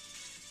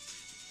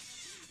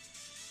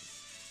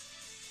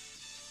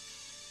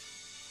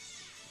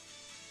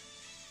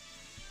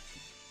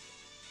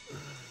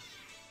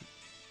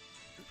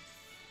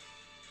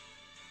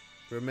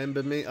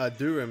 Remember me? I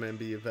do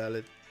remember you,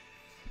 Valid.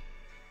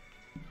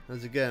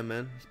 How's it going,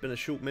 man? It's been a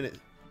short minute.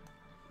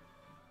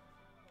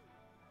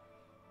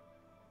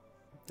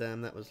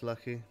 Damn, that was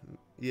lucky.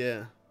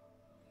 Yeah.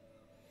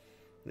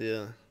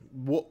 Yeah.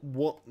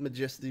 What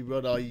Majesty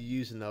rod are you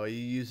using though? Are you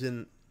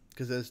using,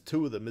 because there's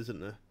two of them,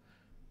 isn't there?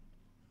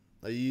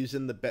 Are you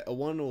using the better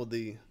one or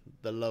the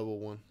lower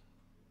one?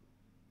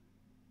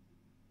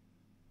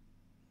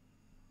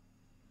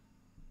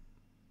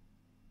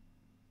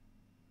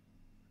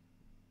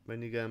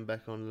 When you're going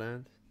back on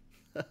land?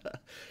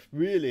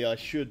 Really, I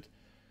should,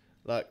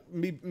 like,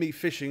 me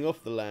fishing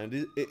off the land,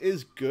 it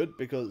is good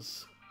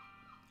because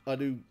I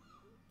do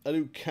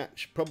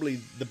catch, probably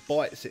the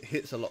bites, it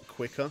hits a lot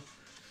quicker,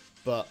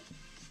 but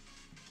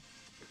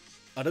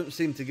I don't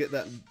seem to get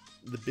the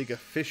bigger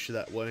fish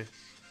that way.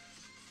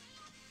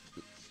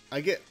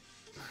 I think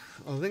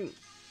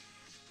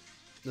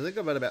I've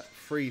had about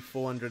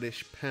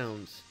 300-400-ish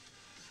pounds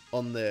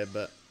on there,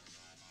 but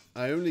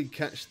I only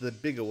catch the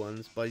bigger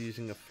ones by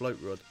using a float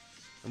rod.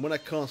 And when I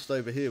cast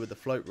over here with the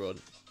float rod,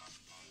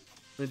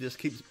 it just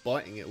keeps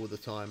biting it all the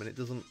time, and it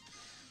doesn't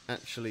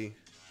actually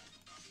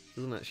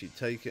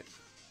take it.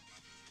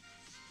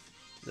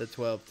 They're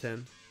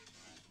 12-10.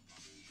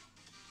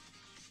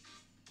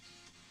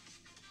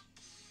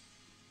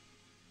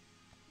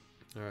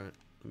 Alright,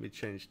 let me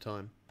change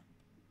time.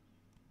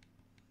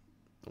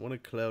 I want a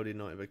cloudy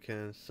night if I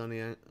can. Sunny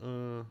and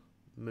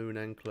moon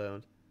and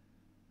cloud.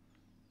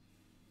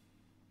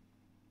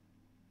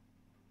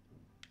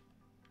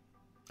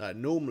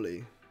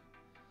 Normally,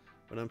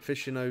 when I'm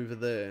fishing over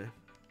there,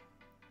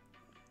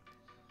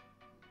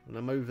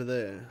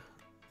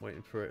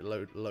 waiting for it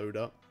load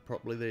up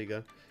properly. There you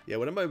go. Yeah,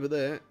 when I'm over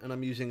there and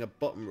I'm using a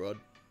bottom rod,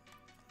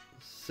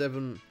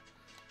 7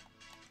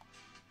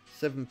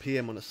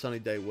 PM on a sunny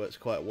day works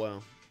quite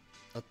well.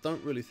 I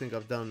don't really think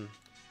I've done.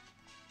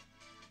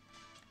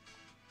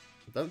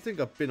 I don't think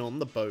I've been on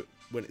the boat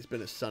when it's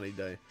been a sunny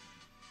day,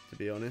 to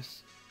be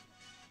honest.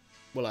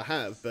 Well, I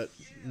have, but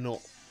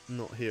not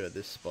here at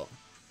this spot.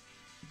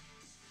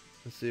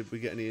 Let's see if we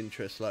get any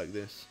interest like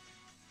this.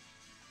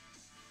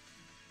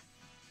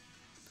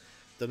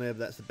 Don't know if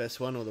that's the best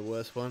one or the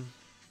worst one.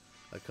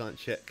 I can't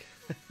check.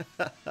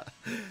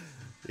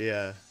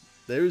 Yeah,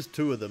 there is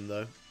two of them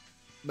though.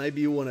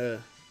 Maybe you want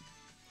to,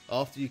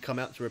 after you come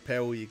out to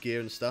repair all your gear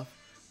and stuff,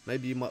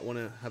 maybe you might want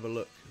to have a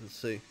look and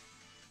see,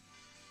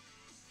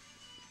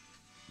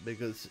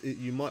 because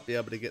you might be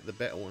able to get the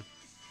better one.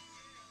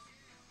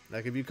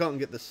 Like if you can't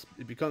get the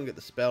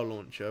spell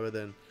launcher,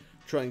 then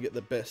try and get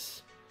the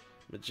best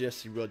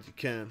Majesty rod you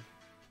can.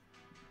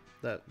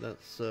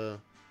 That's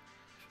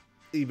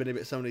even if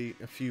it's only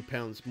a few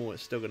pounds more,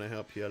 it's still going to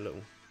help you a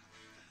little.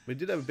 We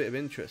did have a bit of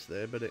interest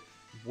there, but it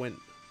went.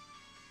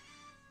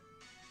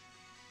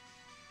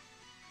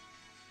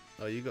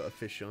 Oh, you got a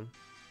fish on.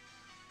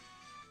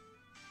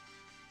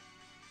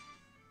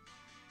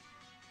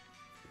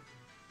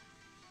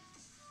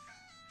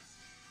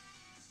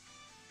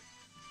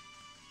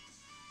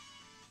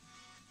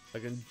 I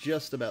can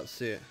just about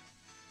see it.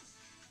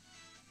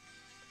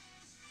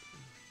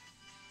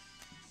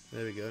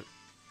 There we go.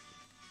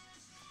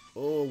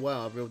 Oh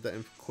wow, I reeled that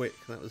in quick.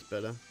 That was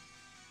better.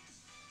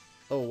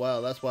 Oh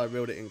wow, that's why I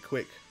reeled it in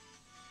quick.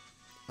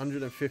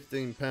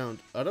 £115.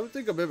 I don't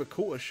think I've ever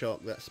caught a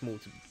shark that small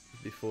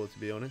before, to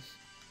be honest.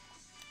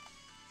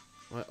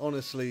 I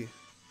honestly...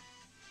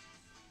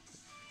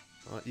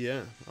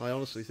 yeah, I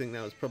honestly think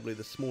that was probably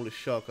the smallest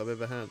shark I've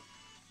ever had.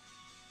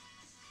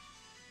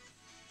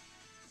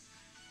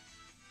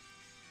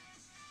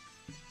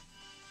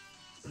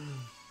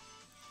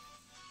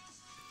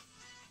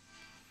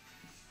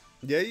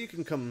 Yeah, you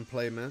can come and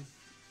play, man.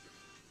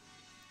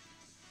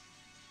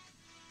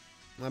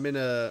 I'm in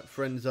a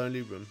friends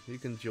only room. You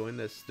can join.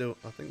 There's still,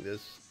 I think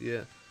there's,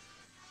 yeah,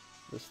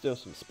 there's still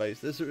some space.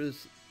 There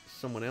is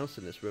someone else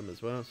in this room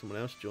as well. Someone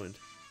else joined.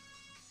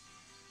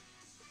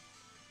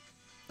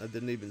 I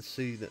didn't even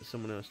see that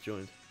someone else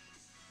joined.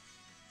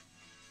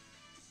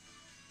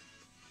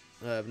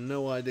 I have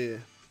no idea.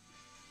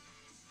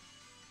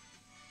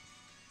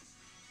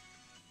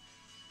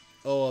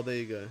 Oh, there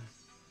you go.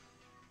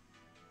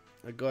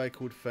 A guy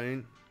called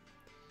Fane.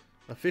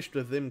 I fished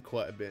with him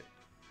quite a bit.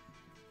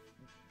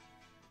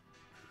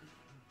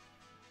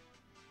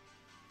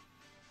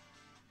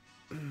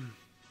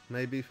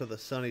 Maybe for the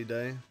sunny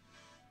day.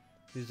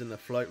 Using the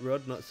float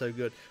rod, not so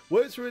good.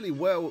 Works really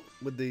well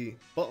with the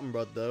bottom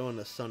rod though on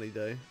a sunny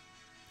day.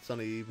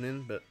 Sunny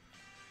evening, but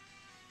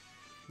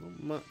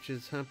not much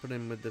is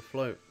happening with the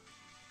float.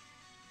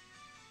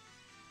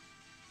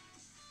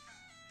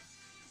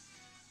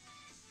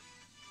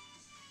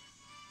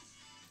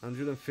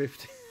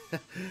 $150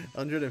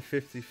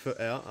 150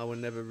 foot out. I will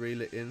never reel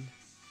it in.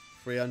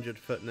 300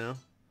 foot now.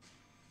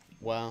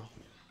 Wow,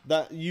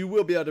 that you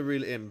will be able to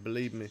reel it in.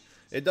 Believe me,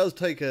 it does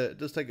take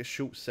a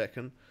short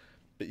second,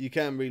 but you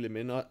can reel them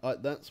in.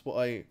 That's what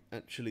I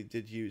actually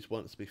did use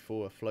once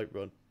before, a float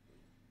rod.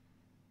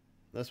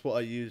 That's what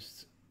I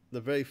used the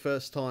very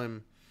first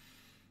time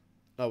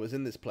I was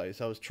in this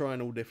place. I was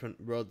trying all different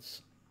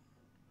rods,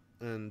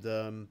 and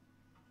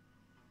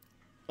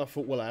I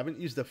thought, well, I haven't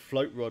used a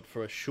float rod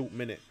for a short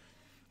minute,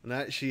 and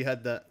I actually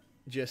had that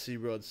Jesse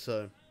rod,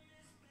 so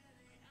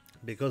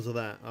because of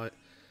that,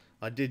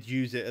 I did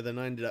use it, and then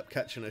I ended up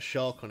catching a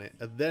shark on it,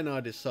 and then I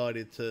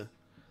decided to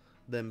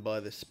then buy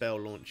this spell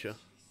launcher.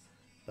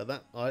 But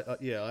that,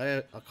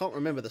 I can't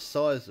remember the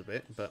size of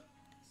it, but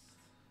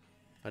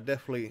I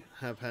definitely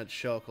have had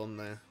shark on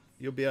there.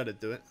 You'll be able to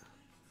do it.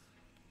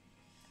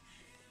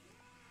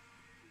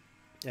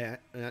 Yeah,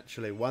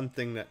 actually, one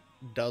thing that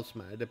does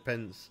matter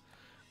depends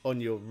on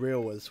your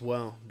reel as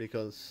well,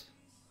 because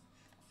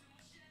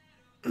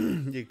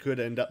you could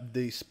end up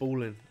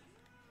de-spooling.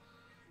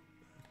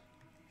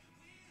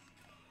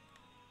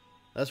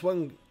 That's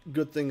one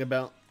good thing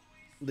about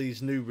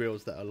these new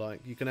reels that I like.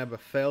 You can have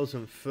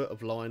 1,000 foot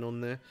of line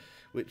on there,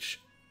 which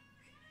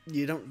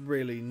you don't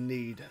really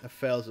need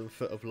 1,000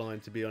 foot of line,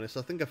 to be honest.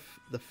 I think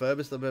the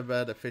furthest I've ever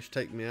had a fish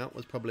take me out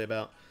was probably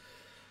about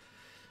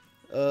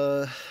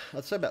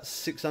I'd say about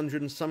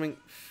 600 and something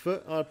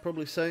foot, I'd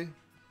probably say.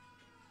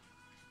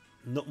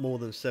 Not more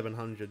than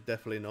 700,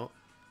 definitely not.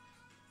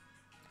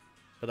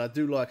 But I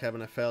do like having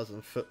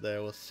 1,000 foot there,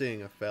 or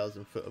seeing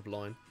 1,000 foot of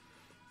line.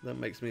 That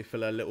makes me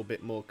feel a little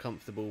bit more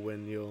comfortable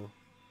when you're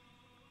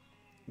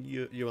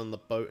on the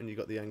boat and you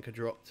got the anchor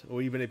dropped,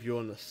 or even if you're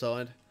on the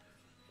side.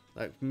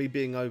 Like me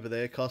being over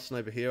there, casting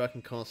over here, I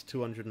can cast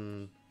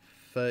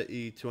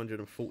 230,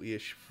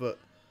 240-ish foot.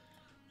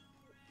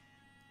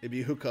 If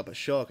you hook up a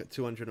shark at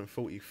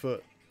 240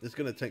 foot, it's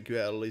going to take you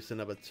out at least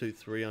another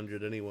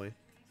 200-300 anyway.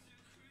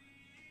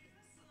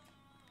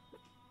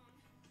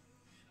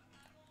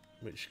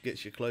 Which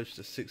gets you close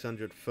to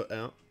 600 foot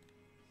out.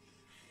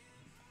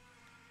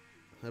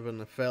 Having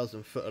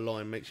 1,000 foot of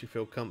line makes you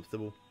feel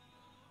comfortable.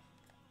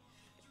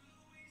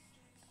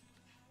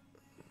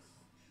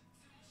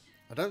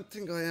 I don't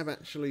think I have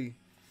actually,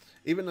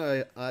 even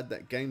though I had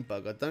that game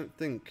bug, I don't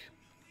think,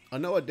 I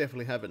know I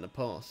definitely have in the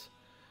past,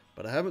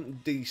 but I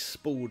haven't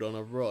de-spooled on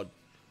a rod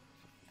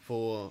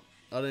for,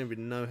 I don't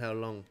even know how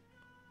long.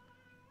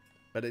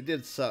 But it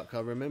did suck.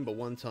 I remember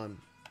one time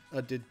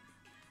I did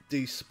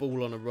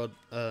de-spool on a rod,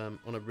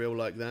 on a reel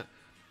like that,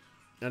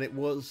 and it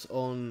was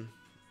on,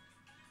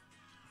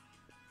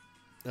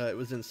 it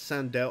was in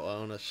Sand Delta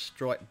on a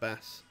striped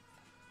bass.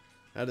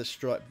 I had a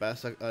striped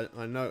bass.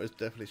 I know it was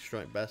definitely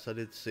striped bass. I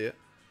did see it.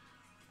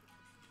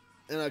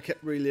 And I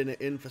kept reeling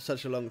it in for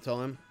such a long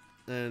time.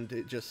 And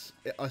it just...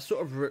 I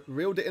sort of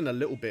reeled it in a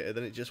little bit. And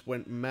then it just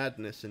went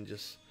madness and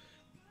just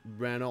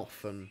ran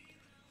off. And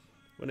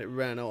when it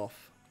ran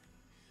off,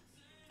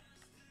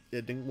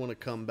 it didn't want to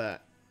come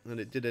back. And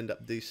it did end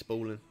up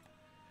de-spooling.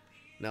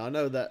 Now, I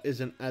know that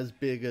isn't as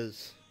big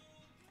as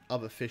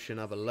other fish in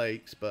other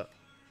lakes. But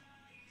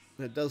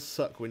it does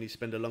suck when you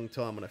spend a long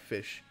time on a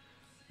fish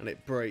and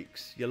it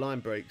breaks, your line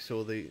breaks,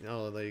 or the,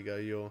 oh, there you go,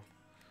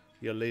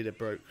 your leader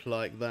broke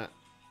like that.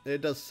 It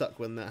does suck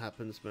when that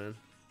happens, man.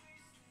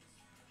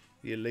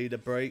 Your leader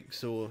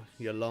breaks, or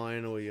your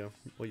line, or your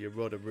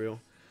rod or reel,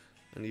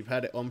 and you've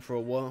had it on for a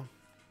while.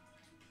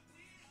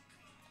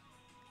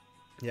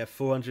 Yeah,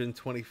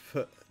 420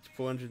 foot,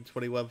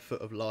 421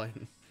 foot of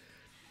line.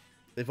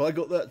 If I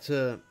got that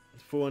to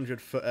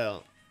 400 foot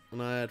out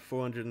and I had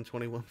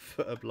 421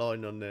 foot of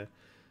line on there,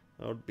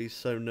 I would be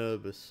so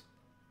nervous.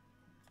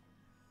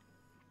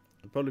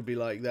 I'd probably be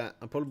like that.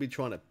 I'd probably be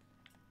trying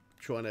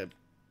to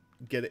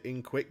get it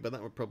in quick, but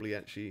that would probably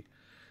actually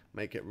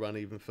make it run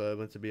even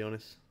further, to be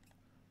honest.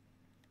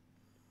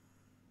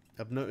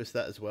 I've noticed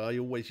that as well. I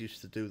always used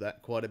to do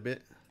that quite a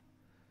bit.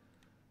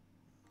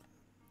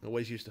 I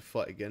always used to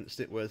fight against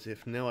it, whereas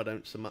if now I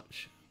don't so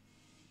much.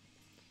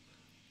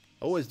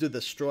 I always do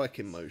the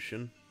striking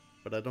motion,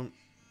 but I don't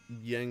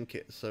yank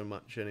it so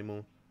much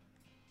anymore.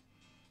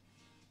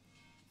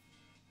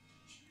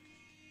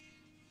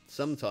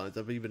 Sometimes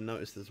I've even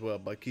noticed as well,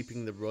 by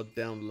keeping the rod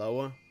down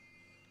lower,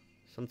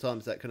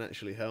 sometimes that can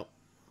actually help.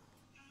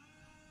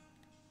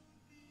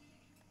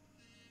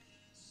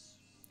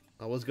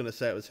 I was going to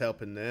say it was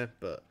helping there,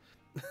 but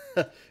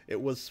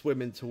it was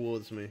swimming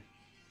towards me.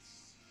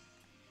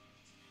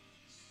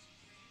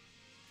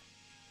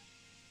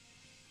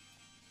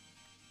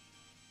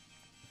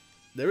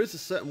 There is a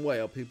certain way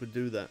how people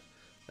do that.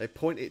 They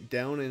point it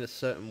down in a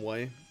certain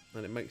way,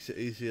 and it makes it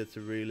easier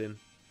to reel in.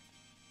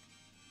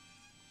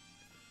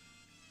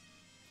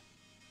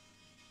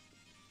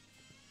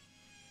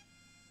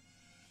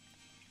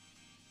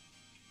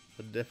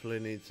 I definitely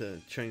need to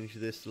change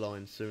this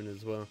line soon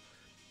as well.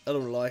 I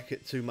don't like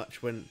it too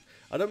much when...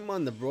 I don't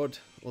mind the rod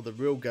or the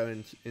reel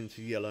going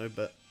into yellow,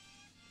 but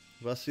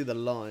if I see the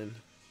line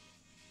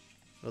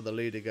or the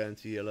leader going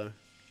to yellow,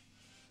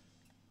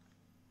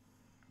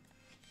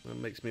 that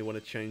makes me want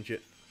to change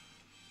it.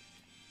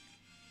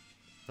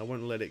 I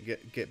won't let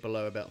it get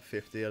below about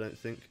 50, I don't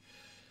think.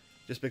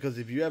 Just because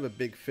if you have a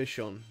big fish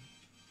on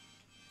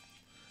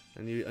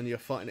and you're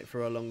fighting it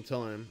for a long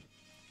time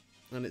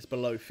and it's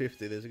below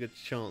 50, there's a good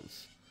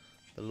chance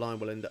the line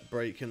will end up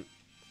breaking.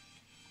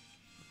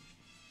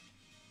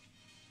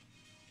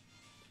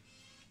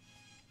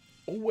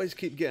 Always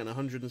keep getting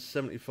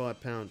 175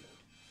 pound.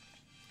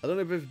 I don't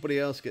know if everybody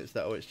else gets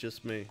that or it's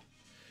just me.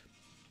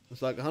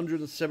 It's like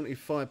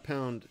 175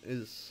 pound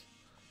is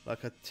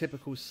like a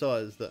typical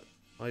size that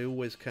I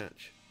always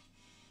catch.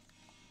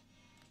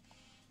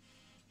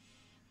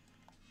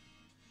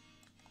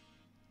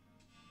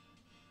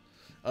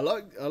 I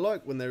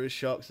like when there is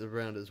sharks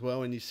around as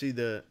well, and you see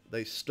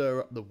they stir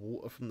up the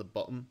water from the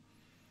bottom.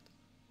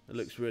 It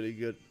looks really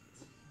good.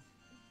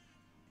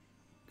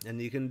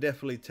 And you can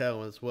definitely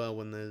tell as well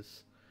when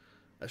there's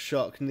a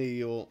shark near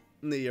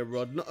your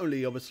rod. Not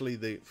only obviously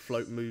the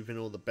float moving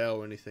or the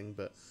bow or anything,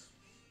 but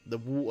the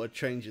water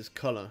changes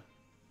colour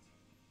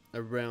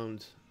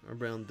around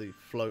the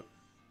float.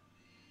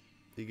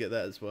 You get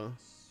that as well.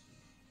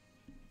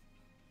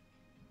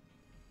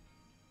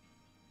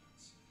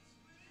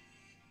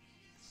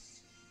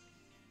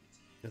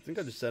 I think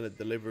I just added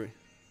delivery.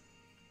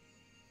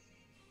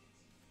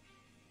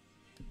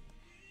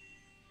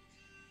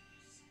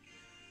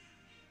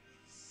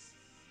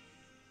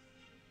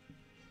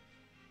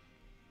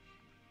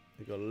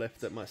 I got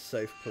left at my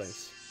safe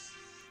place.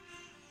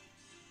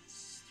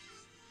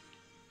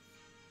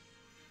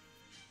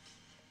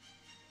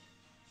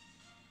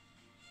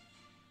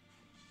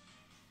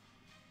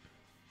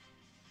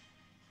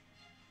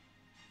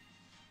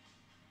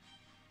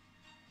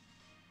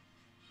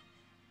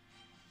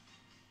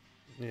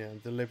 Yeah,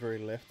 delivery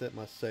left at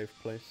my safe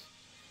place.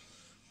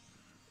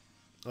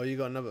 Oh, you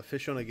got another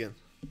fish on again.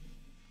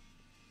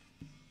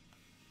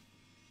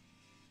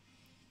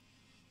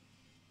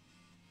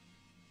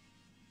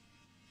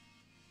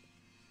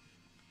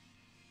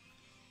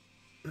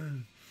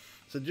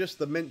 So just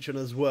to mention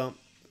as well,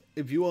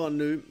 if you are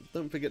new,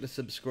 don't forget to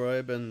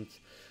subscribe and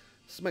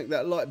smack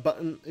that like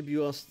button if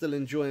you are still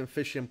enjoying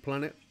Fishing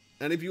Planet.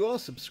 And if you are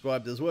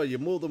subscribed as well, you're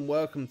more than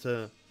welcome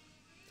to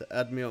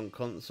add me on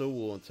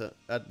console or to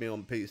add me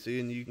on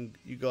PC, and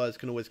you guys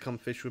can always come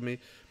fish with me.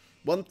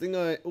 One thing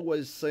I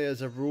always say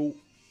as a rule,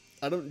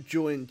 I don't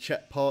join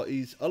chat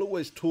parties. I'll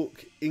always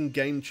talk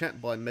in-game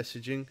chat by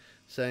messaging,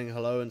 saying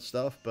hello and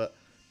stuff, but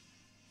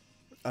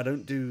I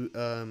don't do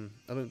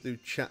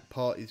chat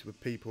parties with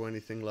people or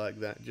anything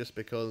like that, just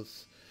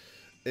because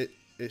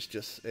it's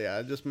just,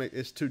 yeah,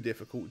 it's too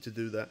difficult to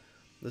do that.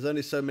 There's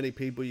only so many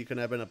people you can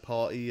have in a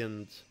party,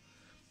 and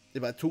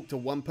if I talk to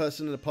one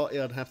person in a party,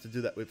 I'd have to do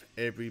that with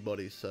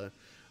everybody. So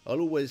I'll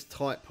always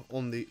type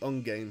on the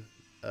on-game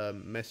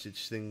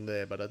message thing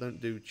there, but I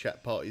don't do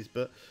chat parties.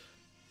 But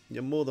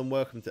you're more than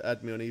welcome to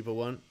add me on either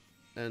one.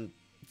 And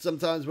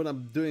sometimes when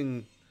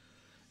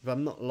if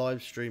I'm not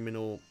live streaming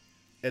or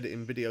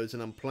editing videos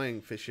and I'm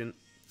playing fishing,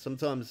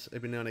 sometimes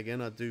every now and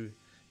again I do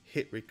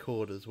hit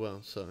record as well.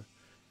 So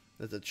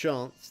there's a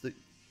chance that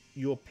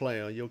your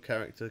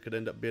character could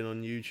end up being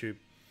on YouTube.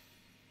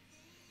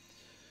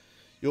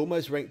 You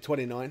almost ranked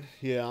 29.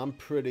 Yeah, I'm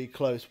pretty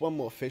close. One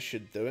more fish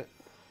should do it.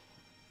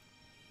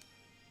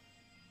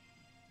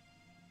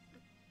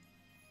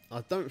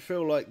 I don't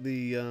feel like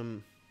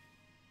the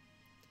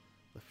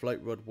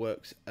float rod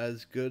works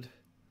as good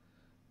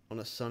on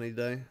a sunny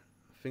day.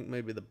 I think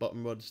maybe the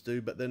bottom rods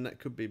do, but then that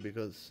could be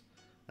because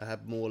I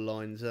have more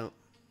lines out.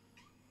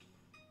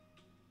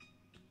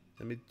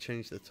 Let me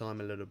change the time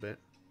a little bit.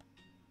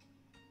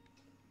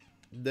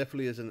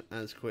 Definitely isn't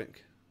as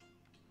quick.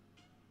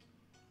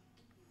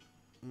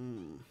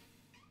 Now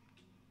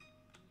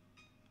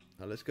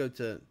let's go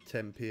to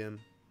 10 p.m.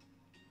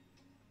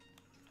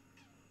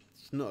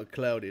 It's not a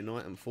cloudy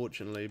night,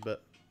 unfortunately,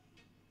 but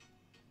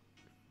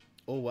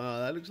oh wow,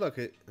 that looks like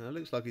it. That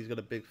looks like he's got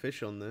a big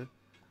fish on there.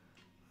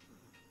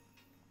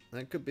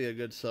 That could be a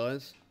good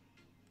size.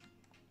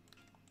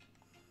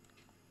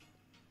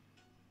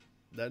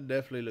 That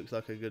definitely looks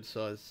like a good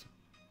size.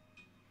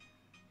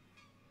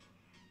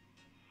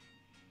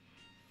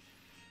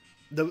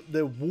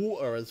 The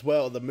water as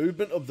well, the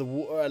movement of the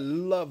water, I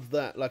love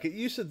that. Like it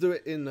used to do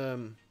it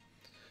in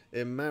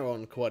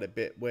Maron quite a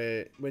bit,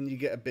 where when you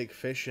get a big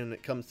fish and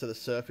it comes to the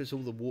surface, all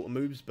the water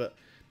moves. But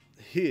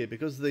here,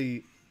 because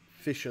the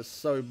fish are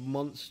so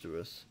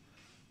monstrous,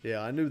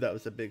 yeah, I knew that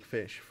was a big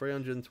fish.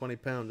 320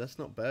 pounds, that's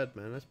not bad,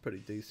 man. That's pretty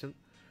decent.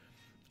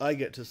 I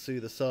get to see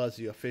the size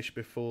of your fish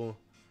before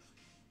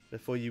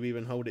you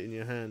even hold it in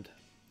your hand.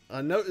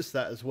 I noticed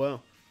that as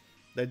well.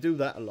 They do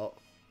that a lot.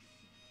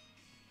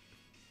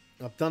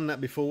 I've done that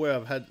before where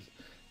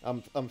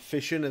I'm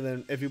fishing and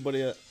then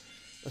everybody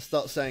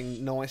start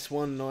saying nice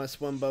one,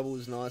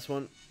 Bubbles, nice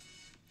one,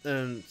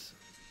 and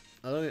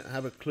I don't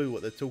have a clue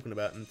what they're talking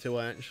about until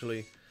I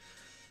actually,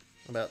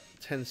 about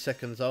 10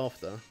 seconds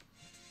after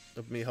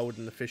of me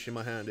holding the fish in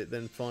my hand, it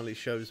then finally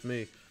shows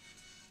me.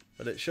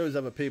 But it shows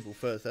other people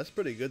first. That's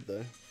pretty good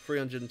though.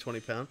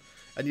 320 pounds.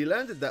 And you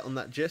landed that on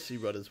that Jesse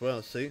rod as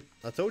well, see?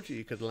 I told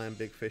you could land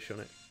big fish on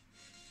it.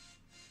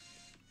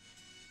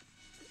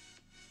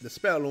 The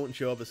spout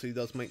launcher obviously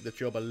does make the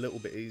job a little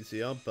bit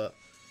easier, but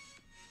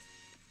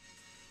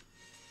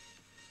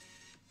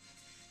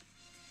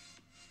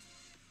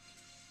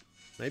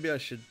maybe I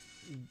should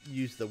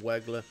use the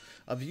waggler.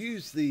 I've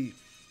used the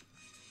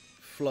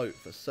float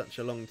for such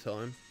a long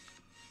time.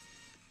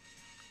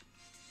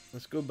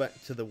 Let's go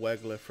back to the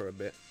waggler for a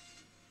bit.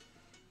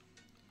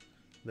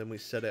 Then we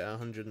set it at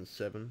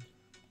 107.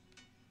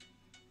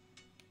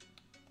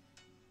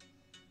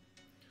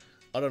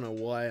 I don't know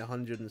why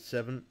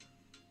 107.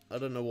 I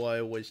don't know why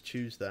I always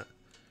choose that.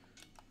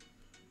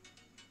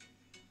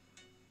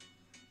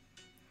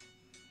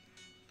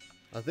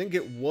 I think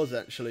it was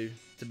actually,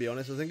 to be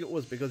honest, I think it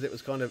was because it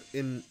was kind of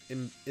in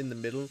the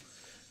middle.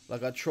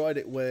 Like I tried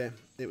it where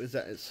it was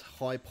at its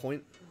high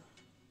point.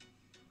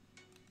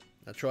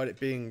 I tried it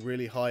being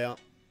really high up.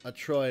 I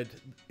tried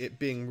it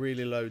being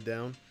really low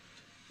down.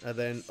 And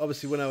then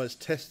obviously when I was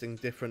testing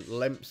different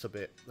lengths of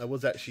it, I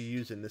was actually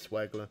using this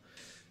waggler.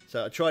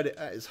 So I tried it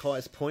at its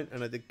highest point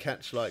and I did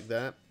catch like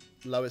that.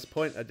 Lowest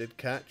point I did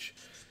catch.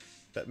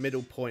 But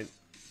middle point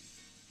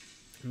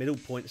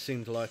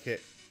seemed like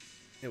it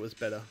was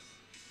better.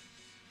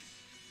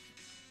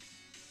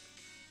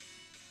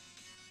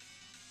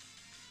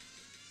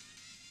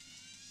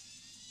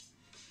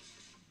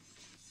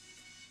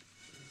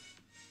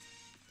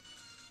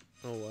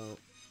 Oh wow,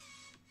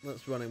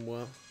 that's running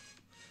well.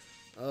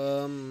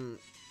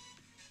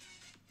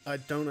 I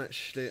don't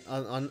actually.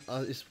 I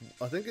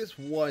think it's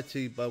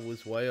YT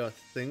Bubbles Way. I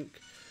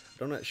think. I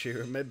don't actually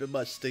remember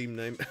my Steam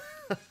name.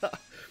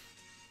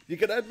 You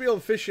can add me on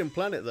Fishing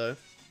Planet though.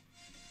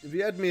 If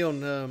you add me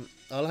on,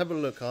 I'll have a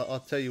look. I'll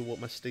tell you what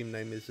my Steam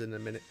name is in a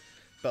minute.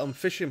 But on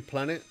Fishing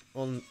Planet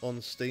on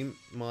Steam,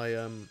 my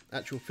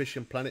actual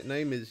Fishing Planet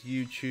name is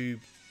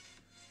YouTube.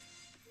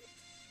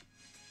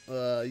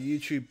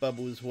 YouTube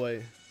Bubbles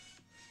Way.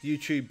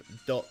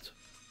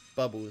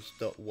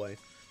 YouTube.bubbles.way.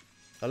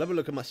 I'll have a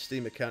look at my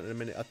Steam account in a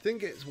minute. I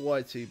think it's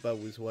YT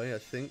Bubbles Way, I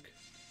think.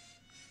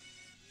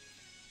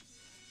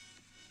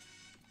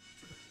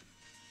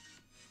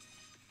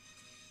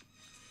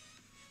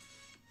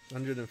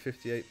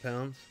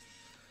 £158.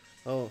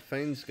 Oh,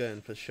 Fane's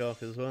going for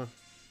shark as well.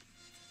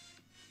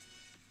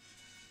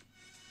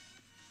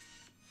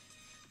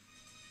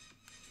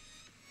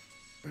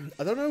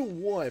 I don't know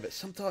why, but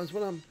sometimes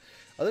when I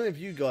don't know if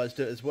you guys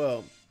do it as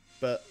well,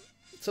 but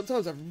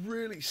sometimes I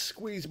really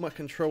squeeze my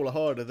controller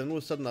harder, then all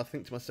of a sudden I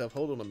think to myself,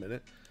 hold on a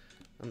minute,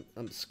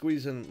 I'm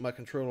squeezing my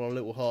controller a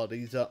little hard,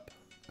 ease up.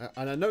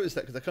 And I noticed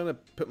that because I kind of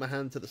put my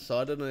hand to the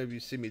side. I don't know if you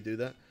see me do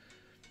that.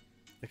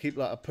 I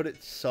put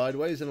it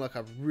sideways and like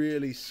I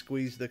really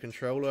squeeze the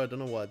controller. I don't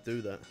know why I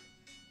do that.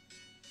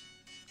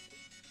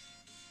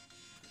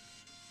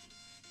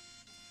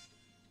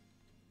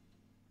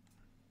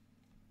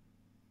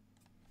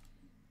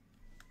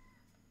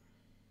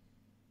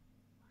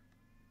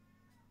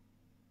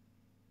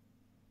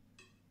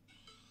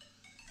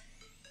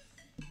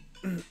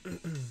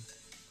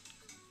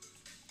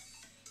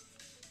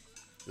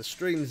 The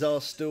streams are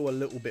still a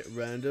little bit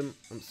random.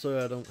 I'm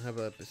sorry I don't have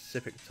a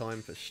specific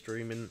time for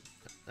streaming.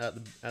 I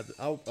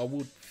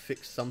will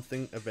fix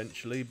something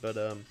eventually, but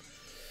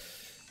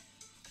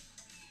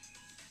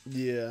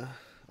yeah,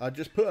 I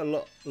just put a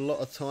lot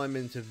of time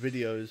into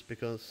videos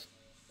because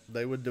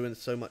they were doing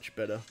so much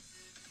better.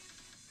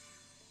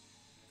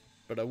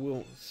 But I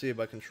will see if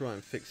I can try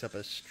and fix up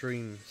a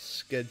stream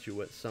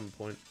schedule at some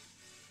point.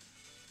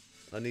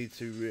 I need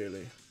to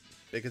really,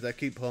 because I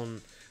keep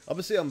on.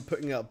 Obviously, I'm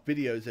putting out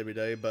videos every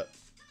day, but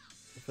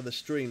for the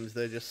streams,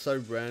 they're just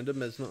so random.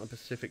 There's not a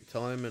specific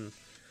time, and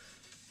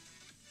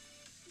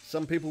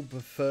some people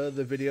prefer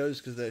the videos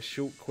because they're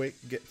short, quick,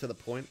 get to the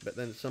point. But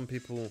then some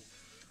people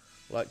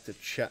like to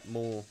chat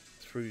more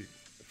through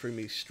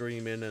me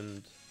streaming,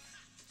 and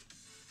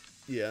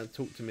yeah,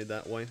 talk to me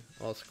that way,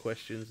 ask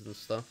questions and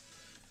stuff.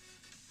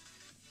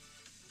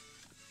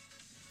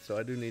 So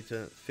I do need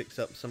to fix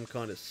up some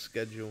kind of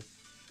schedule.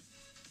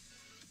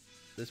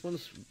 This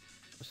one's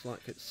just like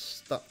it's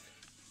stuck.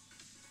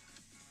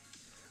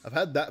 I've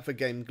had that for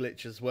game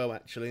glitch as well,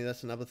 actually.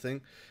 That's another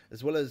thing.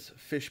 As well as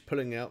fish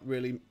pulling out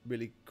really,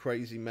 really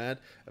crazy mad.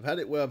 I've had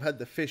it where I've had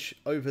the fish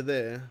over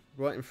there,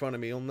 right in front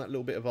of me on that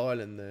little bit of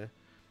island there.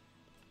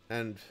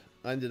 And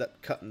I ended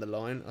up cutting the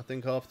line. I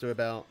think after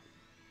about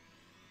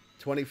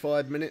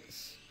 25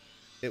 minutes,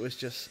 it was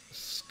just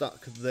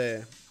stuck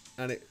there.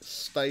 And it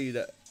stayed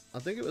at, I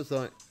think it was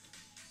like,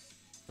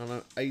 I don't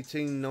know,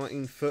 18,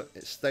 19 foot.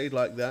 It stayed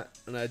like that.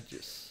 And it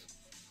just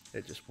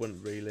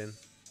wouldn't reel in.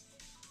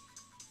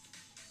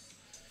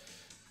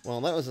 Well,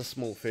 that was a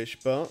small fish,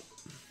 but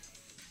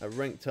I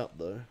ranked up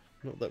though.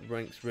 Not that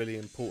rank's really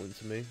important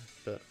to me,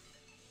 but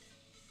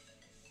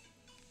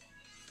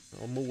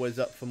I'm always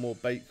up for more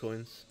bait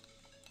coins.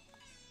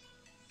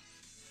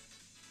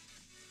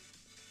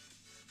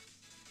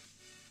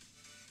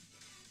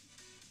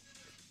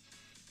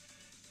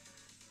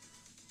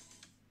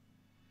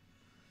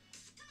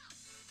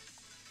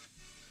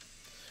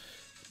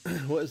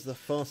 What is the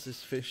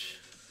fastest fish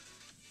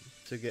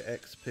to get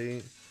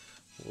XP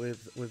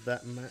with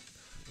that map?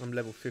 I'm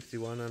level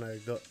 51 and I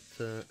got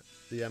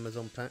the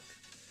Amazon pack,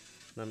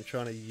 and I'm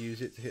trying to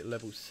use it to hit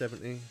level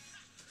 70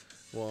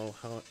 while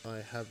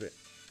I have it.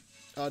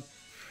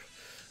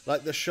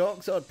 Like the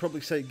sharks, I'd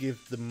probably say give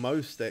the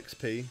most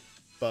XP,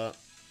 but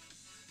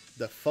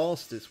the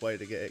fastest way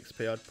to get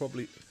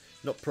XP,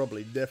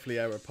 definitely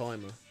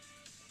Arapaima.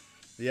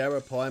 The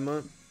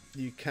Arapaima,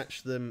 you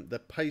catch them, the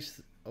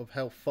pace of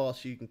how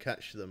fast you can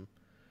catch them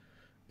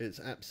is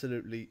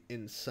absolutely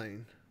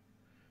insane.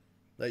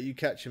 Like, you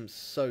catch them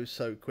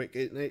so quick.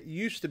 It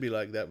used to be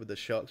like that with the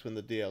sharks when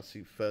the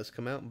DLC first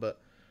come out, but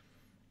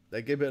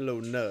they give it a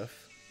little nerf,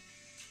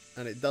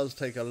 and it does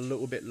take a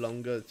little bit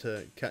longer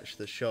to catch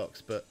the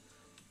sharks. But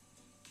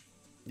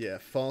yeah,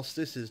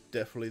 fastest is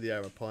definitely the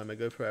Arapaima.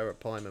 Go for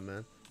Arapaima,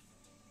 man.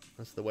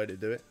 That's the way to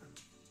do it.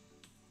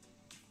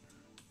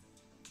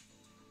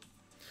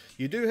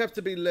 You do have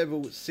to be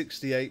level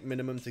 68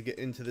 minimum to get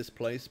into this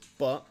place,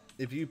 but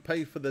if you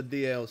pay for the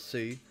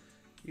DLC,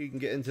 you can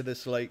get into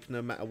this lake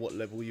no matter what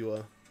level you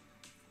are.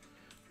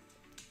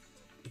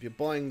 If you're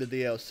buying the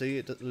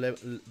DLC,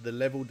 the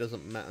level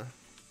doesn't matter.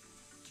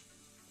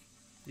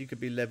 You could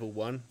be level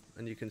 1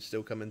 and you can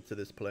still come into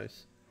this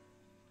place.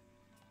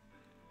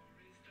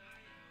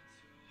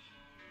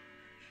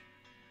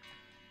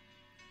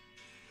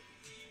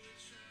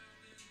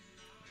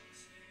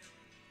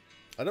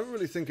 I don't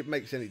really think it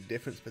makes any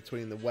difference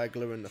between the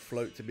waggler and the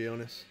float, to be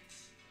honest.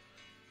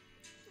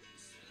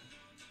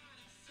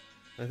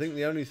 I think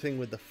the only thing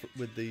with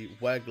the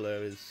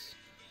waggler is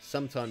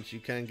sometimes you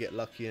can get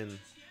lucky and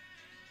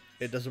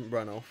it doesn't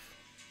run off.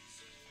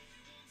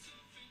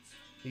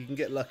 You can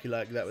get lucky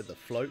like that with the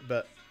float,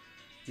 but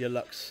your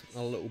luck's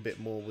a little bit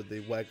more with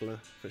the waggler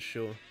for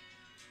sure.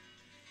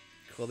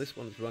 God, this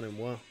one's running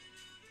well.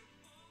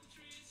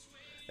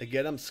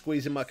 Again, I'm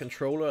squeezing my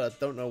controller. I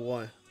don't know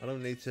why. I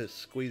don't need to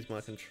squeeze my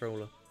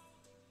controller.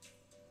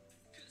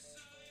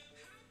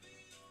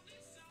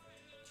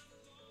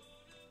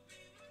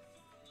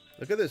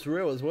 Look at this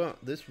reel as well.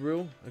 This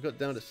reel, I got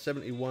down to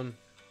 71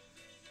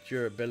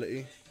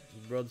 durability.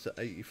 Rod's at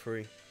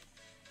 83.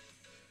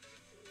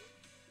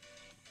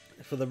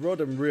 For the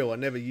rod and reel, I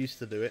never used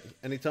to do it.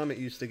 Anytime it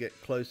used to get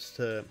close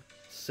to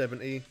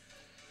 70,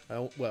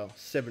 well,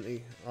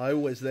 70, I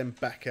always then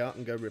back out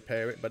and go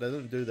repair it, but I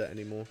don't do that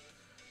anymore.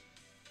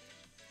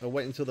 I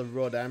wait until the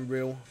rod and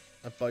reel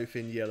are both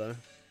in yellow,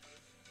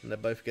 and they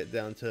both get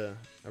down to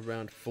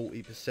around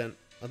 40%.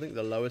 I think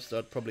the lowest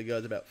I'd probably go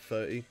is about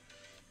 30.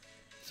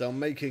 So I'm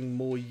making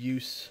more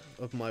use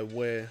of my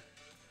wear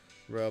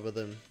rather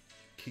than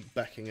keep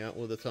backing out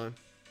all the time.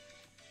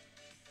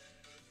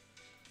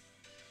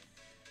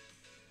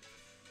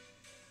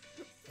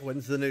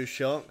 When's the new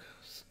shark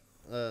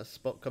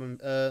spot coming?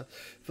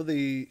 For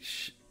the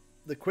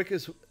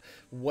quickest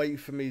way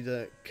for me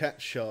to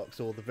catch sharks,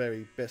 or the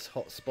very best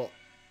hot spot,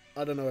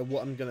 I don't know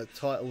what I'm going to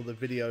title the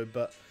video,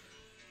 but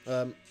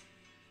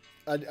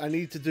I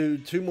need to do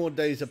 2 more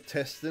days of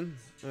testing,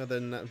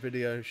 then that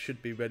video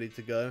should be ready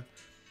to go.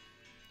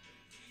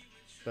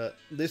 But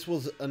this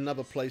was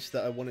another place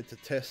that I wanted to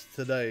test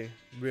today,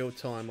 real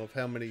time, of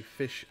how many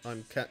fish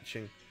I'm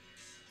catching.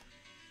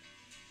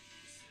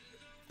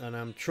 And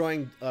I've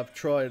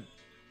tried,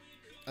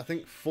 I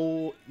think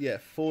 5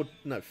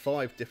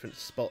 different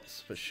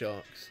spots for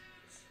sharks.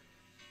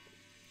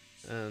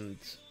 And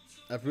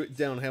I've written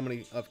down how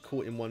many I've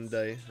caught in one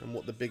day and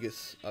what the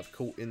biggest I've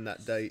caught in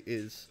that day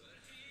is.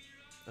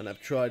 And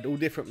I've tried all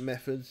different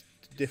methods,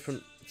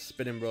 different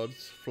spinning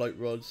rods, float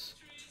rods,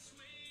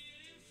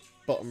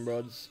 bottom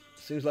rods.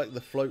 Seems like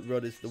the float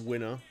rod is the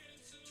winner.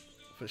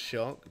 for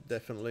shark,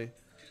 definitely.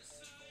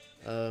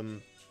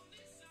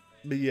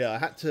 But yeah, I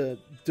had to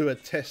do a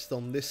test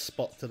on this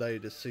spot today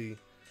to see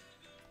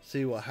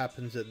what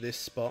happens at this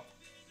spot.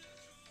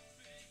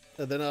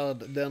 And then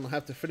I'll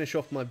have to finish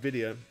off my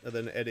video and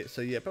then edit.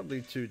 So yeah,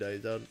 probably 2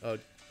 days. I'd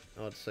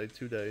say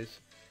 2 days.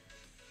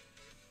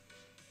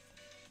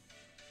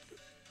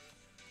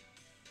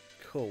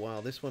 Cool.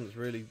 Wow, this one's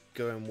really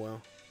going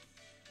well.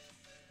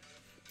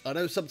 I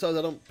know sometimes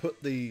I don't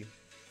put the,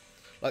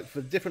 like,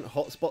 for different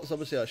hotspots.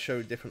 Obviously, I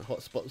show different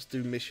hotspots,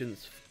 do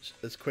missions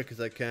as quick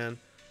as I can.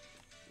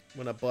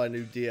 When I buy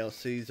new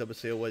DLCs,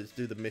 obviously I always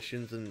do the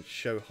missions and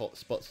show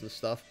hotspots and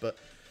stuff. But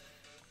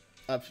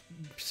I've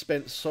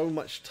spent so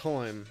much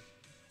time.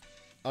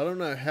 I don't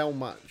know how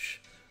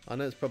much. I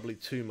know it's probably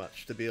too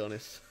much, to be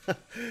honest.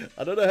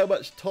 I don't know how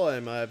much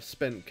time I have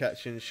spent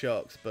catching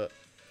sharks, but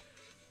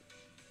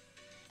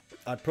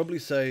I'd probably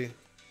say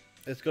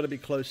it's got to be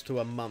close to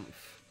a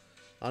month.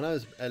 I know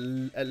it's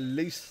at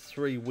least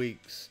 3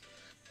 weeks.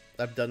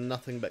 I've done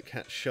nothing but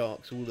catch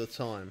sharks all the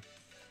time,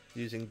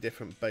 using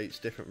different baits,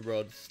 different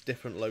rods,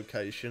 different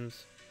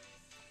locations.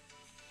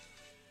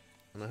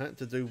 And I had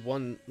to do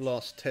one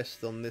last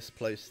test on this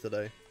place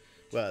today,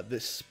 well,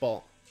 this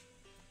spot,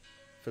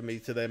 for me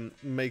to then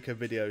make a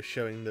video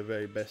showing the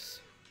very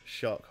best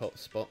shark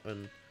hotspot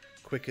and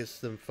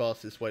quickest and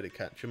fastest way to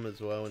catch them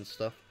as well and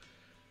stuff.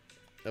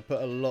 I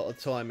put a lot of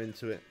time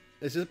into it.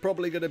 This is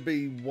probably going to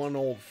be one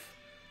of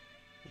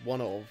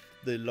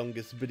the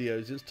longest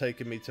videos it's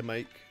taken me to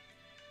make,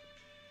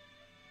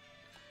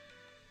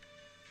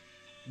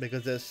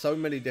 because there's so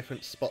many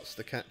different spots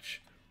to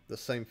catch the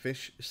same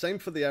fish. Same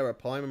for the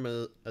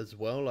arapaima as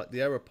well. Like the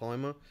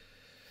arapaima,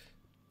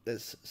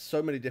 there's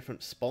so many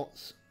different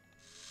spots.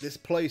 This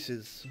place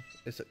it's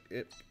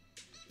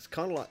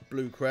kind of like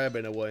Blue Crab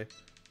in a way,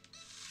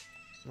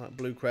 like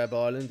Blue Crab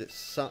Island. It's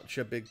such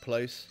a big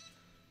place,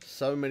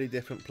 so many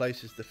different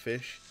places to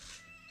fish.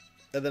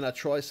 And then I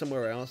try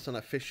somewhere else and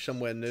I fish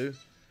somewhere new.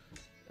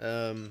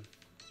 And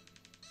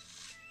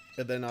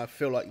then I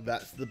feel like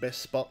that's the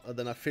best spot. And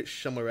then I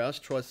fish somewhere else,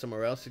 try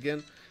somewhere else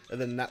again.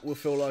 And then that will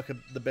feel like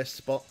the best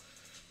spot.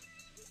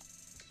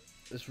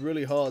 It's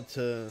really hard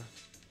to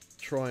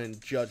try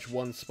and judge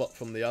one spot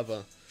from the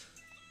other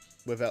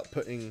without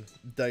putting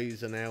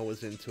days and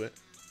hours into it.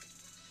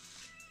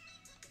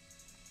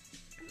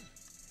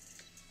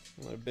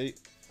 Hello, beat.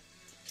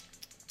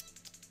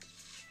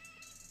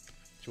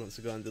 She wants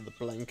to go under the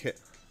blanket.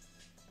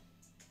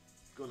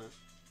 Go on now.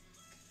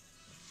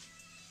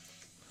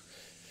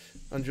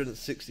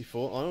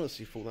 164. I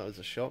honestly thought that was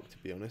a shark, to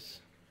be honest.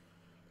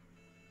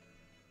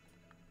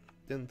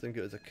 Didn't think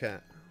it was a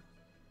cat.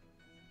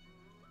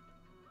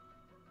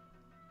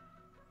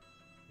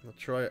 I'll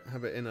try it,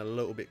 have it in a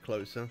little bit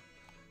closer,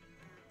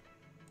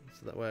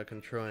 so that way I can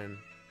try and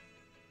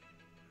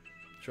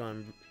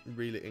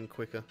reel it in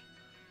quicker.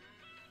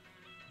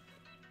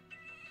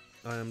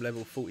 I am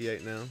level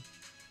 48 now.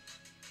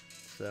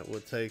 That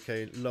will take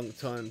a long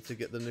time to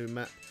get the new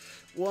map.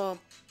 Well,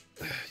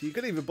 you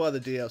could even buy the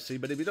DLC,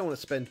 but if you don't want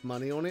to spend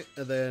money on it,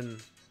 then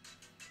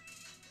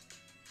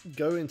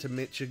go into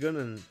Michigan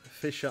and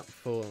fish up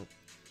for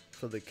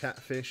the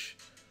catfish,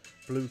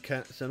 blue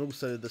cats, and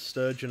also the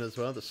sturgeon as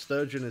well. The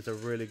sturgeon is a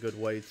really good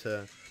way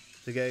to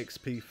get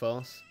XP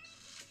fast.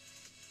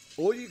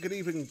 Or you could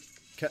even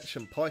catch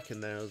some pike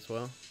in there as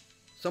well.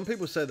 Some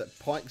people say that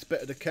pike's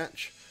better to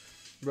catch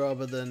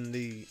rather than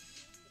the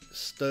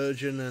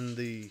sturgeon and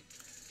the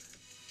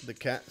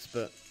cats,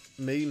 but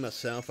me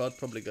myself, I'd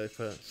probably go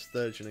for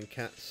sturgeon and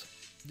cats,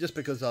 just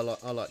because I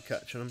like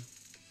catching them.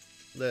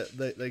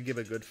 They give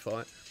a good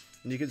fight,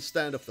 and you can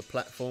stand off the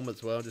platform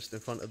as well, just in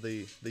front of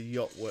the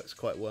yacht. Works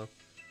quite well.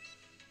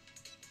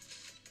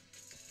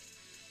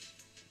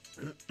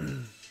 Why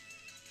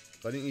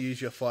didn't you use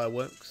your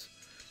fireworks?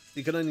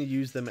 You can only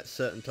use them at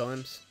certain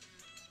times.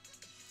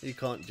 You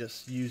can't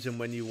just use them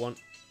when you want.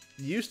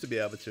 You used to be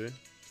able to,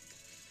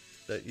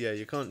 but yeah,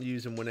 you can't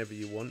use them whenever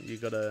you want. You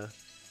gotta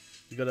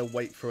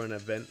wait for an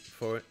event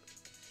for it.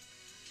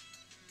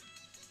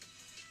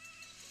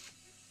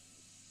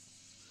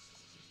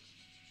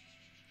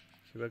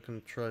 So I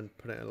can try and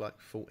put it at like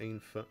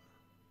 14 foot.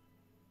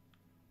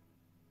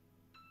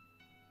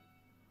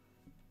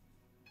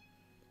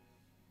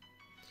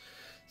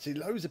 See,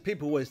 loads of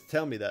people always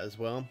tell me that as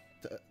well,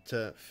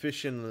 to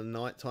fish in the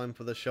night time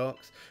for the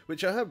sharks,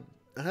 which I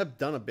have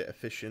done a bit of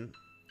fishing.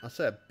 I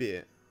say a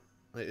bit.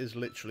 It is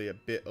literally a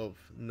bit of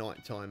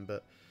night time,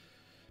 but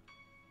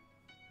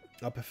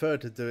I prefer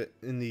to do it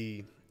in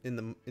the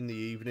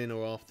evening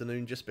or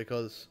afternoon, just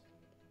because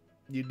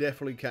you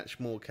definitely catch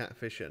more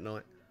catfish at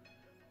night.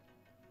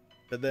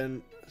 But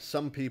then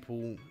some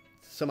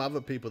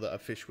other people that I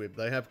fish with,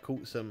 they have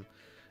caught some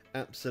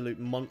absolute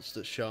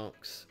monster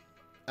sharks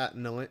at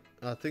night.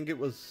 I think it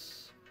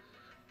was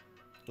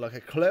like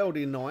a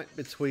cloudy night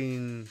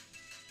between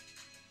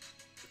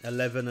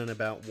 11 and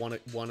about 1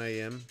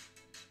 a.m.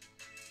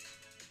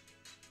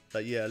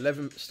 But yeah,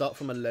 start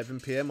from 11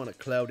 p.m. on a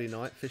cloudy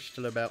night, fish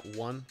till about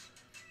 1.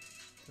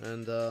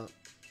 And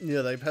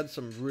yeah, they've had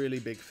some really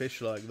big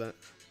fish like that.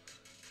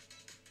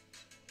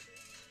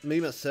 Me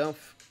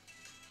myself,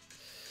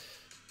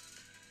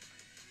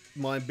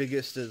 my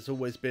biggest has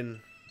always been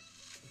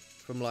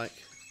from like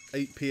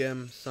 8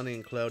 PM sunny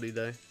and cloudy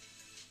day,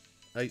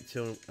 8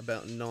 till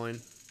about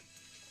 9.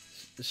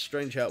 It's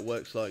strange how it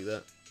works like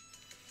that.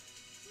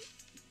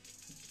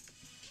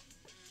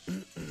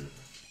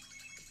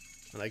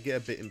 And I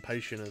get a bit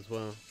impatient as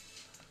well.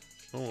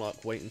 I don't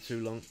like waiting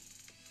too long,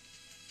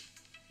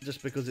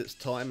 just because it's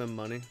time and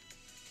money.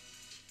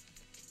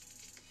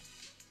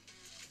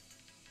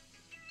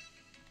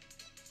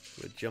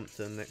 We'll jump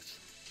to the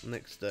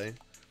next day.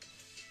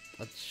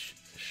 I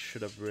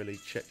should have really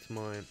checked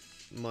my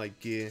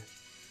gear.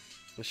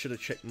 I should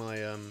have checked my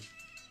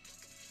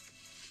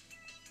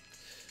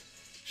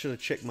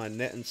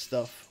net and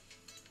stuff.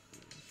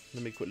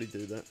 Let me quickly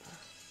do that.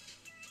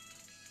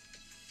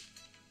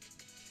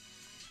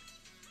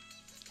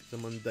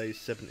 I'm on day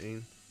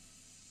 17.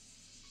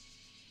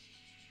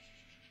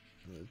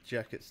 The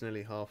jacket's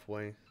nearly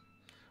halfway.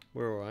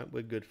 We're alright,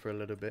 we're good for a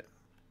little bit.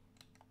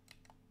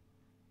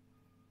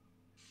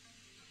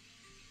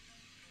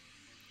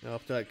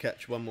 After I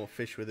catch one more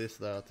fish with this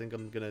though, I think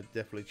I'm gonna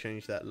definitely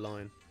change that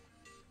line.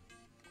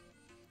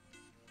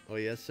 Oh,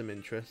 he has some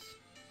interest.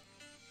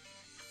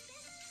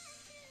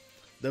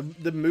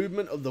 The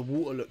movement of the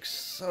water looks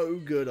so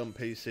good on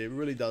PC. It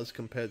really does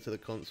compared to the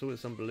console.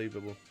 It's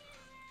unbelievable.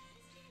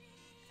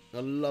 I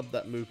love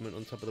that movement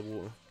on top of the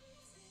water.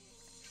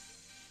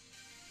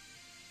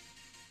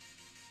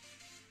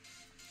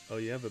 Oh,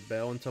 you have a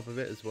bell on top of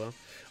it as well.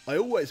 I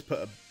always put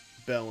a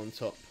bell on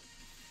top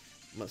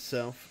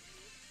myself.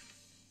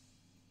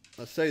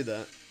 I say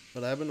that,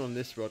 but I haven't on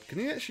this rod. Can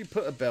you actually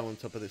put a bell on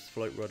top of this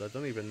float rod? I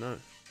don't even know.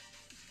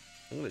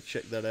 I'm going to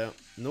check that out.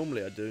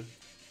 Normally I do.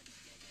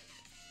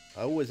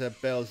 I always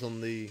have bells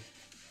on the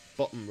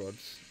bottom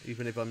rods,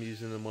 even if I'm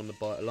using them on the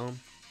bite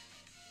alarm.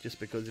 Just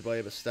because if I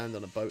ever stand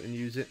on a boat and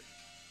use it.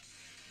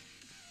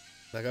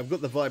 Like, I've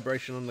got the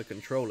vibration on the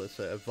controller,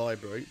 so it'll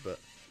vibrate, but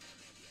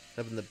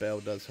having the bell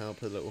does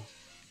help a little.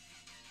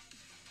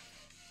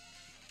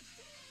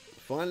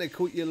 Finally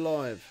caught you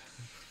live.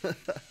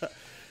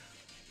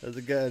 How's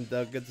it going,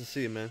 Doug? Good to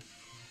see you, man.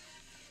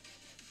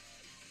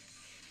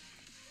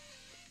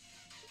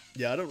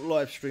 Yeah, I don't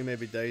live stream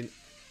every day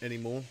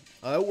anymore.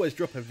 I always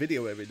drop a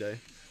video every day,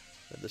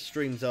 but the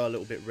streams are a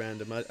little bit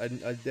random. I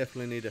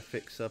definitely need to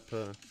fix up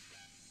a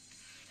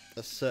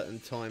certain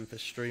time for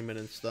streaming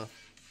and stuff.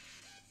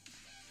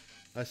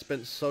 I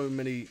spent so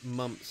many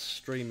months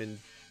streaming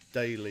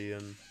daily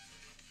and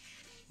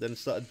then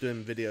started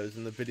doing videos,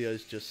 and the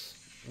videos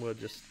were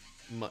just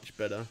much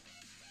better.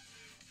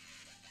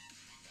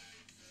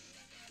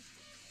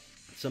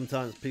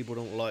 Sometimes people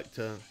don't like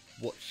to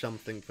watch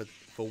something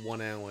for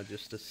 1 hour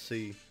just to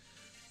see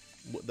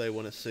what they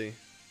want to see.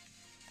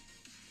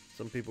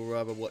 Some people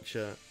rather watch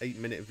a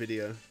 8-minute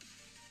video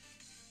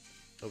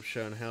of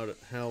showing how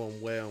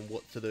and where and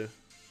what to do.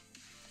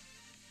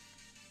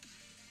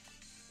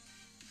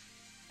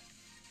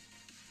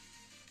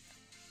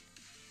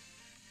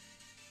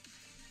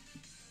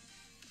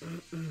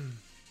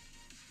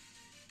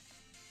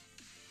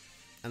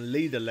 And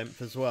leader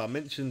length as well. I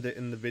mentioned it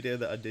in the video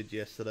that I did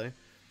yesterday,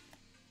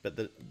 but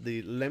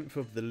the length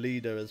of the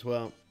leader as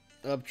well.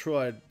 I've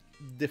tried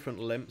different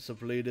lengths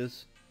of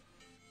leaders.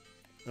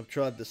 I've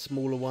tried the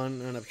smaller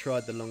one and I've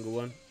tried the longer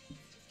one,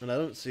 and I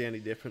don't see any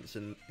difference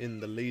in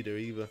the leader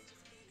either.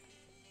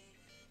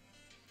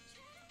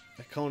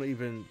 I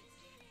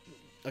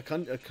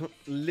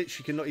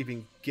literally cannot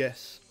even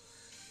guess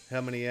how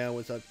many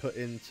hours I've put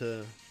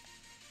into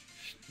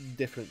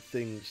different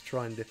things,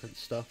 trying different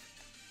stuff.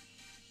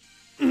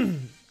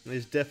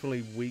 There's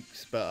definitely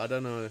weeks, but I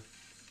don't know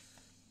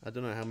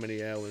how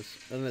many hours,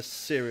 and a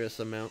serious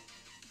amount.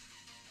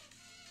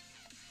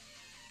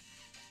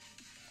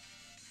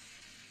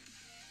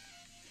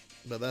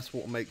 But that's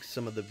what makes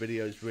some of the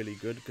videos really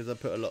good, because I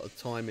put a lot of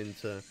time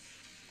into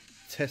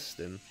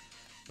testing,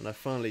 and I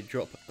finally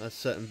drop a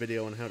certain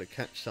video on how to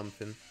catch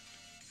something,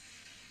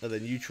 and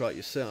then you try it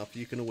yourself.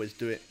 You can always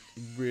do it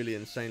really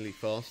insanely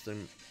fast,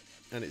 and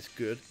it's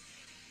good,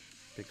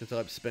 because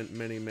I've spent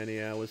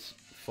many hours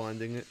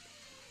finding it.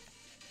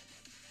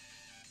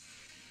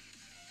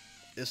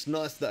 It's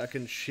nice that I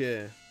can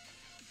share.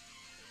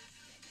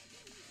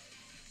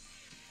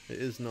 It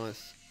is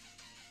nice.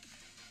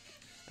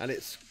 And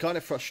it's kind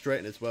of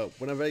frustrating as well.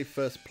 When I very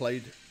first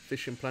played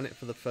Fishing Planet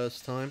for the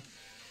first time,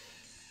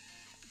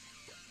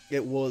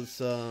 it was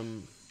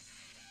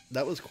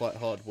that was quite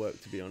hard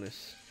work, to be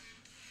honest,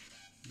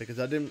 because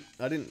I didn't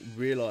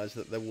realize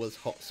that there was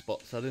hot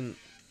spots. I didn't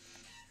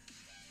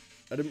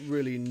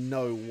really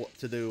know what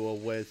to do or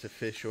where to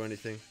fish or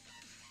anything.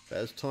 But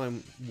as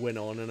time went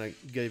on and I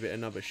gave it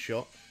another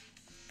shot,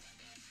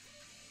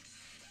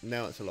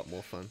 now it's a lot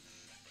more fun.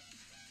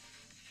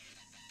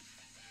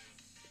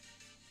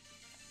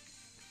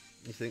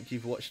 You think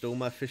you've watched all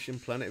my Fishing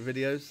Planet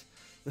videos?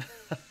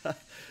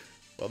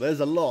 Well,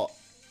 there's a lot.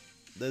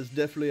 There's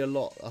definitely a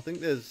lot. I think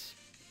there's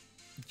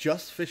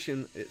just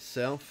fishing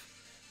itself.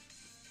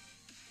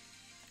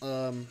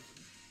 I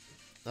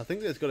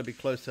think there's got to be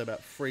close to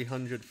about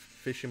 300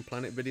 Fishing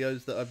Planet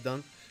videos that I've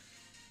done.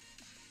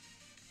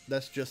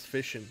 that's just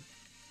fishing.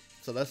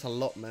 So that's a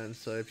lot, man.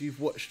 So if you've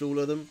watched all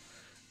of them,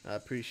 I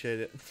appreciate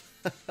it.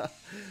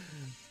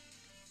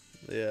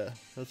 Yeah,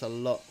 that's a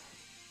lot.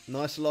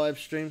 Nice live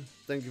stream.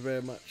 Thank you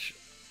very much.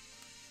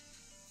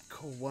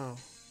 Cool, wow.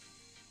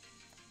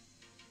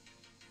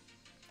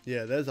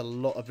 Yeah, there's a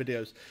lot of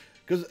videos.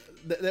 Because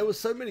there was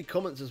so many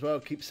comments as well,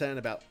 keep saying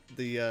about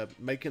the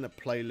making a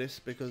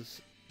playlist,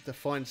 because to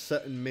find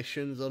certain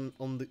missions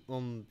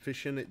on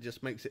fishing, it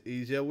just makes it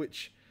easier,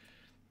 which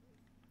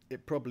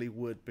it probably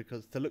would,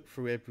 because to look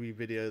through every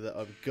video that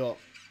I've got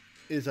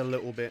is a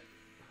little bit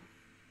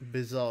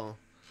bizarre.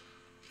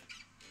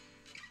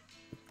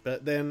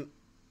 But then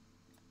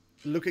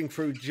looking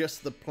through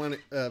just the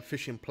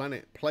Fishing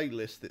Planet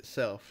playlist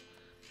itself,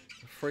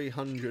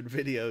 300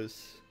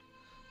 videos,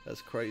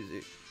 that's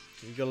crazy.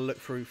 You gotta look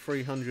through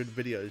 300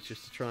 videos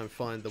just to try and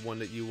find the one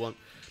that you want.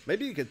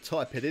 Maybe you could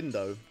type it in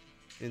though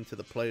into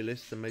the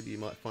playlist, and maybe you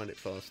might find it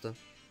faster.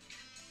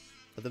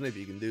 I don't know if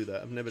you can do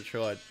that. I've never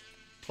tried.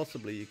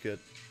 Possibly you could.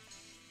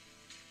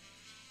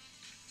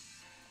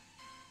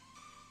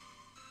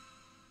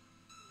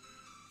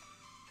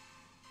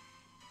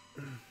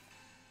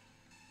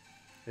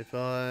 If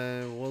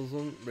I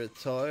wasn't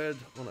retired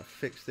on a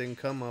fixed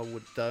income, I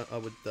would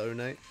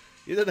donate.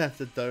 You don't have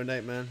to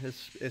donate, man.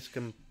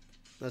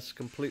 That's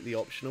completely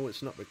optional.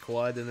 It's not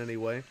required in any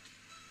way.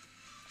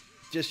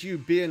 Just you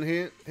being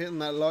here, hitting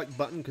that like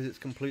button because it's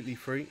completely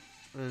free,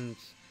 and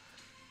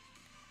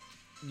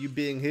you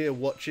being here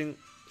watching,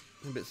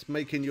 if it's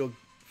making your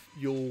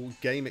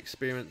game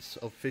experience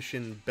of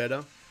fishing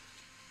better,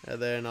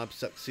 then I've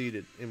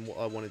succeeded in what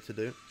I wanted to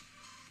do.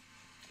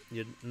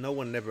 No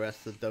one never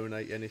has to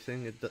donate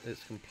anything.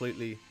 It's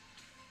completely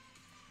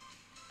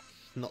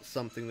not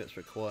something that's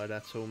required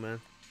at all,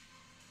 man.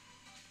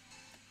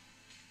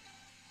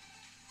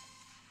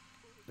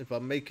 If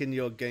I'm making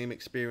your game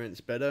experience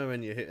better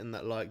and you're hitting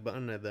that like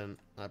button, then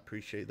I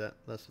appreciate that.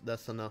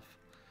 That's enough.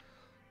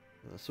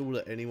 That's all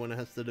that anyone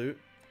has to do.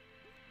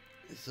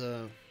 Is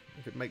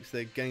if it makes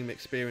their game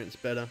experience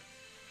better,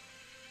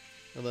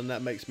 well, then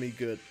that makes me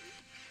good.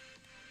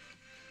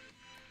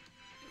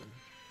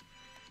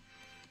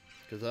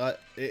 Because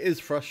it is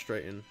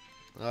frustrating.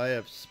 I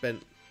have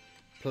spent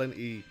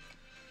plenty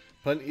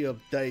of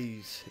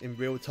days in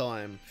real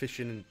time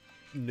fishing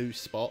in new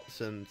spots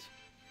and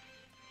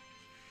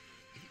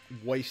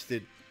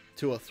wasted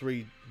 2 or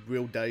 3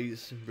 real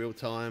days in real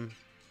time.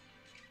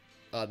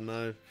 I don't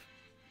know,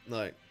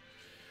 like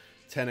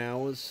 10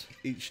 hours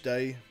each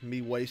day,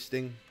 me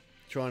wasting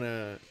trying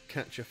to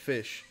catch a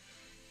fish.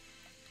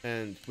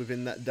 And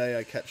within that day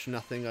I catch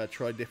nothing. I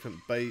try different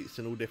baits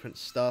and all different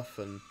stuff,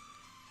 and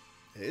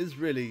it is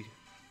really,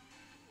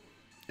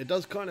 it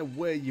does kind of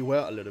wear you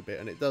out a little bit,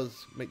 and it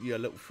does make you a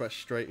little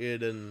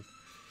frustrated, and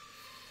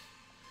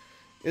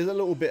it's a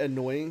little bit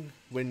annoying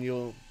when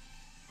you're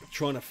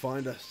trying to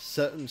find a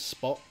certain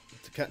spot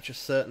to catch a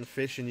certain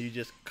fish and you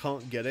just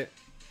can't get it.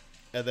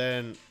 And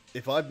then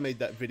if I've made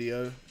that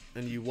video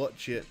and you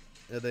watch it,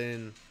 and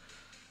then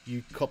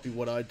you copy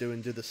what I do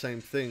and do the same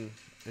thing,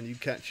 and you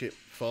catch it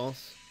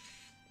fast,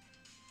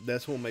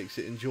 that's what makes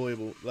it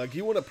enjoyable. Like,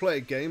 you want to play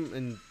a game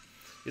and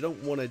you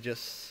don't want to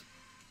just,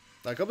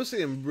 like,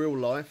 obviously in real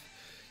life,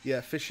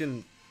 yeah,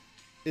 fishing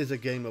is a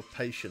game of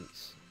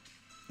patience.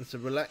 It's a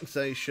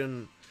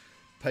relaxation,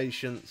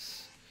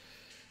 patience,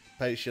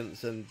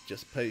 and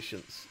just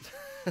patience.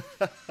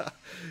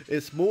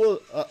 It's more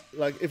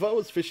like, if I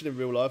was fishing in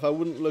real life, I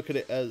wouldn't look at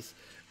it as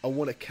I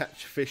want to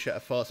catch fish at a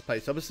fast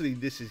pace. Obviously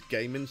this is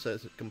gaming, so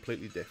it's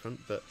completely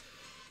different, but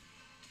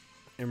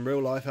in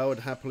real life I would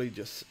happily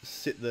just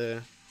sit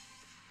there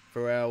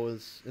for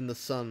hours in the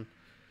sun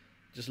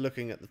just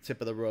looking at the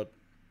tip of the rod.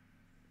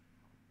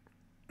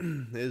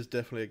 It is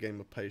definitely a game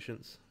of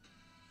patience.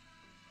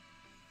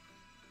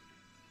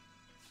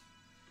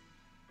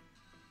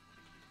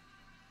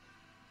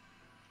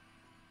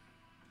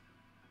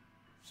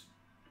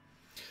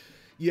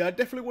 Yeah, I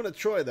definitely want to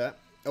try that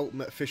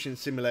Ultimate Fishing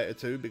Simulator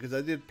 2, because I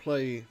did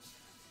play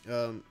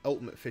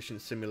Ultimate Fishing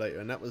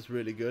Simulator and that was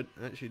really good.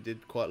 I actually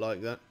did quite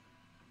like that.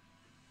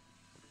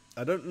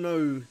 I don't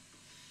know,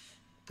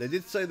 they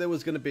did say there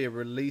was going to be a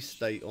release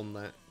date on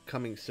that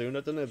coming soon. I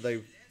don't know if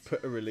they've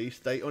put a release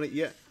date on it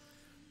yet,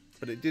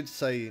 but it did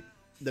say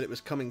that it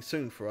was coming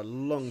soon for a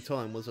long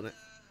time, wasn't it?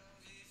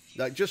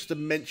 Like, just to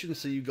mention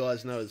so you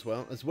guys know as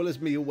well as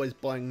me always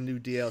buying new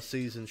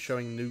DLCs and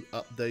showing new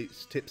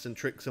updates, tips and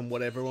tricks and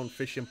whatever on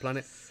Fishing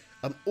Planet,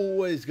 I'm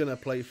always going to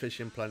play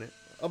Fishing Planet.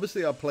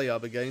 Obviously I play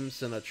other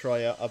games and I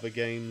try out other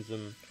games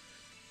and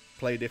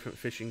play different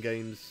fishing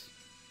games,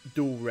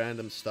 do all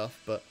random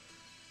stuff, but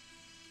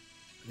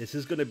this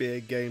is going to be a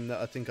game that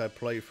I think I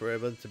play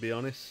forever, to be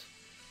honest.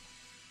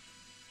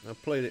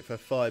 I've played it for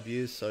 5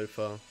 years so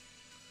far,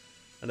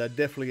 and I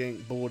definitely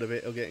ain't bored of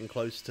it or getting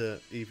close to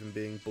even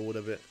being bored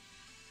of it.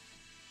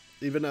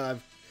 Even though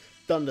I've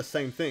done the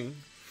same thing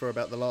for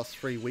about the last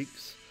 3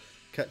 weeks,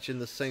 catching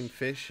the same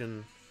fish,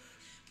 and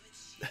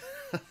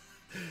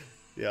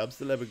yeah, I'm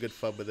still having good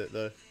fun with it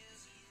though.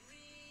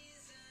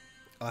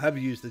 I have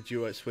used the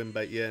duo swim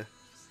bait, yeah.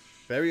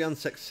 Very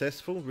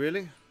unsuccessful,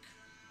 really.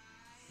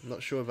 I'm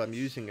not sure if I'm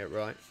using it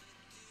right.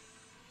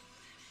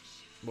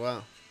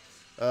 Wow.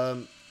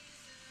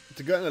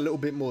 To go in a little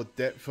bit more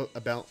depth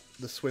about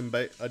the swim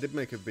bait, I did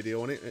make a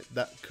video on it.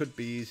 That could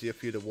be easier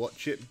for you to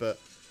watch it, but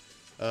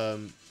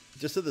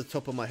just at the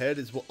top of my head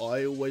is what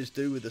I always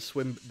do with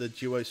the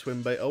duo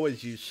swim bait. I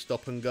always use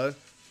stop and go.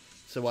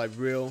 So I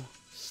reel,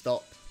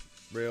 stop,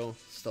 reel,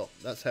 stop.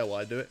 That's how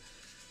I do it.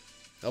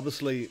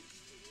 Obviously,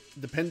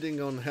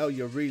 depending on how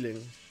you're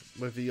reeling,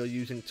 whether you're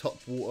using top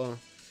water,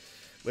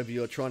 whether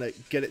you're trying to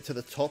get it to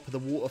the top of the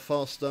water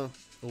faster,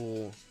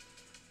 or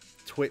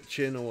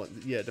twitching, or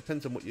yeah, it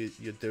depends on what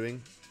you're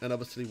doing, and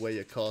obviously where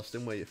you're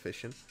casting, where you're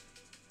fishing.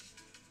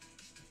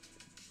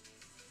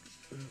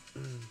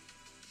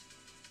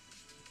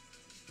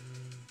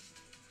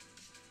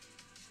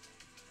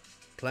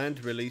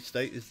 Planned release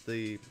date is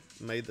the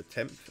May the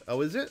 10th.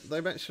 Oh, is it? They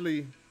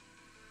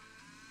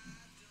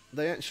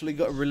actually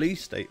got a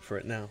release date for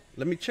it now.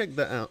 Let me check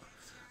that out.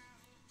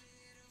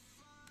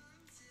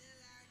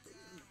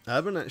 I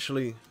haven't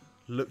actually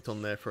looked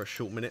on there for a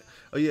short minute.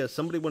 Oh yeah,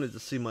 somebody wanted to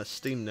see my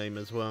Steam name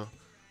as well.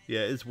 Yeah,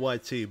 it's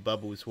YT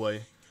Bubbles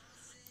Way.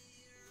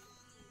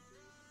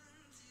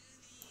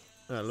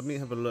 Let me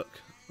have a look.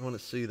 I want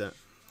to see that.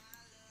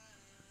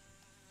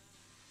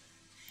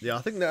 Yeah,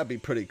 I think that'd be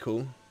pretty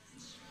cool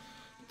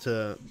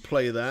to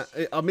play that.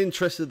 I'm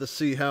interested to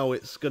see how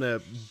it's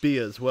gonna be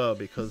as well,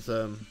 because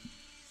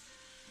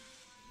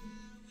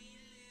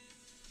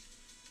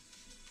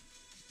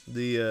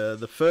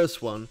the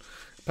first one,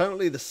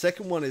 apparently the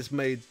second one is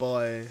made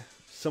by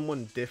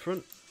someone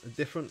different, a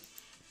different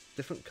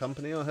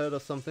company I heard or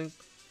something.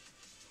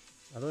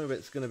 I don't know if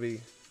it's gonna be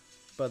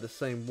by the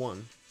same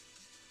one.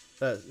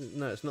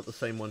 No, it's not the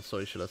same one,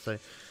 sorry, should I say.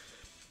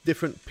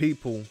 Different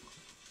people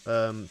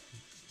are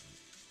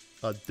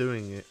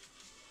doing it.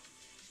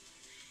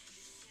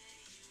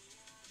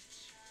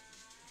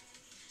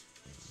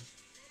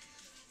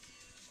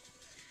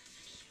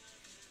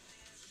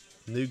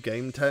 New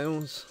Game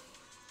Tales?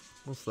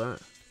 What's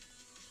that?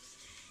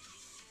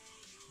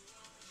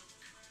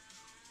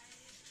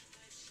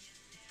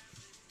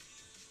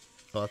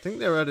 Oh, I think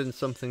they're adding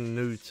something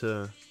new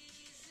to...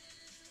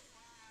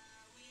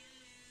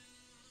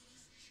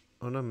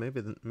 Oh no,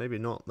 maybe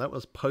not. That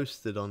was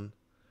posted on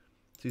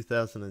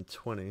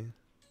 2020.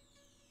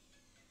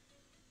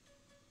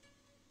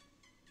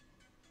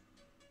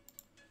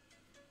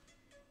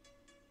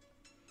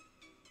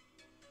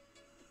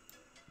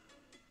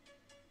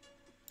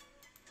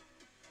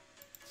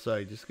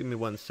 Sorry, just give me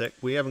 1 sec.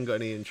 We haven't got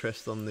any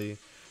interest on the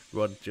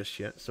rod just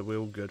yet, so we're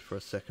all good for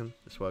a second.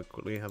 That's why I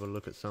quickly have a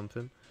look at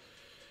something.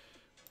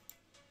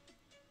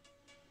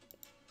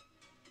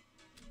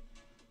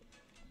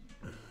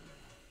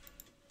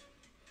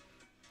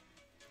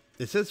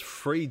 It says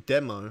free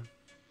demo. Do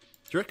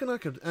you reckon I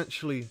could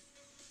actually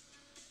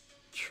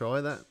try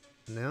that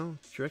now?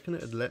 Do you reckon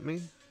it'd let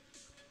me?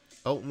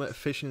 Ultimate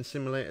Fishing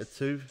Simulator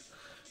 2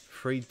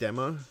 free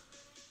demo.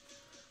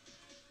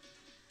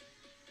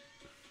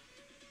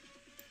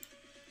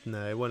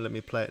 No, it won't let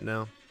me play it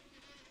now.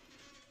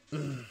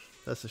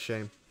 That's a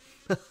shame.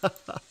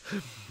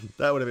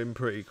 That would have been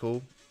pretty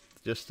cool,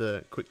 just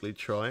to quickly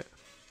try it.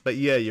 But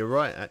yeah, you're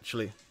right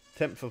actually.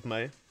 10th of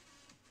May.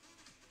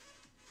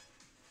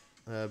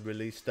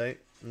 Release date,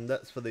 and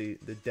that's for the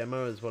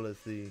demo as well as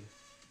the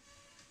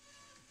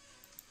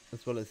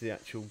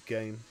actual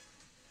game.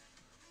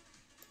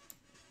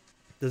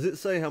 Does it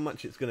say how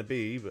much it's going to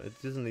be? But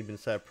it doesn't even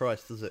say a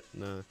price, does it?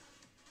 No.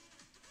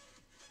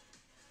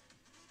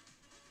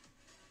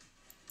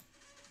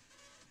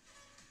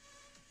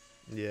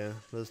 Yeah,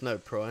 there's no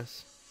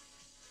price.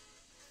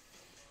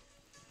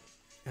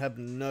 I have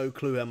no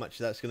clue how much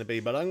that's going to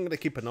be, but I'm going to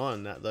keep an eye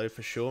on that though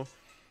for sure.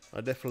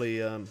 I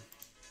definitely I'll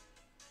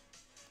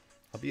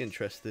be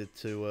interested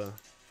to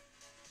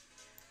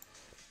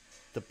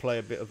play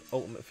a bit of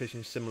Ultimate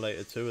Fishing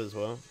Simulator 2 as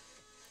well.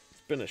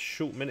 It's been a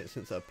short minute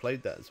since I've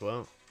played that as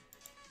well.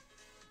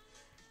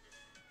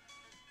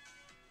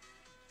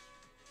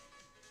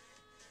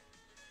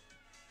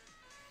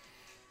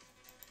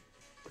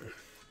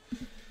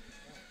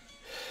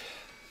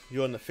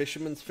 You're on the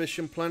Fisherman's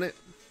Fishing Planet.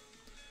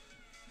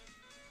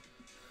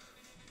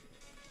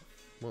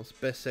 What's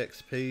best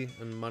XP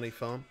and money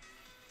farm?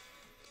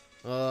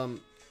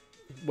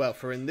 Well,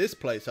 for in this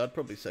place, I'd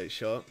probably say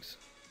sharks.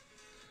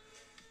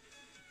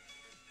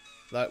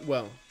 Like,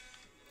 well,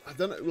 I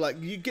don't know, like,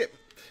 you get,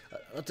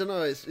 I don't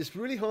know, it's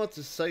really hard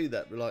to say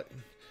that, but like,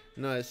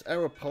 no, it's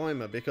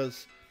arapaima,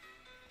 because,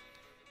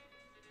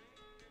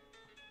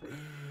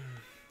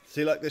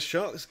 see, like, the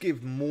sharks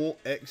give more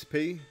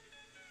XP,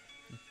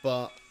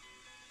 but,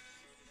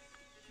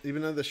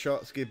 even though the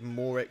sharks give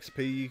more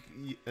XP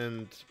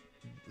and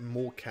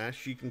more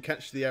cash, you can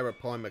catch the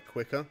arapaima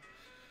quicker,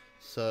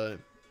 so...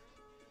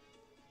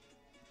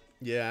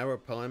 Yeah,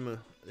 arapaima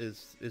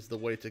is the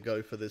way to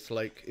go for this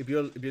lake. If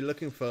you're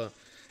looking for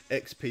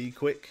XP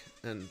quick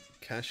and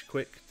cash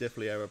quick,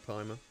 definitely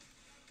arapaima.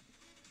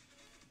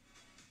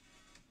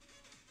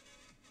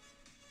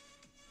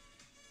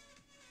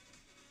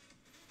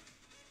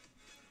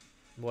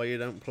 why you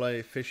don't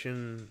play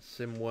Fishing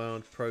Sim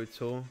World Pro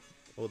Tour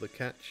or the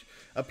Catch.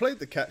 I played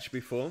the Catch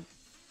before.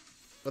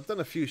 I've done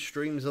a few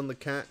streams on the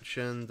Catch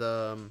and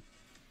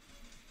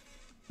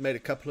made a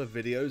couple of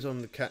videos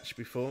on the Catch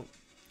before.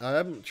 I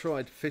haven't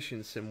tried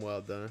Fishing Sim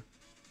World though.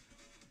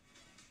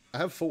 I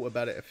have thought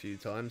about it a few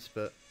times,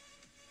 but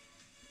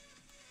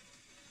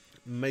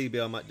maybe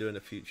I might do in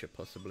the future,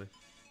 possibly.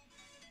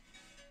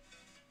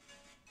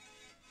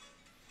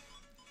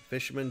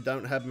 Fishermen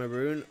don't have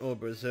Maroon or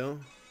Brazil.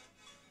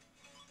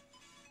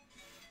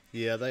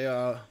 Yeah, they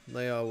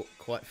are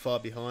quite far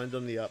behind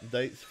on the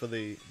updates for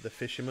the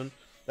Fishermen.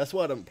 That's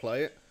why I don't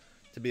play it,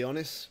 to be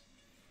honest.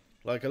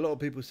 Like, a lot of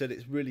people said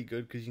it's really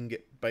good because you can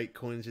get bait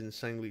coins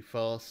insanely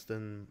fast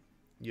and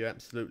you're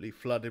absolutely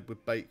flooded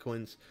with bait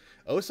coins.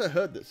 I also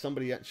heard that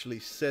somebody actually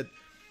said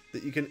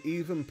that you can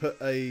even put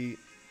a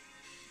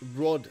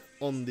rod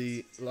on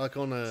the, like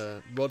on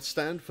a rod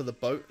stand for the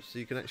boat, so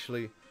you can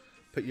actually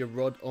put your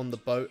rod on the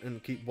boat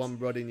and keep one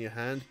rod in your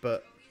hand.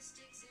 But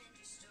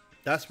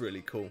that's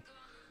really cool.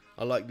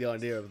 I like the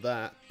idea of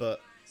that,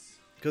 but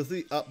because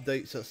the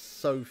updates are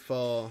so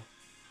far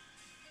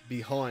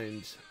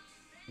behind,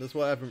 that's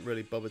why I haven't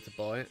really bothered to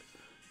buy it,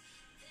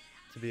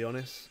 to be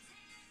honest.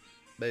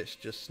 But it's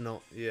just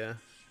not, yeah.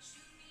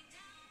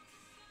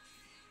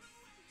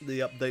 The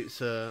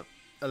updates are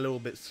a little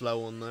bit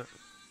slow on that.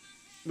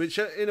 Which,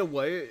 in a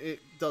way, it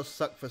does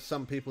suck for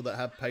some people that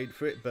have paid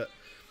for it, but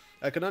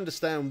I can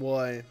understand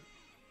why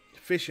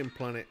Fishing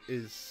Planet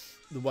is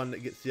the one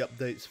that gets the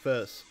updates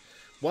first.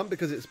 One,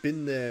 because it's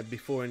been there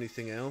before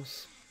anything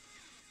else,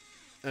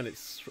 and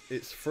it's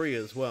free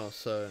as well.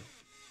 So,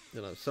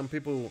 you know, some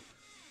people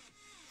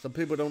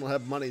don't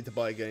have money to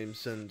buy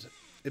games, and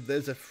if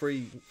there's a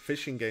free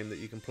fishing game that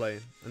you can play,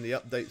 and the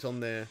updates on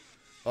there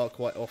are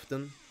quite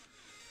often,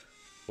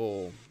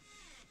 or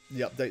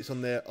the updates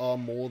on there are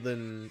more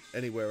than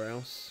anywhere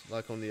else,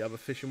 like on the other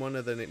fishing one,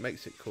 then it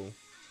makes it cool.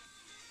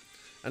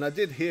 And I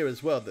did hear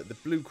as well that the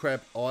Blue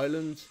Crab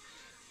Island,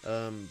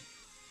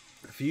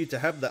 for you to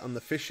have that on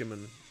the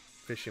Fishing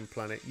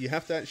Planet, you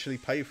have to actually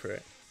pay for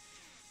it.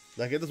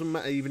 Like, it doesn't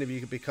matter even if you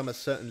can become a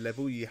certain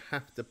level, you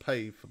have to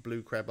pay for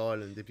Blue Crab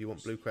Island if you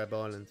want Blue Crab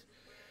Island.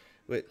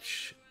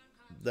 Which,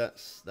 that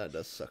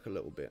does suck a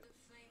little bit.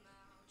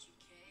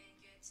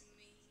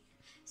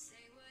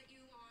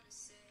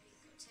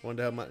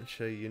 Wonder how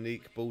much a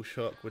unique bull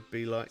shark would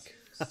be like.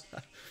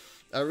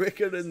 I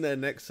reckon in their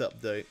next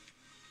update,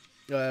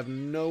 I have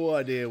no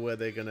idea where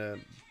they're going to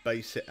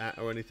base it at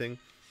or anything.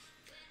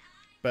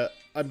 But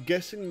I'm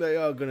guessing they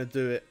are going to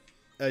do it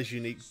as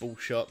unique bull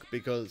shark,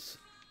 because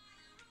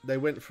they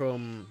went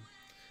from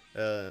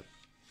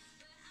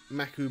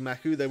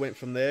Maku, they went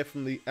from there,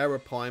 from the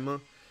Arapaima,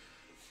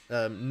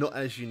 not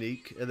as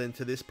unique, and then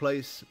to this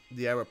place,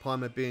 the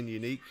Arapaima being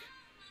unique.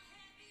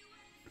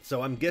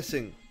 So I'm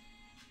guessing,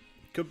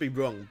 could be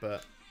wrong,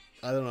 but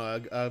I don't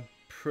know, I'm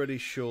pretty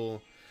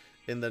sure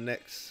in the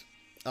next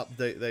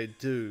update they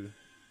do,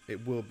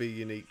 it will be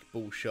unique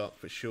bull shark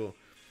for sure.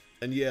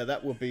 And yeah,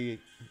 that will be,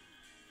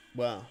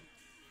 well,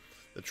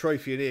 the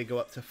trophy in here go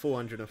up to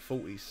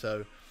 440,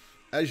 so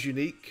as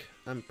unique,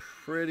 I'm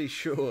pretty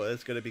sure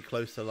it's going to be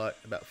close to like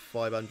about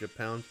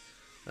 £500.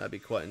 That'd be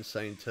quite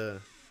insane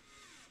to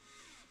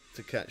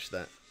catch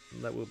that.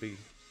 And that will be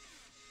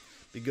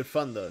good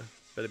fun though,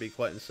 but it'd be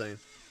quite insane.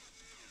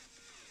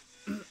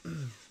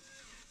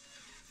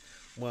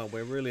 Well,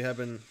 we're really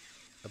having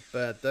a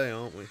bad day,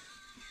 aren't we?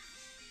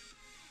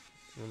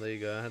 Well, there you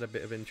go. I had a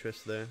bit of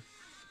interest there.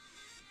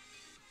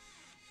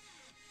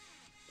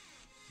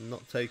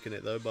 Not taking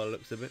it though, by the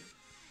looks of it.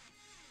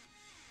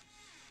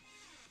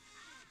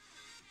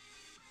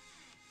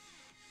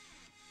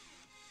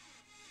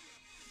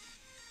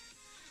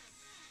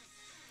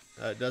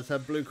 It does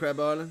have Blue Crab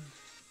Island.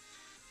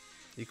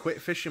 You quit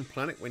Fishing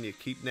Planet when you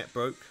keep net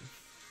broke.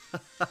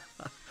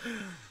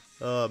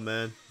 Oh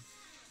man,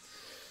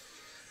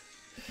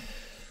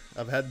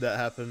 I've had that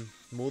happen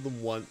more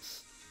than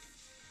once.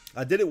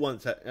 I did it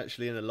once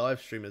actually in a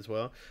live stream as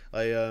well.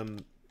 I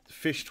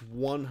fished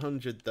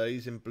 100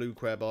 days in Blue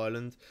Crab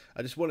Island.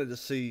 I just wanted to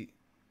see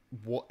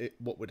what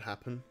would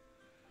happen,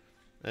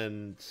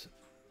 and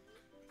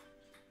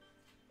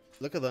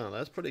look at that.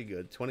 That's pretty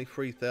good.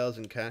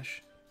 23,000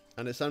 cash,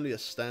 and it's only a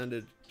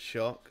standard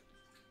shark.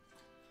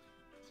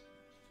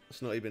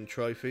 It's not even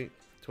trophy.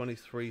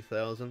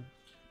 23,000.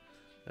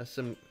 That's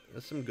some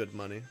good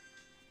money.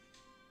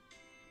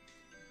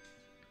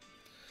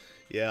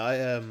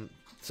 Yeah,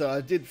 so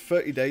I did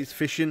 30 days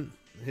fishing.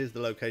 Here's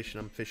the location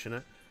I'm fishing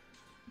at.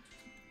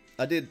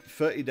 I did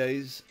 100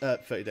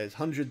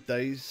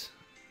 days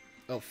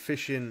of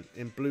fishing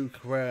in Blue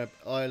Crab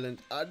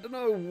Island. I don't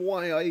know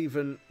why I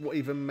even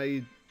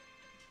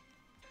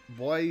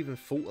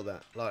thought of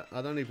that. Like,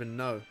 I don't even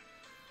know.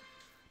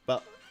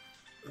 But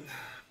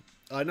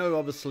I know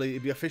obviously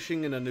if you're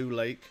fishing in a new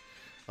lake,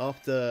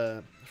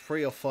 after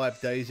 3 or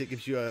 5 days it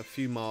gives you a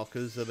few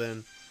markers, and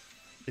then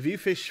if you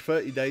fish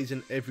 30 days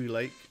in every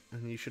lake,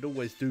 and you should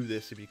always do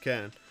this if you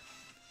can,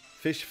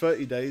 fish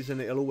 30 days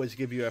and it'll always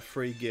give you a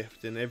free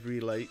gift in every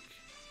lake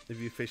if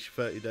you fish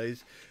 30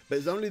 days. But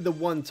it's only the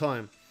one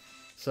time.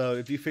 So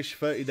if you fish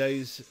 30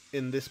 days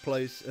in this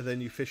place and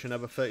then you fish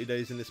another 30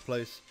 days in this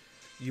place,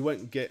 you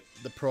won't get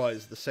the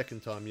prize the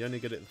second time. You only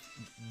get it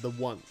the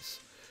once.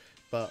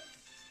 But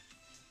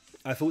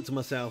I thought to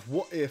myself,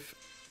 what if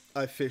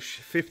I fish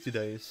 50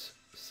 days,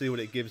 see what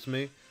it gives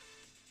me?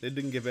 It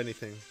didn't give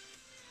anything.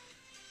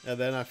 And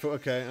then I thought,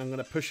 okay, I'm going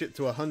to push it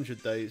to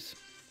 100 days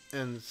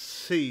and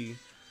see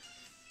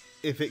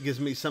if it gives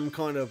me some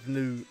kind of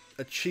new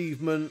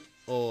achievement,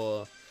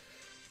 or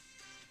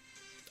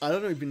I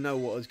don't even know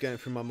what was going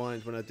through my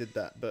mind when I did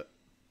that, but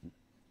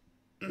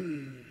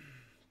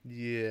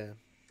yeah,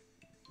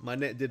 my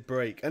net did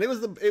break, and it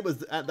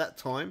was at that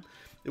time,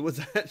 it was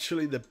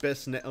actually the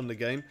best net on the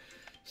game,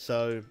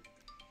 so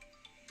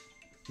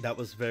that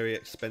was very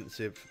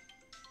expensive.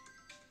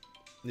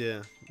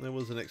 Yeah, it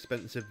was an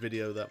expensive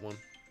video, that one.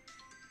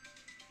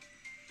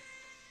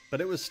 But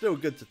it was still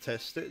good to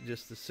test it,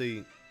 just to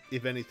see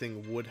if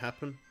anything would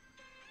happen.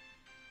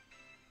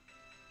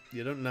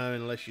 You don't know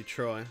unless you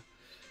try.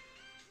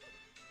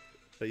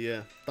 But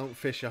yeah, don't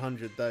fish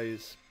 100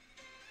 days.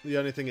 The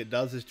only thing it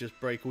does is just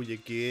break all your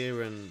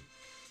gear and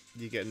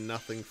you get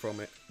nothing from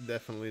it.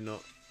 Definitely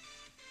not.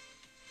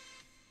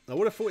 I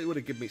would have thought it would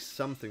have given me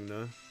something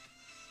though.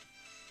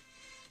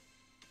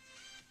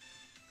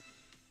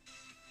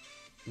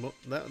 Well,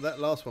 that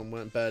last one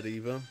weren't bad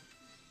either.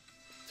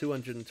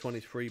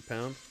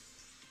 £223.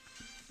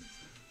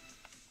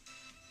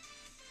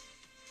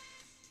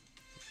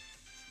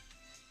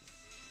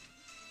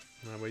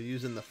 Now we're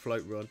using the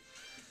float rod.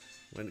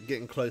 We're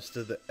getting close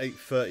to the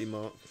 8:30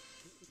 mark,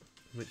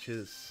 which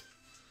is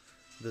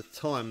the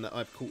time that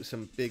I've caught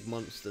some big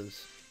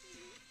monsters.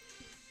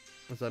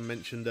 As I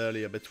mentioned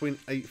earlier, between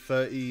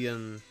 8:30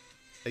 and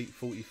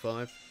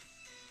 8:45.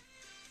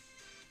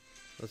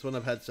 That's when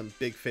I've had some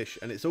big fish,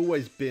 and it's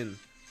always been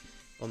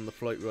on the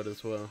float rod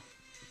as well.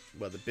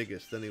 Well, the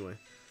biggest anyway.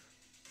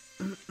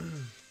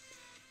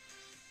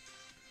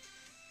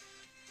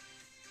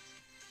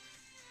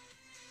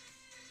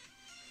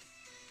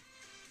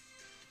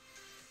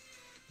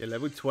 You're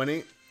level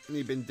 20 and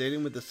you've been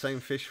dealing with the same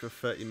fish for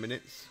 30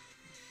 minutes.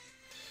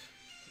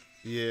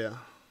 Yeah,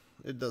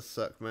 it does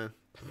suck, man.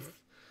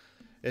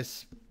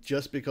 It's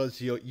just because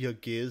your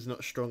gear's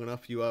not strong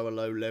enough, you are a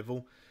low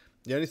level.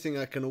 The only thing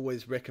I can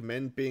always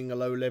recommend being a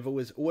low level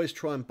is always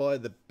try and buy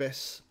the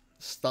best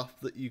stuff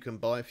that you can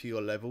buy for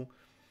your level.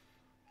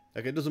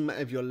 Like, it doesn't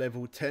matter if you're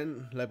level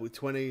 10, level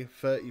 20,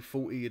 30,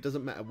 40, it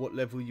doesn't matter what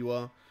level you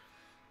are.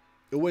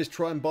 Always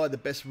try and buy the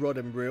best rod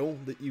and reel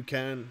that you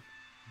can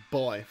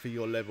buy for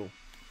your level.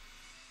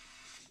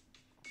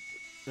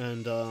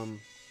 And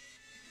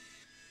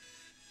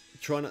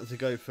try not to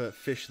go for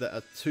fish that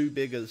are too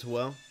big as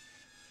well,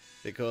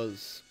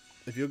 because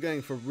if you're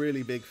going for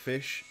really big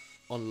fish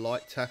on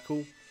light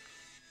tackle,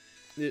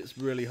 it's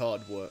really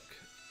hard work.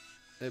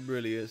 It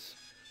really is.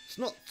 It's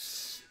not,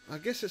 I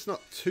guess it's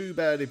not too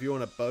bad if you're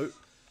on a boat.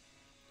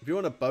 If you're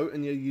on a boat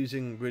and you're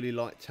using really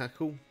light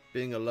tackle,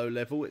 being a low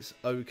level, it's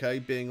okay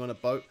being on a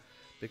boat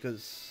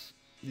because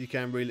you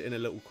can reel it in a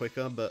little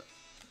quicker, but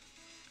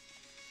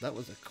that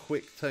was a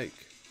quick take.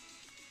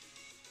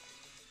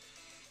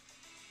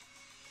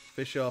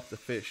 Fish after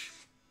fish.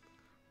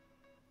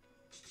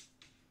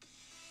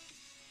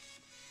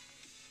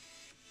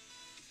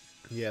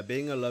 Yeah,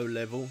 being a low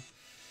level,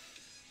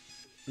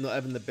 not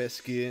having the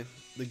best gear.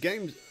 The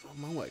game's, oh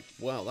my way,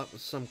 wow, that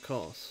was some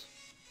cost.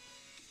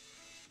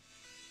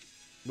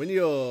 When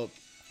you're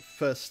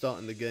first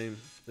starting the game,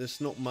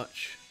 it's not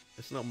much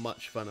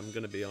fun, I'm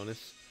gonna be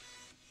honest.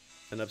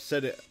 And I've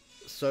said it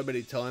so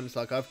many times,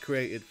 like I've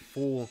created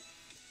 4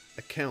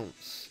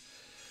 accounts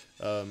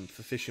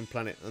for Fishing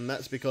Planet, and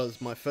that's because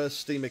my first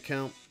Steam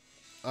account,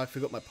 I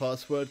forgot my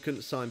password,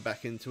 couldn't sign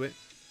back into it,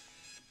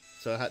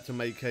 so I had to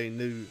make a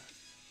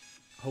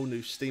whole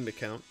new Steam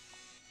account,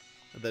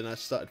 and then I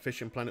started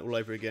Fishing Planet all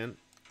over again.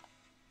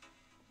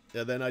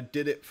 Yeah, then I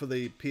did it for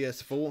the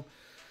PS4.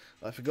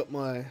 I forgot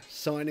my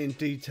sign-in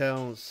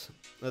details,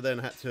 and then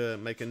had to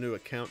make a new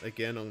account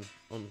again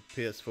on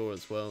PS4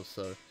 as well,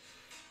 so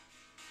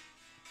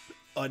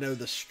I know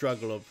the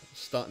struggle of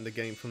starting the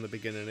game from the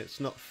beginning. It's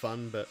not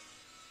fun, but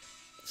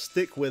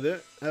stick with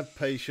it, have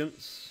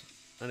patience,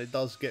 and it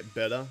does get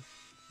better.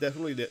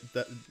 Definitely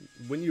that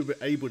when you're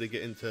able to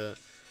get into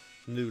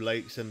new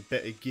lakes and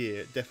better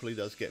gear, it definitely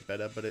does get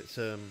better, but it's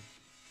a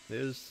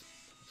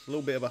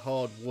little bit of a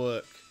hard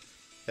work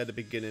at the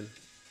beginning.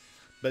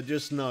 But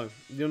just know,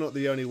 you're not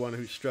the only one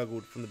who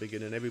struggled from the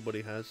beginning.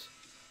 Everybody has.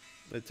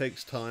 It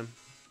takes time.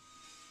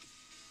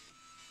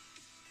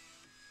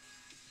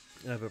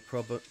 I have a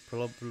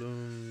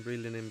problem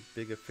reeling in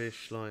bigger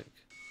fish, like,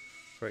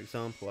 for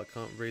example, I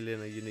can't reel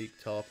in a unique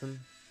tarpon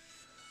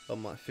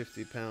on my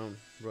 50-pound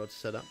rod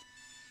setup.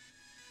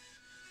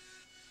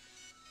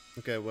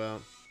 Okay,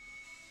 well,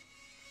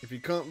 if you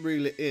can't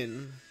reel it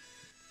in,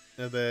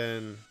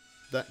 then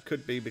that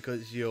could be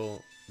because your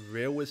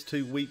reel is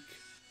too weak.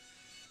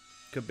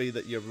 Could be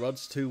that your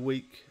rod's too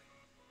weak.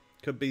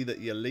 Could be that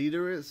your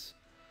leader is.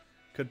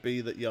 Could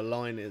be that your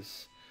line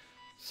is.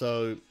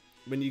 So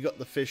when you got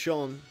the fish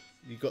on,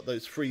 you've got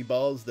those 3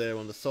 bars there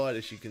on the side,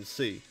 as you can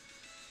see.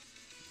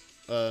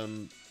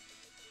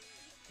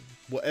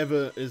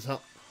 Whatever is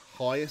up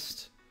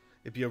highest,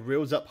 if your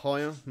reel's up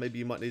higher, maybe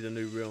you might need a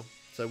new reel.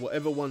 So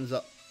whatever one's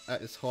up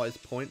at its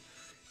highest point,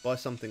 buy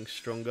something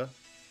stronger.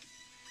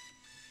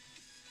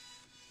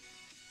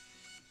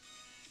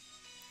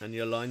 And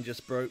your line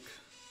just broke.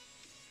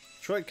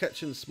 Try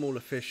catching smaller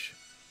fish.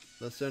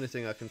 That's the only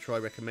thing I can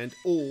recommend.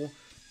 Or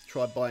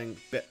try buying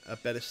a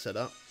better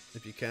setup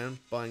if you can.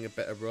 Buying a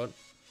better rod.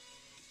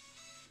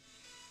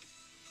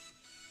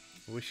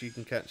 I wish you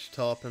can catch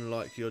tarpon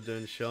like you're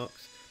doing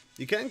sharks.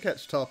 You can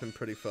catch tarpon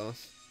pretty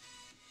fast.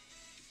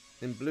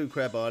 In Blue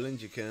Crab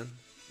Island you can.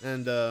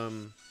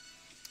 And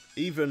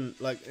even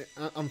like,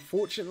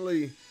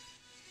 unfortunately,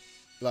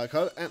 like,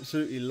 I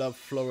absolutely love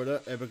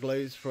Florida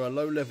Everglades. For a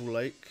low level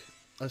lake,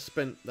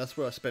 that's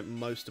where I spent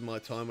most of my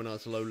time when I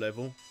was low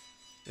level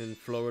in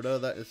Florida.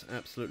 That is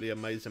absolutely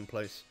amazing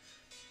place.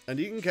 And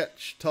you can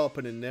catch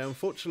tarpon in there.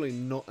 Unfortunately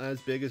not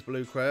as big as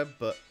blue crab,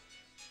 but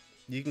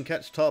you can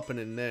catch tarpon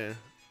in there.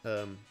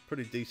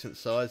 Pretty decent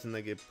size, and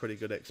they give pretty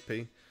good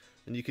XP.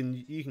 And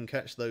you can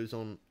catch those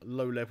on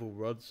low level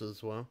rods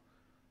as well.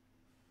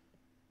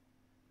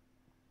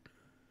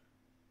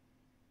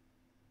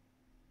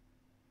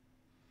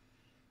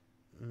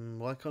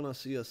 Why can't I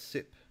see a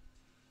sip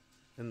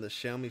in the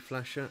Xiaomi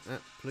Flasher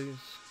app, please?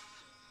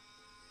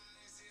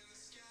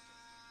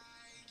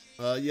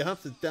 You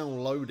have to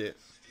download it.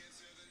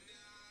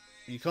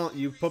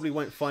 You probably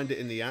won't find it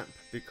in the app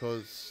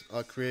because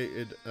I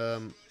created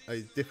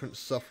a different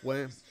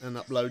software and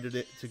uploaded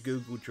it to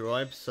Google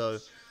Drive. So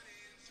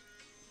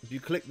if you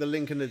click the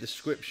link in the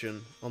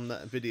description on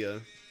that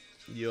video,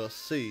 you'll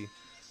see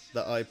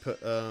that I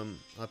put an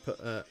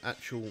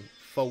actual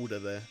folder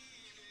there,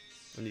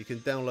 and you can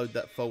download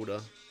that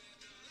folder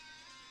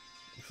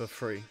for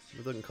free.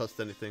 It doesn't cost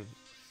anything.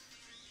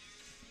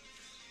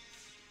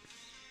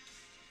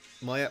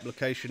 My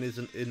application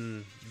isn't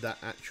in that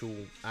actual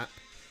app.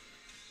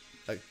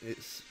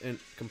 It's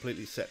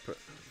completely separate.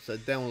 So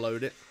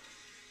download it.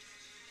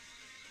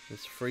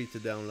 It's free to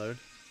download.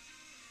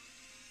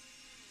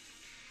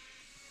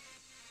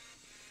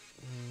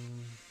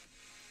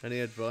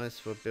 Any advice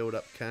for build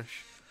up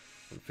cash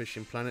on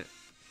Fishing Planet?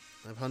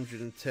 I have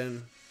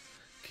 110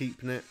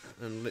 keep net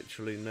and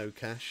literally no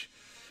cash.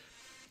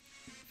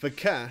 For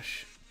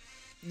cash,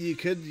 you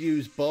could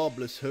use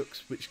barbless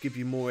hooks, which give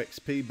you more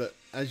XP, but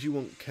as you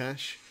want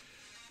cash,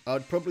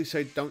 I'd probably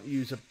say don't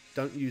use a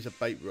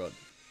bait rod.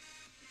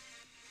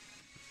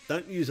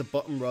 Don't use a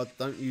bottom rod.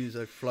 Don't use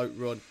a float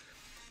rod.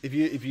 If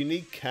you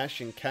need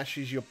cash, and cash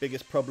is your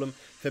biggest problem.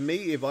 For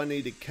me, if I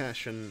needed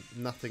cash and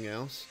nothing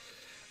else,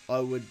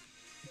 I would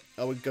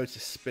go to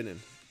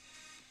spinning.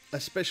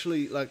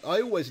 Especially, like,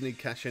 I always need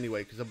cash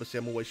anyway, because obviously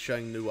I'm always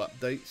showing new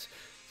updates.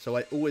 So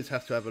I always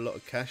have to have a lot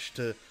of cash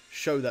to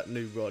show that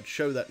new rod,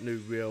 show that new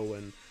reel,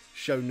 and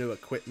show new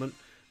equipment.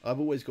 I've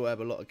always got to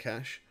have a lot of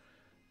cash.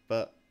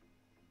 But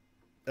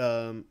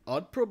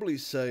I'd probably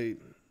say,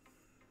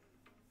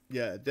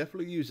 yeah,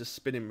 definitely use a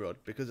spinning rod,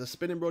 because a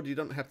spinning rod you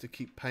don't have to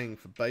keep paying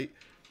for bait.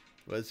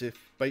 Whereas if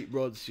bait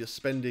rods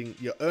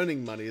you're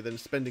earning money, then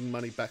spending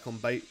money back on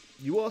bait,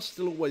 you are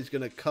still always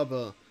going to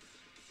cover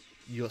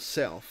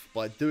yourself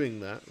by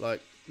doing that.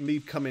 Like me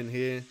coming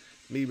here,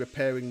 me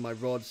repairing my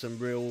rods and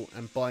reel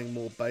and buying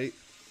more bait,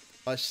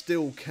 I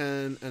still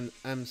can and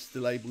am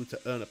still able to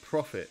earn a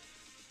profit.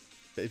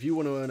 But if you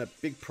want to earn a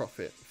big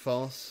profit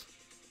fast,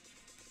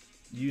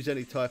 use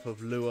any type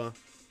of lure,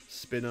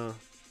 spinner,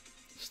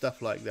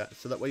 stuff like that.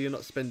 So that way you're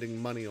not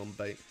spending money on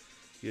bait.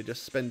 You're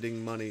just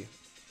spending money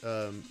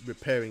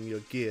repairing your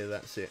gear,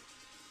 that's it.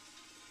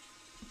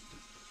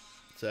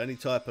 So any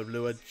type of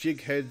lure,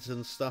 jig heads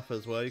and stuff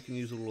as well, you can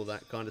use all of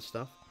that kind of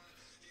stuff.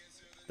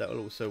 That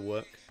will also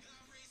work.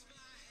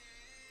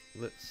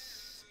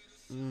 Let's...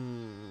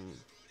 Now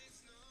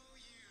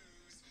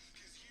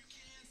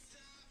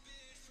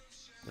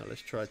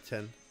let's try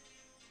 10.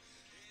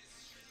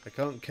 I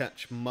can't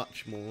catch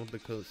much more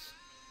because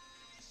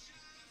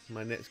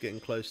my net's getting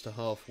close to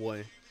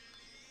halfway.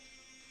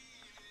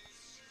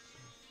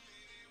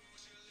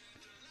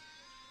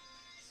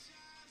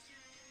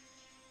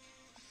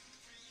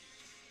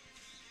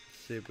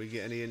 See if we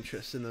get any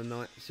interest in the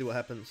night. See what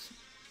happens.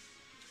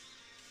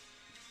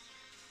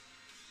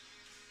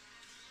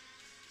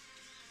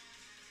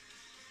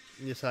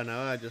 Yes, I know.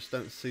 I just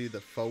don't see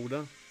the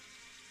folder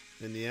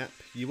in the app.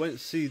 You won't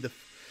see the...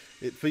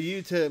 for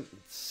you to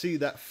see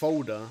that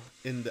folder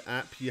in the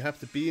app, you have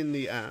to be in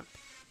the app,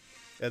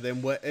 and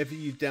then wherever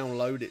you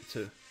download it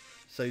to.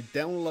 So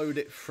download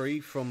it free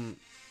from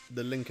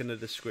the link in the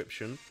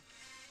description.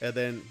 And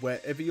then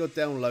wherever you're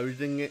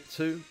downloading it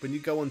to, when you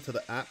go onto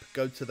the app,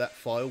 go to that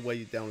file where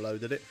you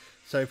downloaded it.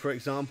 So for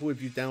example,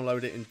 if you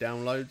download it in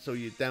downloads, or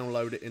you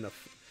download it in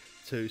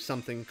to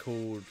something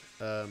called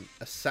a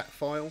SAT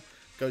file,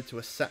 go to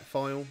a SAT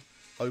file,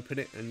 open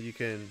it, and you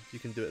can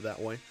do it that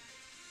way.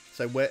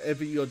 So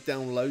wherever you're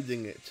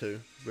downloading it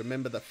to,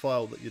 remember the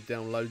file that you're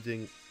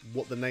downloading,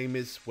 what the name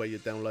is where you're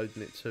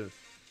downloading it to.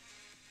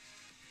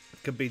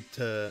 It could be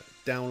to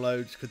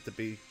downloads, could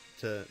be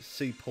to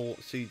C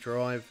port, C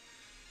drive.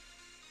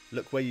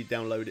 Look where you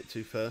download it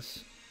to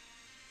first.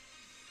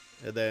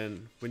 And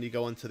then when you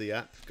go onto the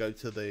app, go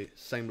to the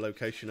same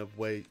location of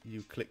where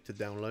you click to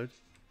download.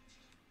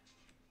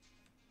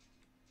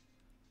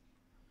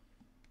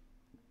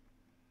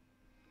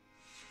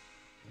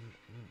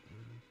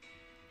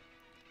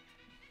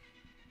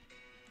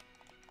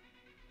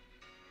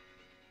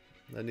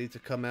 They need to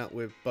come out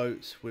with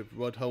boats with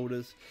rod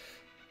holders.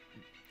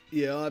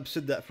 Yeah, I've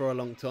said that for a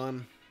long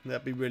time.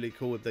 That'd be really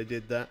cool if they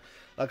did that.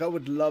 Like, I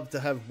would love to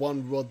have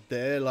one rod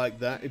there like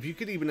that. If you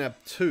could even have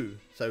two.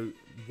 So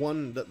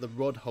one that the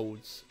rod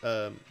holds,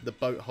 the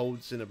boat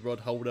holds in a rod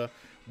holder.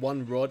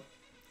 One rod.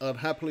 I'd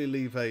happily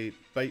leave a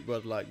bait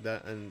rod like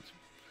that, and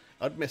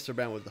I'd mess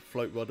around with the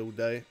float rod all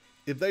day.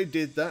 If they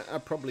did that, I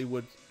probably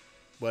would.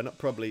 Well, not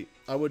probably.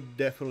 I would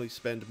definitely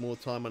spend more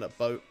time on a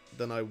boat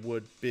than I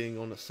would being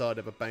on the side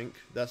of a bank.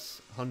 That's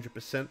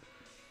 100%.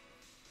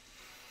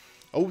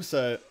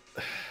 Also,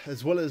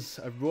 as well as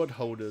rod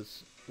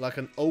holders, like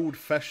an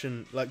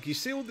old-fashioned, like you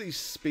see all these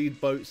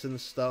speed boats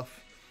and stuff,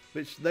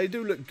 which they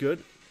do look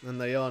good and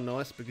they are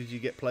nice because you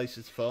get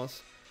places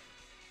fast.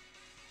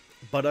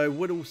 But I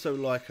would also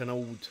like an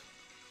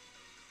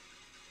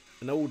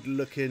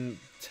old-looking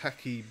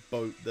tacky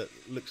boat that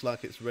looks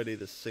like it's ready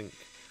to sink.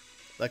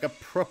 Like a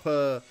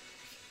proper,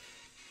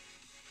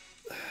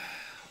 I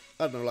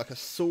don't know, like a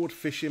sword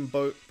fishing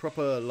boat,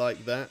 proper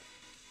like that.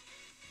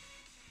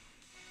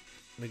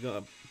 We got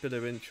a bit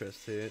of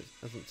interest here. It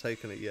hasn't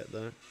taken it yet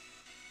though.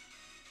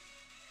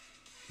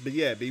 But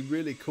yeah, it'd be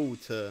really cool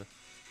to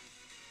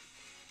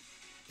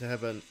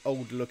have an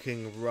old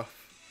looking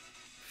rough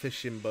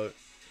fishing boat.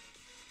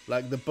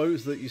 Like the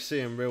boats that you see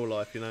in real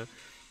life, you know.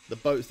 The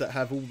boats that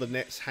have all the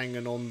nets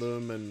hanging on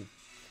them and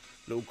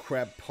little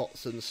crab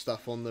pots and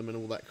stuff on them and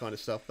all that kind of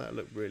stuff. That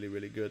looked really,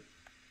 really good.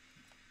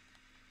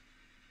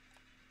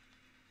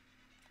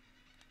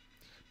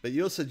 But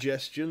your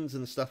suggestions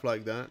and stuff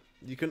like that,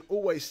 you can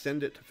always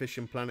send it to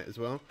Fishing Planet as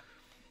well.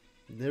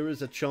 There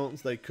is a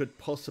chance they could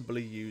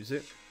possibly use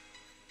it.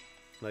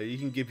 Like, you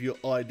can give your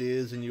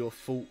ideas and your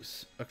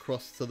thoughts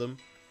across to them.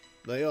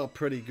 They are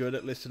pretty good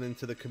at listening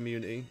to the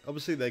community.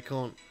 Obviously they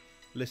can't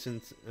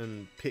listen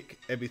and pick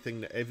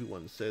everything that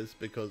everyone says,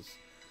 because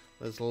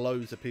there's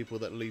loads of people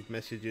that leave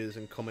messages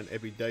and comment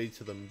every day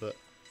to them. But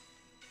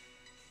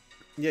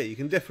yeah, you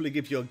can definitely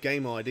give your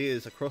game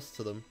ideas across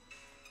to them,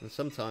 and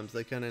sometimes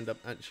they can end up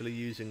actually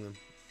using them.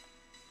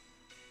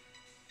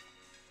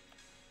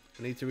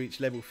 I need to reach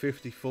level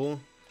 54,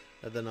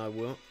 and then I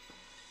will.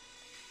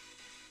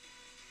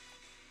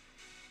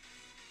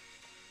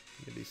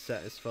 You'll be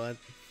satisfied.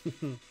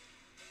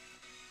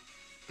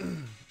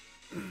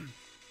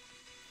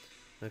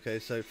 Okay,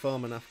 so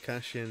farm enough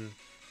cash in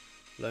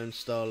Lone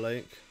Star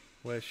Lake.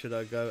 Where should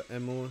I go?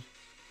 Emerald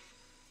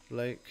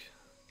Lake.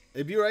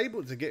 If you're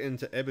able to get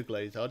into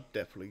Everglades, I'd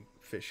definitely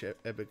fish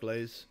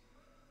Everglades.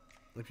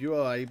 If you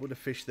are able to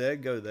fish there,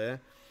 go there.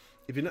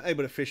 If you're not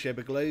able to fish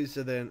Everglades,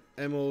 then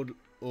Emerald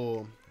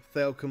or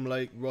Falcon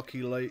Lake,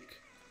 Rocky Lake,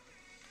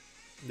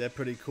 they're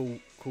pretty cool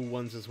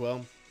ones as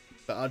well.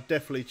 But I'd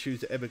definitely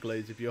choose the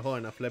Everglades if you're high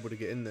enough level to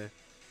get in there.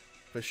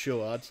 For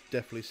sure, I'd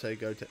definitely say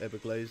go to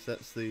Everglades.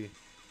 That's the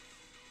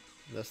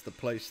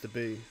place to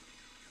be.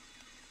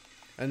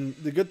 And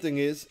the good thing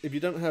is, if you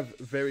don't have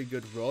a very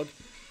good rod,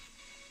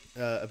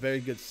 a very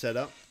good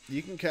setup,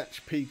 you can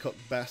catch peacock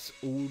bass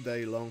all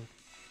day long.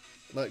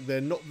 Like,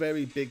 they're not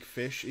very big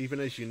fish, even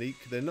as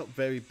unique. They're not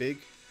very big,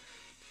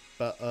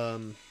 but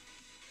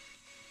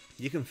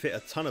you can fit a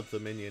ton of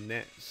them in your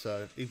net.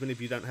 So even if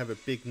you don't have a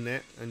big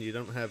net and you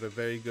don't have a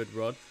very good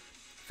rod,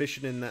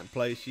 fishing in that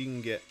place, you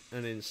can get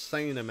an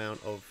insane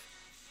amount of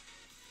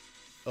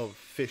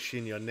fish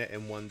in your net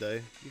in one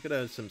day. You could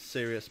earn some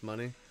serious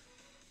money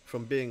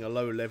from being a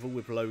low level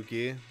with low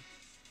gear.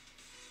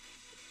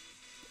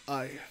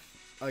 I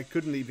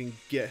couldn't even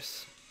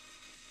guess.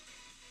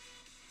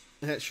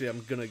 Actually,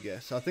 I'm gonna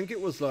guess. I think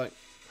it was like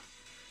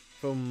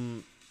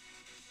from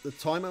the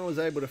time I was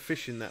able to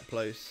fish in that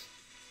place,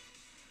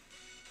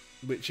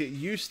 which it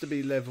used to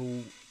be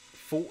level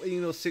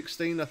 14 or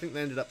 16. I think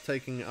they ended up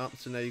taking it up,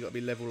 so now you got to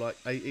be level like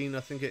 18, I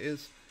think it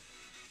is.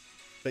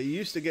 But you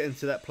used to get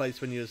into that place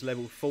when you was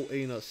level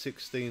 14 or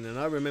 16, and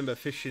I remember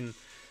fishing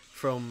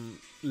from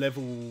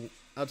level,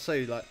 I'd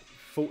say like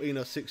 14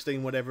 or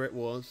 16, whatever it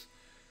was,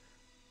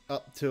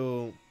 up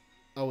till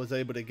I was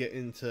able to get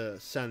into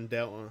Sand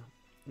Delta,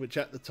 which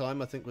at the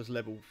time I think was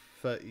level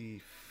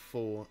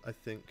 34, I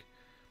think.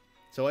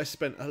 So I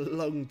spent a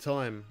long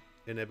time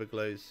in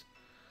Everglades.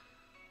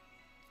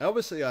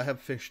 Obviously I have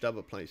fished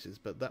other places,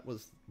 but that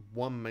was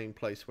one main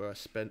place where I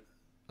spent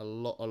a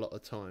lot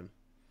of time.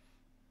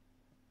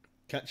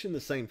 Catching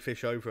the same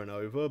fish over and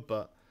over,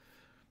 but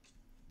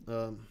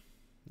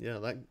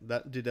yeah,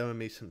 that did earn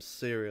me some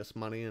serious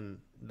money, and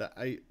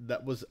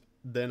that was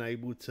then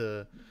able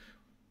to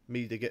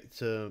me to get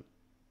to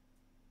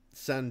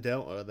Sand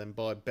Delta, then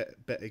buy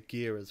better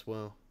gear as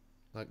well.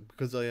 Like,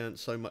 because I earned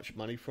so much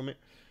money from it,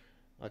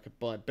 I could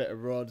buy better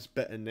rods,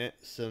 better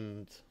nets,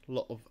 and a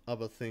lot of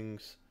other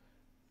things.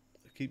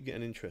 I keep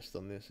getting interest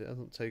on this. It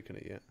hasn't taken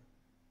it yet.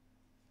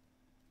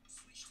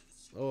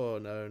 Oh,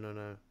 no, no,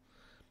 no.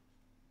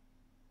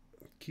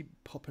 Keep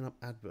popping up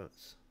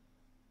adverts.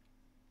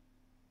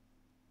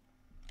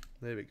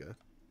 There we go.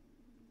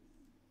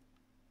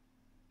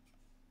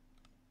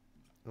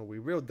 Oh, we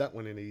reeled that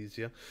one in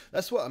easier.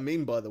 That's what I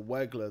mean by the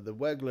waggler. The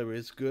waggler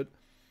is good.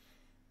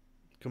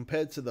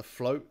 Compared to the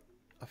float,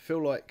 I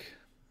feel like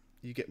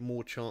you get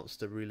more chance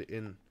to reel it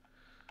in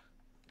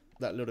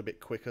that little bit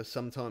quicker.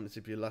 Sometimes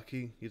if you're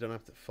lucky, you don't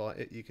have to fight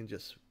it. You can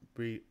just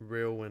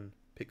reel and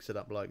picks it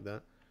up like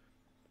that.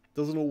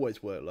 Doesn't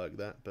always work like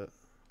that, but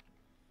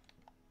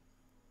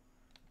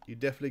you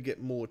definitely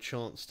get more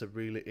chance to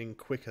reel it in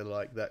quicker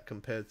like that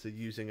compared to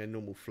using a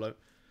normal float.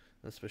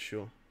 That's for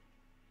sure.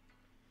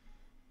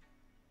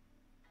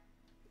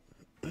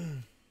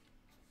 I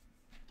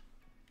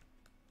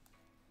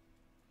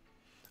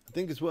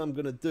think is what I'm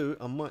gonna do.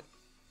 I might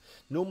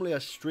normally I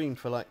stream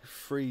for like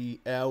 3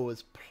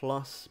 hours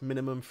plus,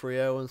 minimum 3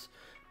 hours,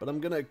 but I'm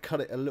gonna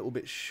cut it a little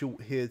bit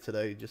short here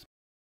today. Just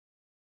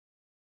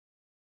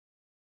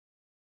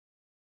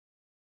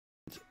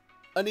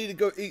I need to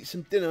go eat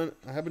some dinner.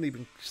 I haven't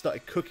even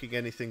started cooking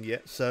anything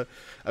yet, so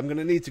I'm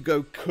gonna need to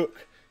go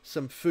cook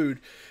some food.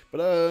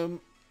 But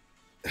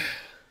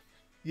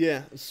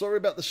yeah, sorry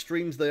about the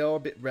streams. They are a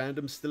bit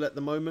random still at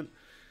the moment,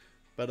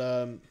 but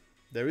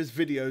there is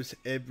videos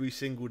every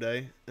single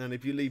day, and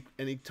if you leave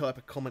any type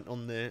of comment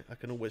on there, I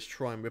can always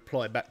try and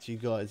reply back to you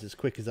guys as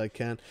quick as I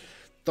can.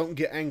 Don't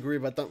get angry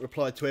if I don't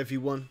reply to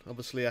everyone.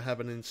 Obviously, I have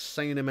an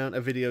insane amount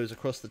of videos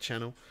across the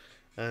channel,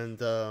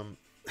 and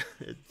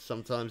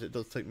sometimes it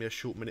does take me a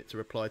short minute to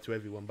reply to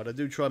everyone, but I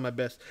do try my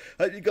best.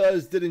 Hope you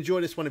guys did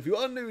enjoy this one. If you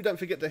are new, don't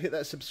forget to hit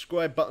that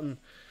subscribe button.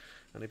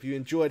 And if you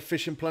enjoyed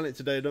Fishing Planet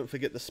today, don't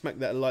forget to smack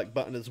that like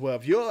button as well.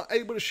 If you are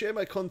able to share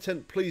my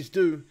content, please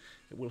do.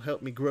 It will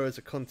help me grow as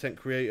a content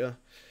creator.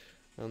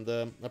 And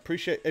I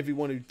appreciate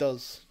everyone who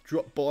does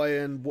drop by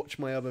and watch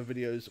my other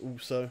videos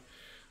also.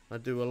 I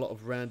do a lot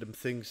of random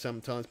things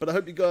sometimes. But I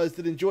hope you guys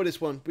did enjoy this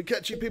one. We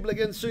catch you people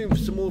again soon for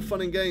some more fun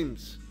and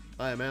games.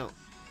 I am out.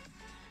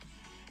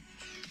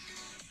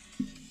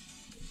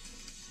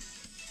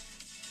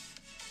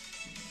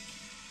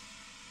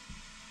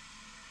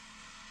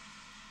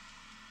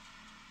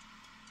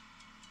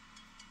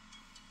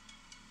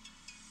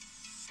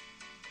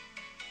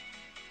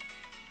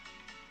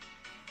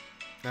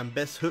 And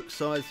best hook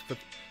size for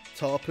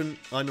tarpon,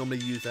 I normally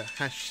use a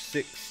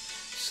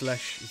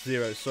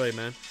 #6/0. Sorry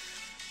man,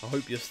 I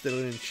hope you're still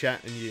in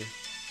chat and you,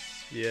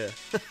 yeah.